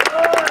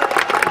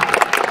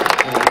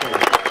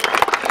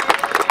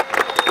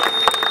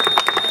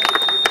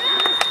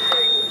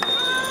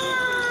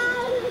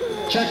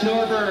 Chuck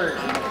Norberg.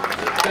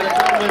 Got a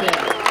friend with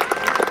him.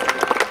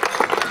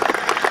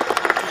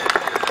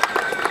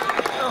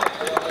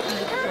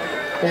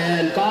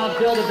 And Bob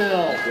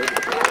Build-A-Bill.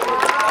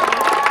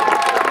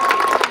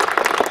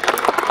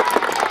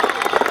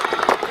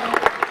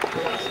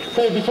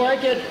 So before I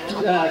get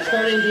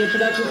starting the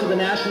introduction to the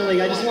National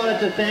League, I just wanted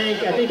to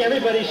thank, I think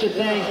everybody should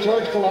thank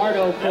George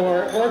Gallardo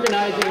for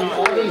organizing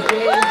all these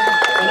games,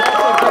 and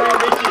also Gary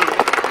Ritchie.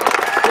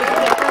 This is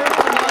the first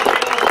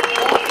inaugural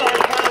All-Star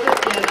Classic,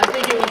 and I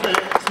think it was a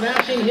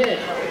smashing hit.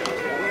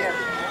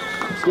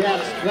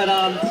 Yes, but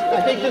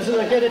I think this is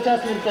a good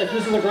testament that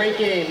this is a great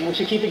game. We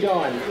should keep it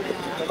going.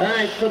 All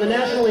right, for the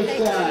National League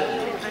squad,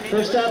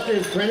 first up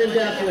is Brendan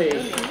Deathley.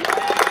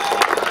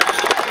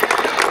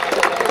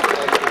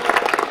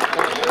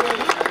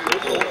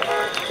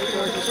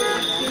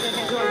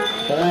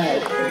 All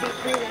right.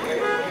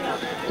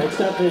 Next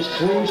up is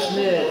Drew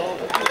Schmidt.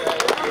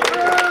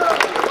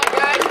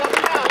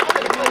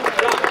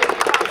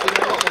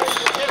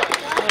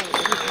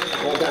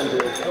 Well done,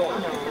 Drew.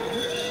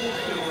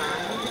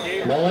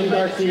 Nolan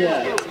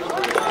Garcia.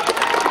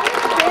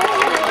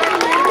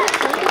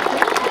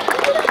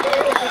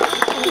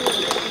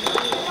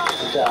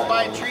 Good job.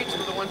 Buying treats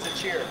for the ones that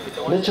cheer.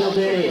 Mitchell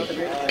Day.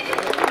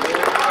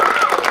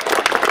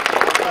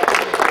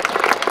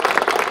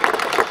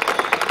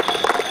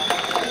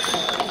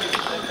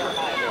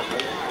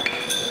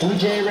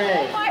 DJ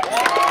Ray.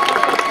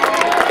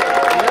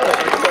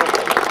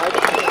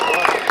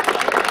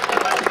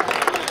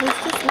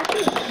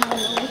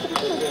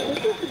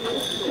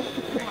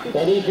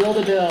 Eddie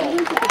Build-A-Bill.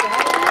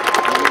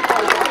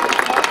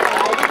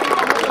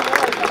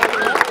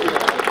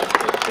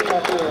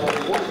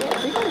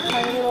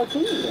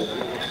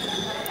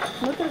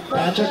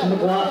 Patrick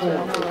McLaughlin.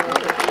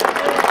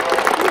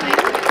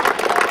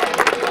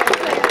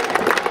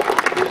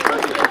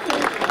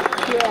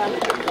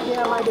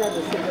 Yeah, my dad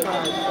was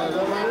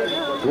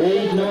 65.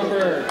 Reed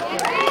Norberg.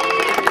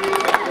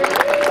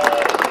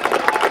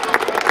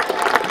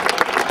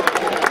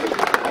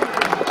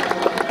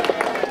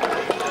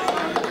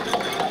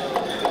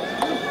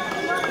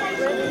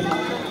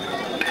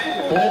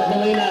 Brett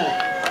Molina.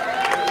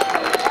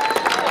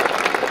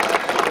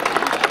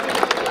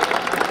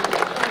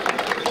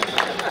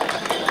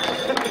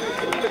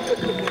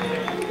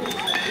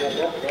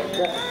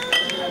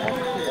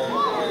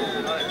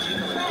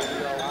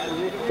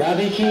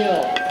 Bobby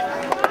Keel.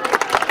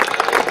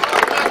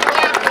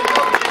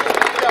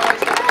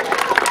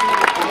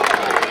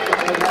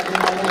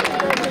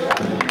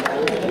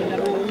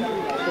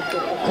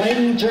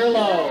 Clayton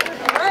Turlo.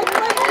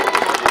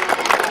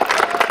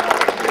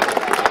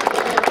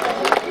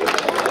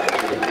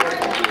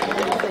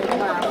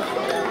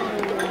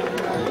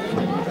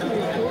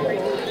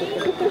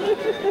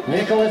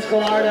 Nicholas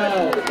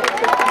Gallardo.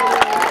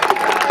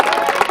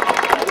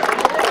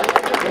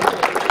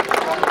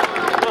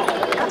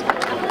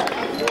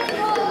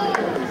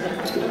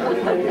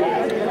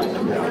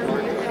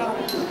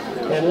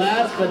 And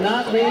last but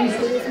not least,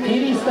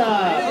 Petey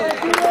Staub.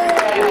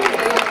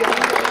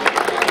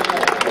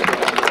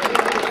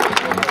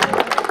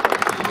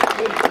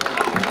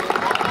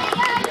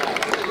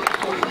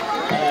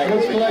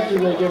 Let's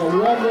collectively give them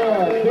one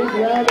more big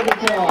round of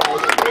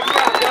applause.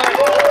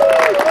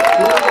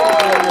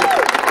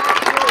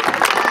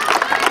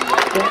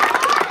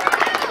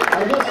 I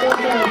guess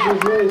sometimes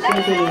there's really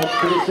something that's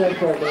pretty said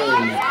for a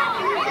game.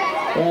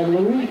 And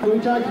when we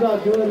talked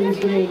about doing these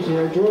games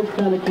here, George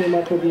kind of came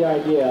up with the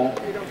idea.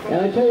 And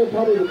I tell you,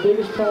 probably the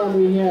biggest problem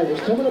we had was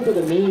coming up with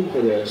a name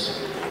for this.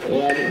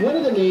 And one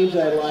of the names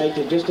I liked,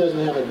 it just doesn't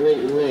have a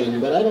great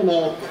ring, but I don't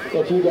know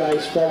if you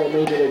guys follow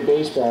Major League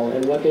Baseball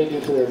and what they do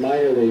for their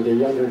minor league, their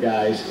younger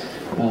guys.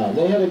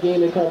 They have a game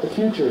they call the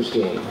Futures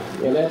game,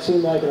 and that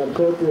seemed like an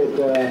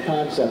appropriate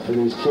concept for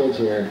these kids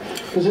here.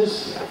 Because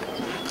this,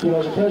 you know,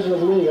 as a president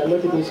of the league, I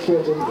look at these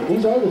kids, and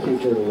these are the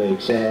future of the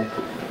league. So,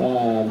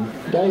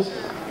 guys,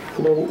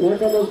 you know,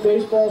 work on those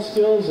baseball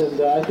skills, and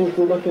I think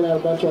we're looking at a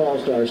bunch of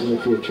all-stars in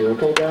the future.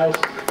 Okay, guys?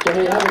 So,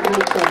 hey, have a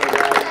great summer,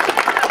 guys.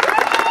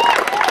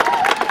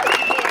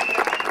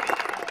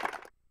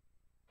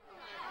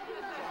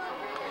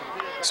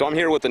 So I'm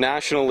here with the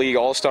National League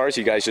All-Stars.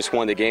 You guys just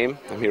won the game.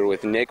 I'm here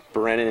with Nick,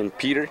 Brennan, and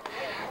Peter.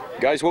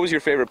 Guys, what was your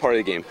favorite part of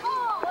the game?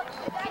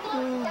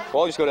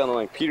 Well, I'll just go down the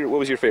line. Peter, what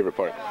was your favorite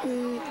part?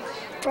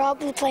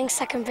 Probably playing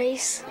second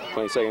base.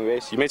 Playing second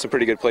base? You made some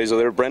pretty good plays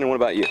over there. Brendan, what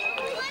about you?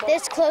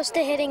 This close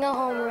to hitting a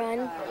home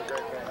run.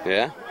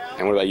 Yeah?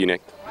 And what about you,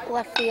 Nick?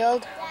 Left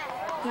field.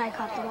 And I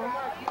caught the ball.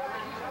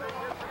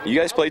 You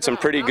guys played some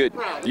pretty good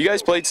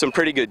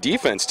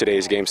defense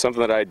today's game, something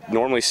that I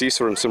normally see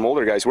from some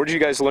older guys. Where did you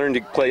guys learn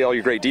to play all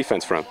your great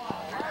defense from?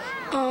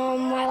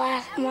 My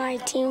my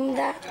team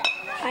that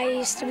I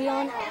used to be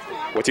on,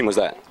 What team was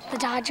that? the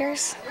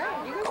Dodgers.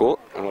 Cool.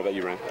 And what about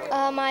you,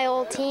 Ryan? My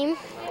old team,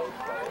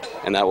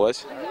 And that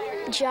was?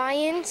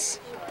 Giants.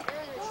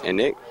 And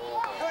Nick?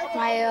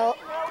 My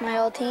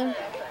old team.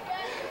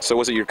 So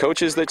was it your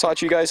coaches that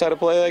taught you guys how to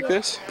play like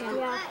this?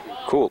 Yeah.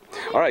 Cool.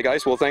 All right,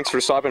 guys. Well, thanks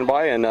for stopping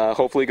by, and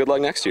hopefully good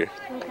luck next year.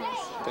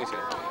 Thanks,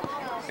 guys.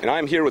 And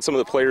I'm here with some of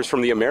the players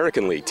from the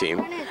American League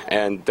team,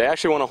 and they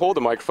actually want to hold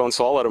the microphone,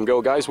 so I'll let them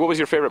go. Guys, what was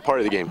your favorite part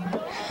of the game?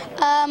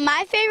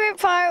 My favorite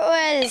part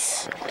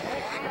was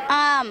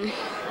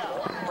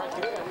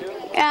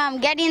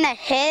getting a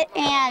hit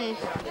and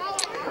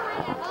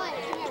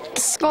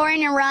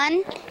scoring a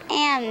run.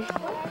 And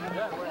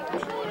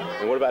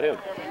what about him?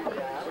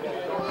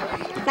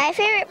 my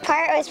favorite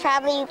part was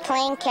probably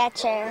playing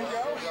catcher.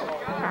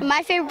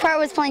 My favorite part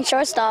was playing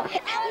shortstop.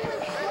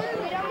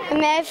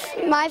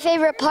 My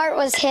favorite part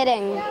was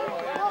hitting.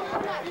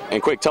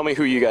 And quick, tell me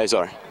who you guys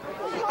are.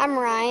 I'm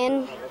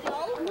Ryan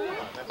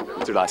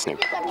What's your last name?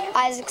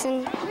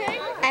 Isaacson.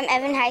 I'm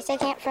Evan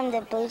Heisekamp from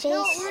the Blue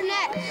Jays.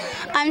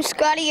 I'm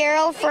Scotty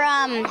Earl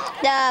from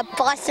the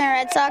Boston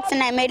Red Sox,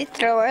 and I made it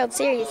through a World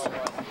Series.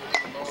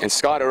 And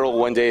Scott Earl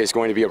one day is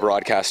going to be a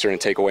broadcaster and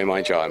take away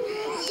my job.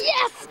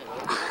 Yes!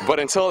 But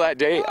until that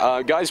day,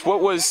 guys,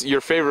 what was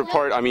your favorite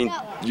part? I mean,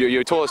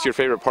 you told us your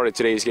favorite part of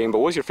today's game, but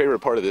what was your favorite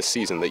part of this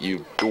season,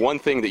 the one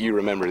thing that you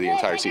remember the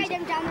entire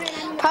season?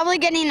 Probably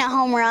getting a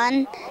home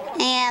run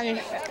and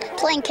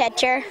playing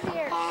catcher.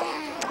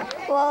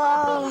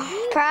 Well,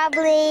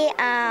 probably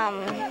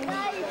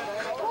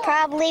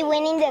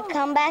winning the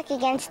comeback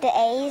against the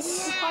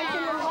A's.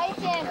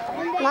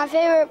 My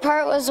favorite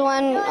part was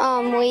when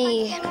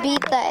we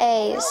beat the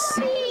A's.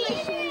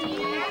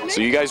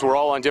 So you guys were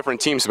all on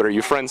different teams, but are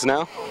you friends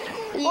now?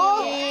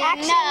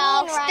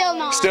 No, still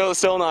not.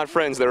 Still not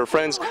friends. They were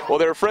friends. Well,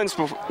 they were friends,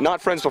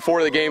 not friends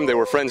before the game. They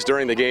were friends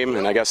during the game,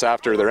 and I guess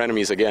after they're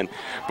enemies again.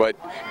 But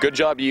good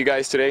job to you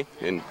guys today,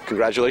 and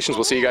congratulations.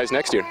 We'll see you guys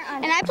next year.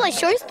 And I play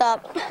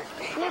shortstop.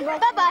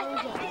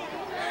 Bye-bye.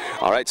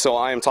 All right, so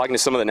I am talking to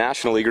some of the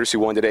National Leaguers who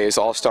won today's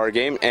All-Star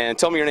game, and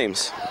tell me your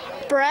names.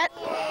 Brett,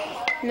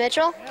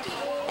 Mitchell,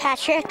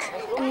 Patrick,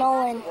 and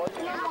Nolan.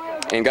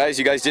 And guys,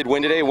 you guys did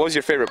win today. What was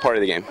your favorite part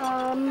of the game?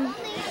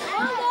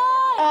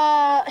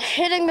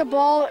 Hitting the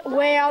ball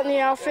way out in the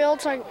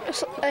outfield, and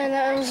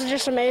it was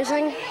just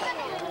amazing.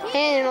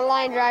 And a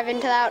line drive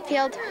into the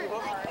outfield.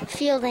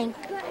 Fielding.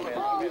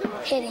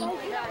 Hitting.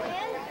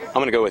 I'm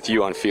going to go with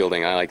you on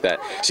fielding. I like that.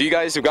 So you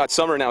guys have got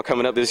summer now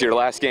coming up. This is your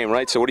last game,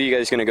 right? So what are you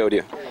guys going to go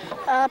do?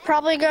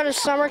 Probably go to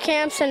summer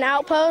camps and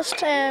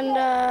Outpost and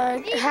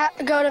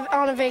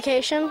on a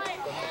vacation.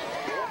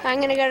 I'm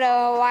going to go to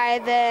Hawaii,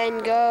 then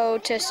go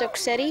to Sioux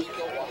City.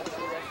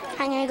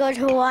 I'm going to go to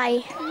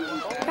Hawaii.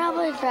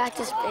 Probably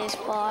practice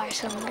baseball or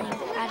something.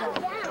 I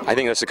don't know. I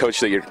think that's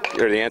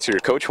the answer your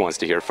coach wants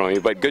to hear from you.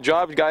 But good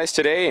job, guys,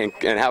 today, and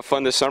have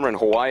fun this summer in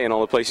Hawaii and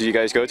all the places you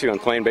guys go to and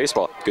playing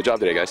baseball. Good job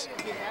today, guys.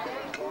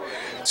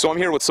 So I'm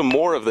here with some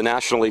more of the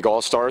National League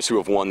All-Stars who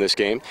have won this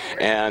game.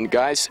 And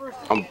guys,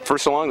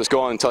 first along, let's go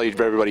on and tell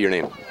everybody your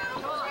name.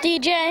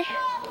 DJ,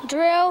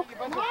 Drew,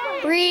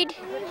 Reed,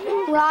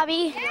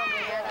 Robbie.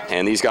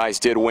 And these guys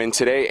did win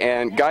today.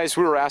 And guys,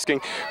 we were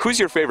asking, who's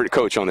your favorite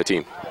coach on the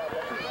team?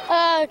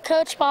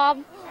 Coach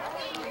Bob.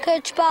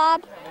 Coach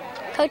Bob.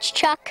 Coach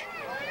Chuck.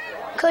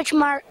 Coach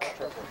Mark.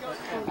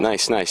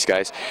 Nice,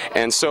 guys.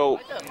 And so,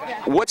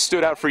 what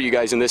stood out for you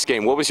guys in this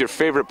game? What was your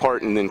favorite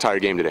part in the entire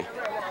game today?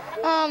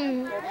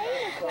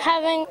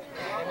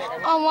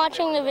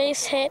 Watching the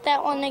base hit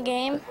that won the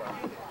game.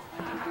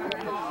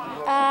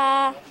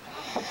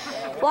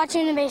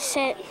 Watching the base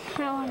hit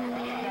that won the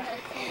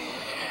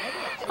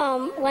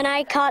game. When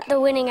I caught the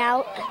winning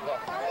out.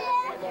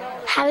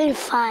 Having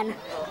fun.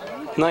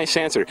 Nice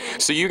answer.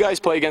 So you guys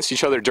play against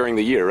each other during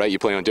the year, right? You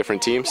play on different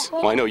teams?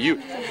 Well, I know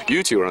you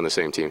two are on the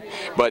same team.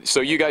 But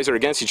so you guys are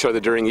against each other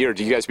during the year.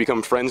 Do you guys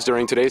become friends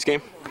during today's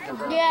game?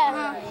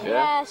 Yeah.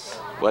 Yes.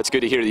 Well, that's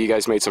good to hear that you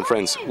guys made some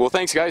friends. Well,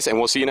 thanks, guys, and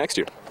we'll see you next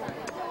year.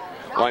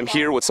 Well, I'm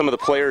here with some of the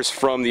players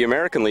from the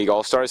American League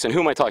All-Stars, and who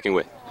am I talking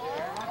with?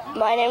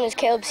 My name is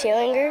Caleb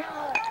Seelinger.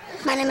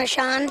 My name is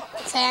Sean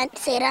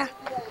Seda.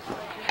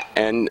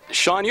 And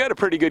Sean, you had a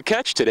pretty good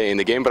catch today in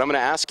the game, but I'm going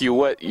to ask you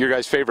what your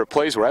guys' favorite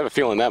plays were. I have a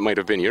feeling that might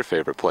have been your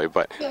favorite play,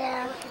 but...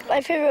 Yeah.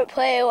 My favorite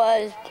play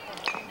was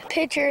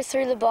pitcher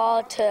threw the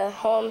ball to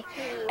home,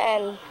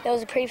 and it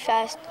was a pretty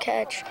fast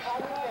catch.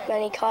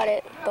 Then he caught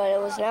it, but it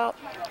was an out.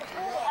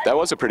 That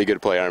was a pretty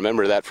good play. I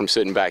remember that from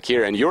sitting back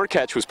here. And your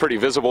catch was pretty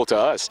visible to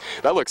us.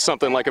 That looked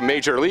something like a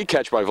major league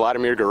catch by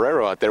Vladimir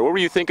Guerrero out there. What were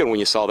you thinking when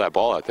you saw that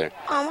ball out there?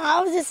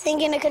 I was just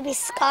thinking it could be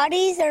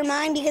Scotty's or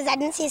mine because I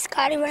didn't see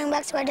Scotty running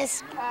back, so I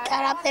just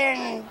got up there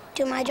and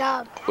do my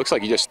job. Looks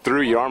like you just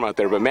threw your arm out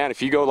there. But, man,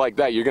 if you go like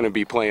that, you're going to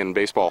be playing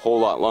baseball a whole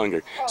lot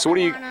longer. So what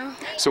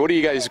are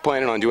you guys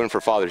planning on doing for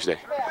Father's Day?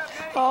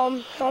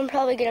 I'm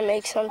probably going to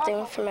make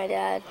something for my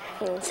dad.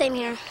 Same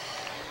here.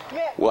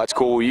 Well, that's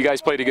cool. You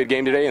guys played a good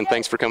game today, and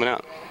thanks for coming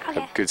out.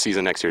 Okay. Have a good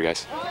season next year,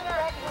 guys.